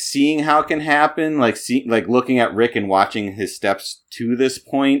time, like seeing how it can happen, like looking at Rick and watching his steps to this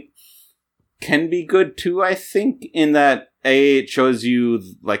point can be good too, I think, in that it shows you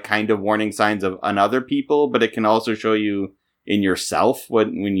like kind of warning signs on other people, but it can also show you in yourself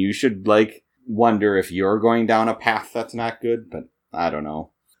when you should like wonder if you're going down a path that's not good. But I don't know.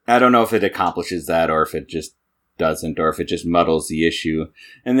 I don't know if it accomplishes that or if it just doesn't, or if it just muddles the issue.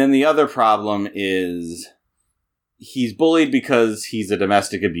 And then the other problem is he's bullied because he's a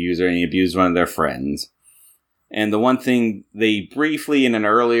domestic abuser and he abused one of their friends. And the one thing they briefly in an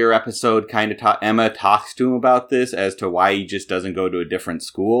earlier episode kind of Emma talks to him about this as to why he just doesn't go to a different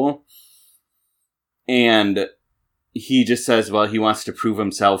school. And he just says, well, he wants to prove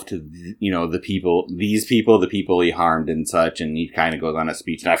himself to, the people, the people he harmed and such, and he kind of goes on a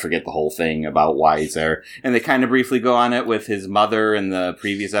speech, and I forget the whole thing about why he's there. And they kind of briefly go on it with his mother in the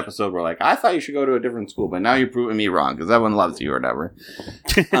previous episode, where like, I thought you should go to a different school, but now you're proving me wrong, because everyone loves you or whatever.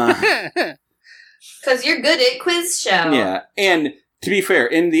 Because you're good at quiz show. Yeah, and to be fair,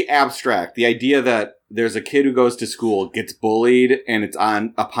 in the abstract, the idea that there's a kid who goes to school, gets bullied, and it's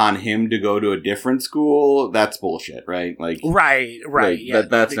upon him to go to a different school, that's bullshit, right? Like, right. Yeah.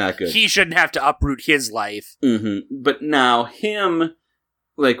 That's not good. He shouldn't have to uproot his life. Mm-hmm. But now, him,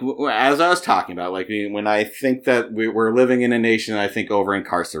 like, as I was talking about, like, when I think that we're living in a nation that I think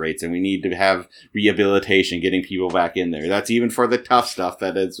over-incarcerates, and we need to have rehabilitation, getting people back in there. That's even for the tough stuff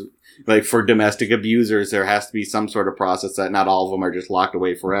that is... Like, for domestic abusers, there has to be some sort of process that not all of them are just locked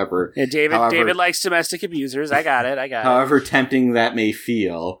away forever. Yeah, David likes domestic abusers. I got it. However tempting that may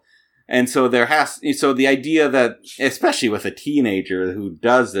feel. And so so the idea that, especially with a teenager who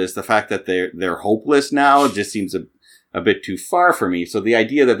does this, the fact that they're hopeless now just seems a bit too far for me. So the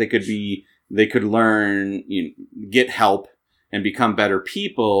idea that they could learn, get help and become better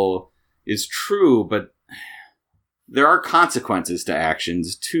people is true, but there are consequences to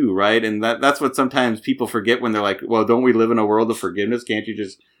actions too, right? And that's what sometimes people forget when they're like, well, don't we live in a world of forgiveness? Can't you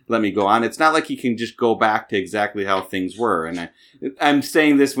just let me go on? It's not like you can just go back to exactly how things were. And I'm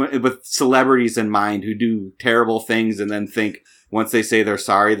saying this with celebrities in mind who do terrible things and then think once they say they're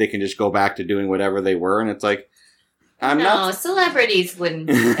sorry, they can just go back to doing whatever they were. And it's like, celebrities wouldn't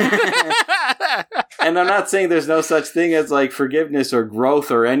do that. And I'm not saying there's no such thing as like forgiveness or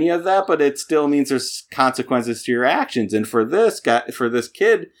growth or any of that, but it still means there's consequences to your actions. And for this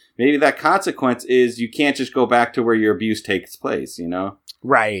kid, maybe that consequence is you can't just go back to where your abuse takes place,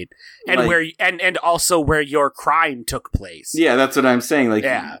 Right. And like, and also where your crime took place. Yeah, that's what I'm saying. Like,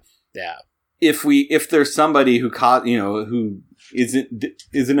 yeah. If there's somebody who who is in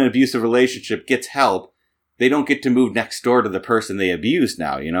an abusive relationship, gets help, they don't get to move next door to the person they abuse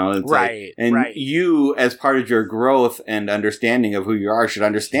now, It's right. You, as part of your growth and understanding of who you are, should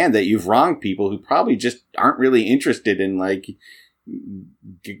understand that you've wronged people who probably just aren't really interested in, like,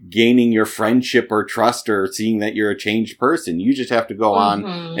 gaining your friendship or trust or seeing that you're a changed person. You just have to go on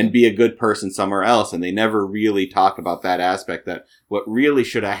and be a good person somewhere else. And they never really talk about that aspect, that what really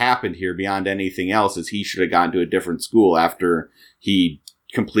should have happened here beyond anything else is he should have gone to a different school after he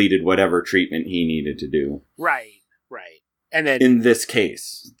completed whatever treatment he needed to do. Right. And then in this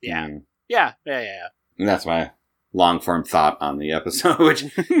case. Yeah. And that's my long-form thought on the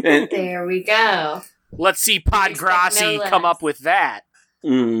episode. There we go. Let's see Degrassi come up with that.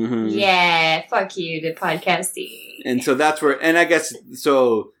 Mm-hmm. Yeah, fuck you to podcasting. And so that's where, and I guess,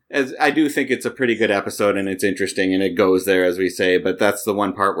 so, as I do think it's a pretty good episode and it's interesting and it goes there, as we say, but that's the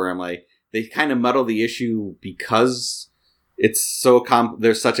one part where I'm like, they kind of muddle the issue because it's so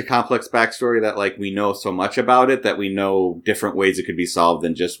there's such a complex backstory that, like, we know so much about it that we know different ways it could be solved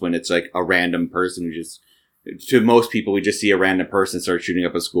than just when it's like a random person who just, to most people, we just see a random person start shooting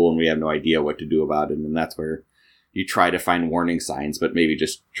up a school and we have no idea what to do about it. And that's where you try to find warning signs, but maybe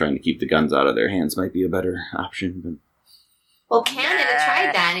just trying to keep the guns out of their hands might be a better option. But well, Canada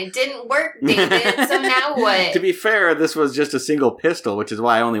tried that and it didn't work, David, so now what? To be fair, this was just a single pistol, which is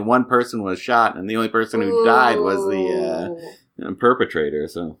why only one person was shot, and the only person who died was the perpetrator,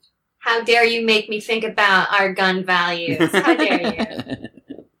 so. How dare you make me think about our gun values? How dare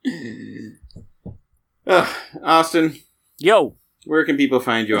you? Austin. Yo. Where can people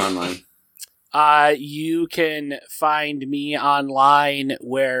find you online? You can find me online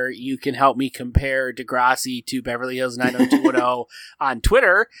where you can help me compare Degrassi to Beverly Hills 90210 on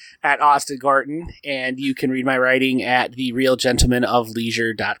Twitter at Austin Gorton, and you can read my writing at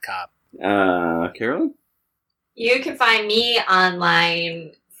therealgentlemanofleisure.com. Carolyn? You can find me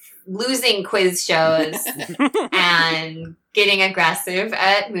online losing quiz shows and getting aggressive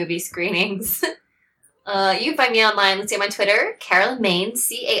at movie screenings. You can find me online, let's see, on my Twitter, Carolyn Main,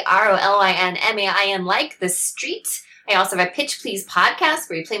 CarolynMain, like the street. I also have a Pitch Please podcast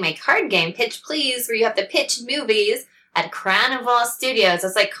where you play my card game, Pitch Please, where you have to pitch movies at Carnival Studios.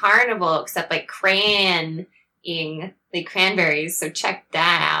 It's like Carnival, except like craning, like cranberries, so check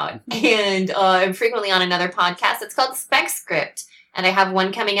that out. And I'm frequently on another podcast. It's called Spec Script, and I have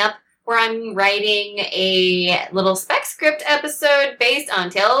one coming up where I'm writing a little Spec Script episode based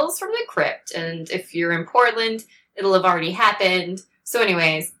on Tales from the Crypt. And if you're in Portland, it'll have already happened. So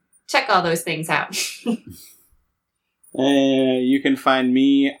anyways, check all those things out. You can find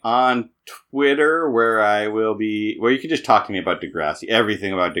me on Twitter where you can just talk to me about Degrassi,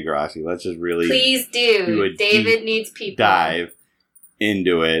 everything about Degrassi. Let's just really please do. David needs people. Dive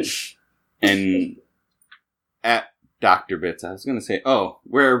into it. And at Dr. Bits. I was going to say,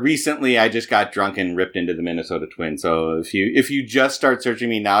 where recently I just got drunk and ripped into the Minnesota Twins. So if you just start searching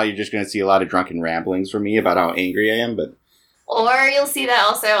me now, you're just going to see a lot of drunken ramblings from me about how angry I am. Or you'll see that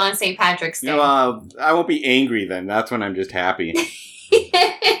also on St. Patrick's Day. I won't be angry then. That's when I'm just happy.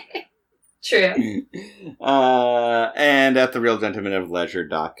 True. And at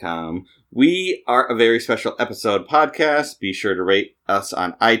therealgentlemanofleisure.com. We are a very special episode podcast. Be sure to rate us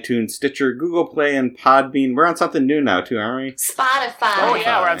on iTunes, Stitcher, Google Play, and Podbean. We're on something new now, too, aren't we? Spotify. Oh,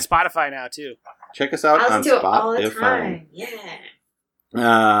 yeah, we're on Spotify now, too. Check us out on Spotify. All the time. Yeah.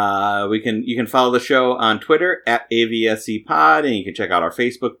 You can follow the show on Twitter at AVSEPod, and you can check out our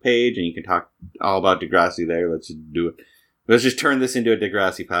Facebook page, and you can talk all about Degrassi there. Let's just do it. Let's just turn this into a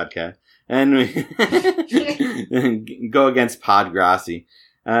Degrassi podcast. And we go against Podgrassi.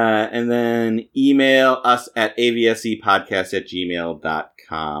 And then email us at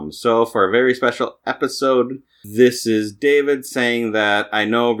avsepodcast@gmail.com. So for a very special episode, this is David saying that I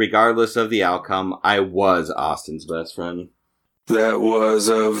know regardless of the outcome, I was Austin's best friend. That was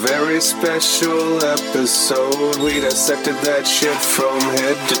a very special episode. We dissected that shit from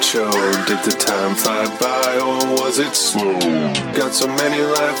head to toe. Did the time fly by or was it slow? Got so many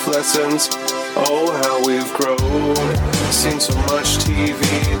life lessons. Oh, how we've grown. Seen so much TV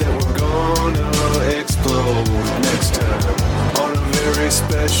that we're gonna explode next time on a very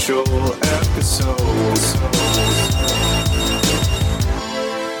special episode.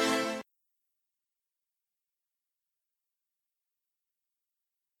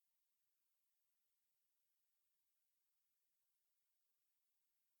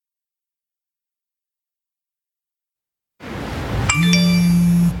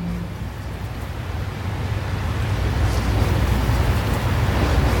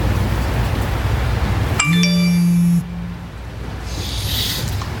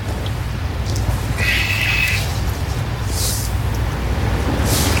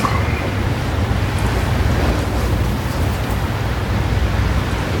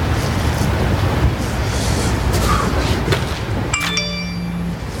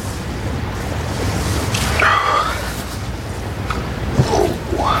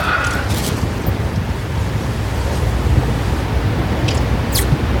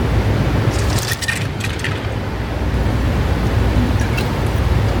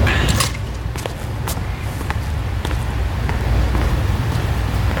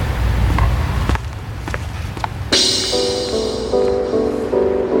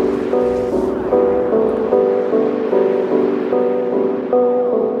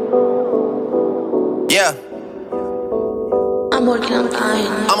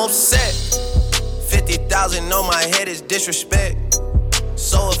 Disrespect.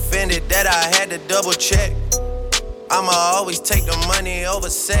 So offended that I had to double check. I'ma always take the money over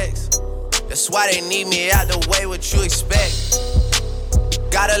sex. That's why they need me out the way, what you expect.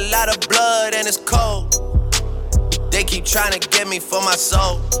 Got a lot of blood and it's cold. They keep trying to get me for my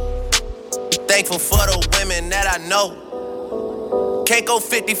soul. Thankful for the women that I know. Can't go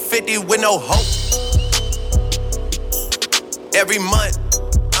 50-50 with no hope. Every month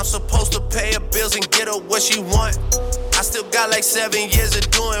I'm supposed to pay her bills and get her what she want. I still got like 7 years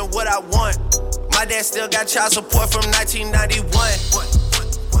of doing what I want. My dad still got child support from 1991.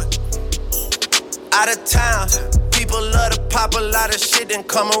 Out of town, people love to pop a lot of shit and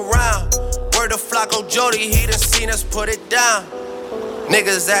come around. Word to Flacco Jody, he done seen us put it down.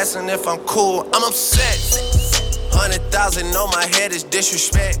 Niggas asking if I'm cool, I'm upset. 100,000 on my head is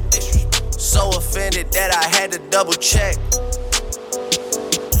disrespect. So offended that I had to double check.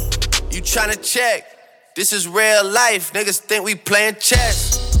 You tryna check? This is real life, niggas think we playing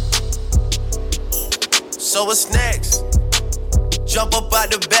chess. So what's next? Jump up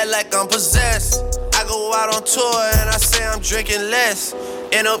out the bed like I'm possessed. I go out on tour and I say I'm drinking less.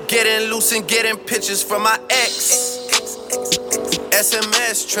 End up getting loose and getting pictures from my ex.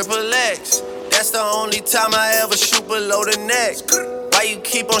 SMS, XXX. That's the only time I ever shoot below the neck. Why you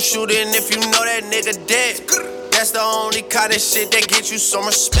keep on shooting if you know that nigga dead? That's the only kind of shit that gets you some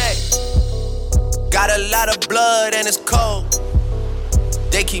respect. Got a lot of blood and it's cold.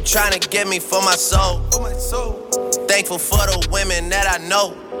 They keep trying to get me for my soul. Thankful for the women that I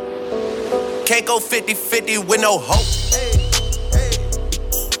know. Can't go 50-50 with no hope.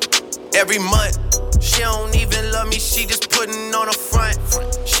 Every month, she don't even love me, she just putting on a front.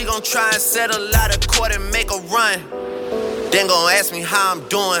 She gon' try and settle out of court and make a run. Then gon' ask me how I'm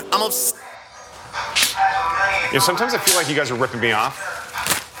doing, I'm upset. You know, sometimes I feel like you guys are ripping me off.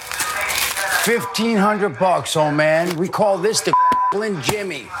 $1,500, old man. We call this the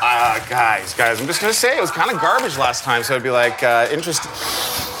Jimmy. Guys, I'm just gonna say it was kind of garbage last time, so it'd be like, interesting.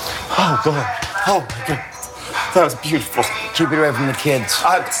 Oh, God. Oh, my God. That was beautiful. Keep it away from the kids.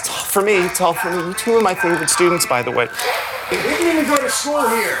 It's for me. It's all for me. You two are my favorite students, by the way. We didn't even go to school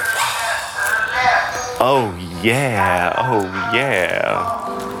here. Oh, yeah.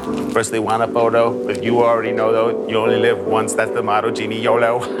 Firstly, want a photo? But you already know, though, you only live once. That's the motto, Genie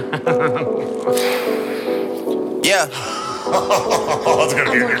YOLO. Yeah. It's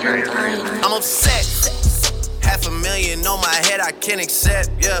gonna be a good day. I'm upset. $500,000 on my head, I can't accept,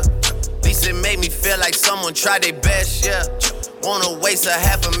 yeah. At least it made me feel like someone tried their best, yeah. Wanna waste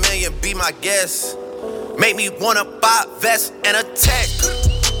 $500,000, be my guest. Make me wanna buy a vest and a tech.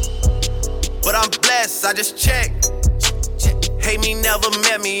 But I'm blessed, I just checked. Hate me, never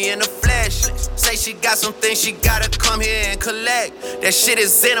met me in the flesh. Say she got some things she gotta come here and collect. That shit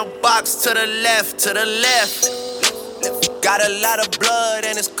is in a box to the left, to the left. Got a lot of blood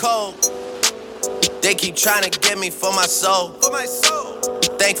and it's cold. They keep trying to get me for my soul.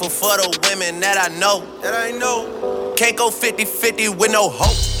 Thankful for the women that I know. Can't go 50-50 with no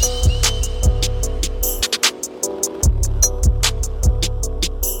hope.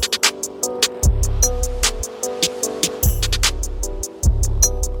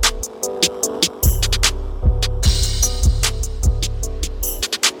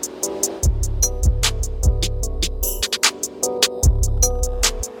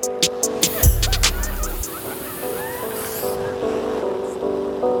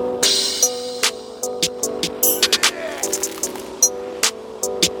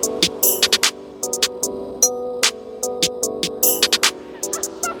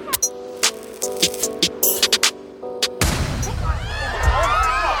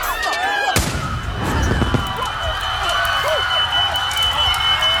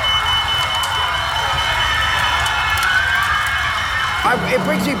 It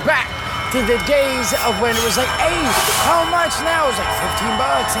brings me back to the days of when it was like, hey, how much now? It was like $15.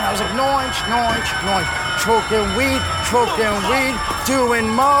 And I was like, noinch. Smoking weed, doing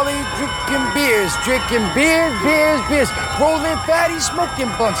Molly, drinking beers. Rolling fatties,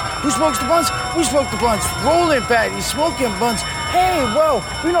 smoking blunts. Who smokes the blunts? We smoke the blunts. Rolling fatties, smoking blunts. Hey, whoa,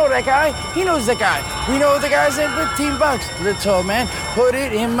 we know that guy. He knows that guy. We know the guy's at $15. Little man, put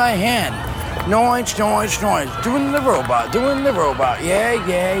it in my hand. Noinch. Doing the robot. Yeah.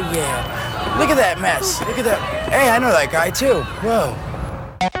 Look at that mess. Look at that. Hey, I know that guy too. Whoa.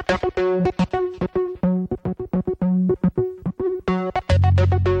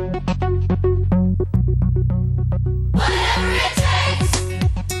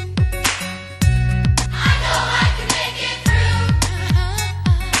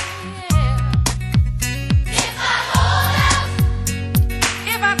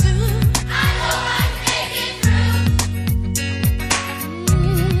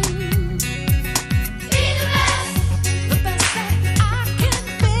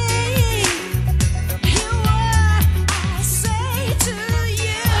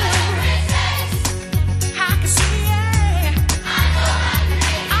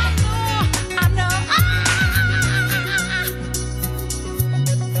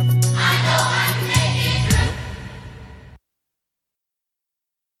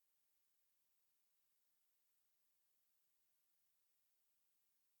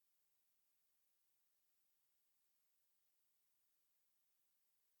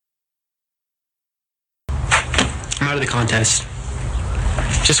 I'm out of the contest.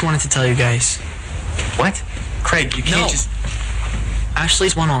 Just wanted to tell you guys. What? Craig, you can't just...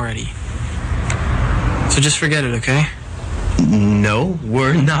 Ashley's won already. So just forget it, okay? No,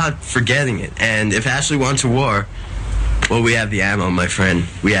 we're not forgetting it. And if Ashley wants a war, well, we have the ammo, my friend.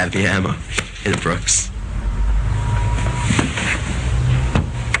 We have the ammo in the Brooks.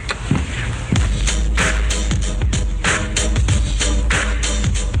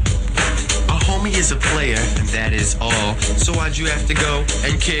 Is a player, and that is all. So why'd you have to go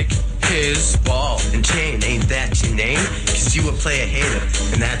and kick his ball and chain? Ain't that your name? Cause you a player hater,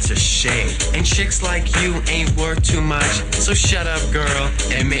 and that's a shame. And chicks like you ain't worth too much. So shut up, girl,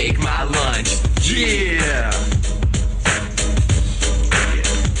 and make my lunch. Yeah!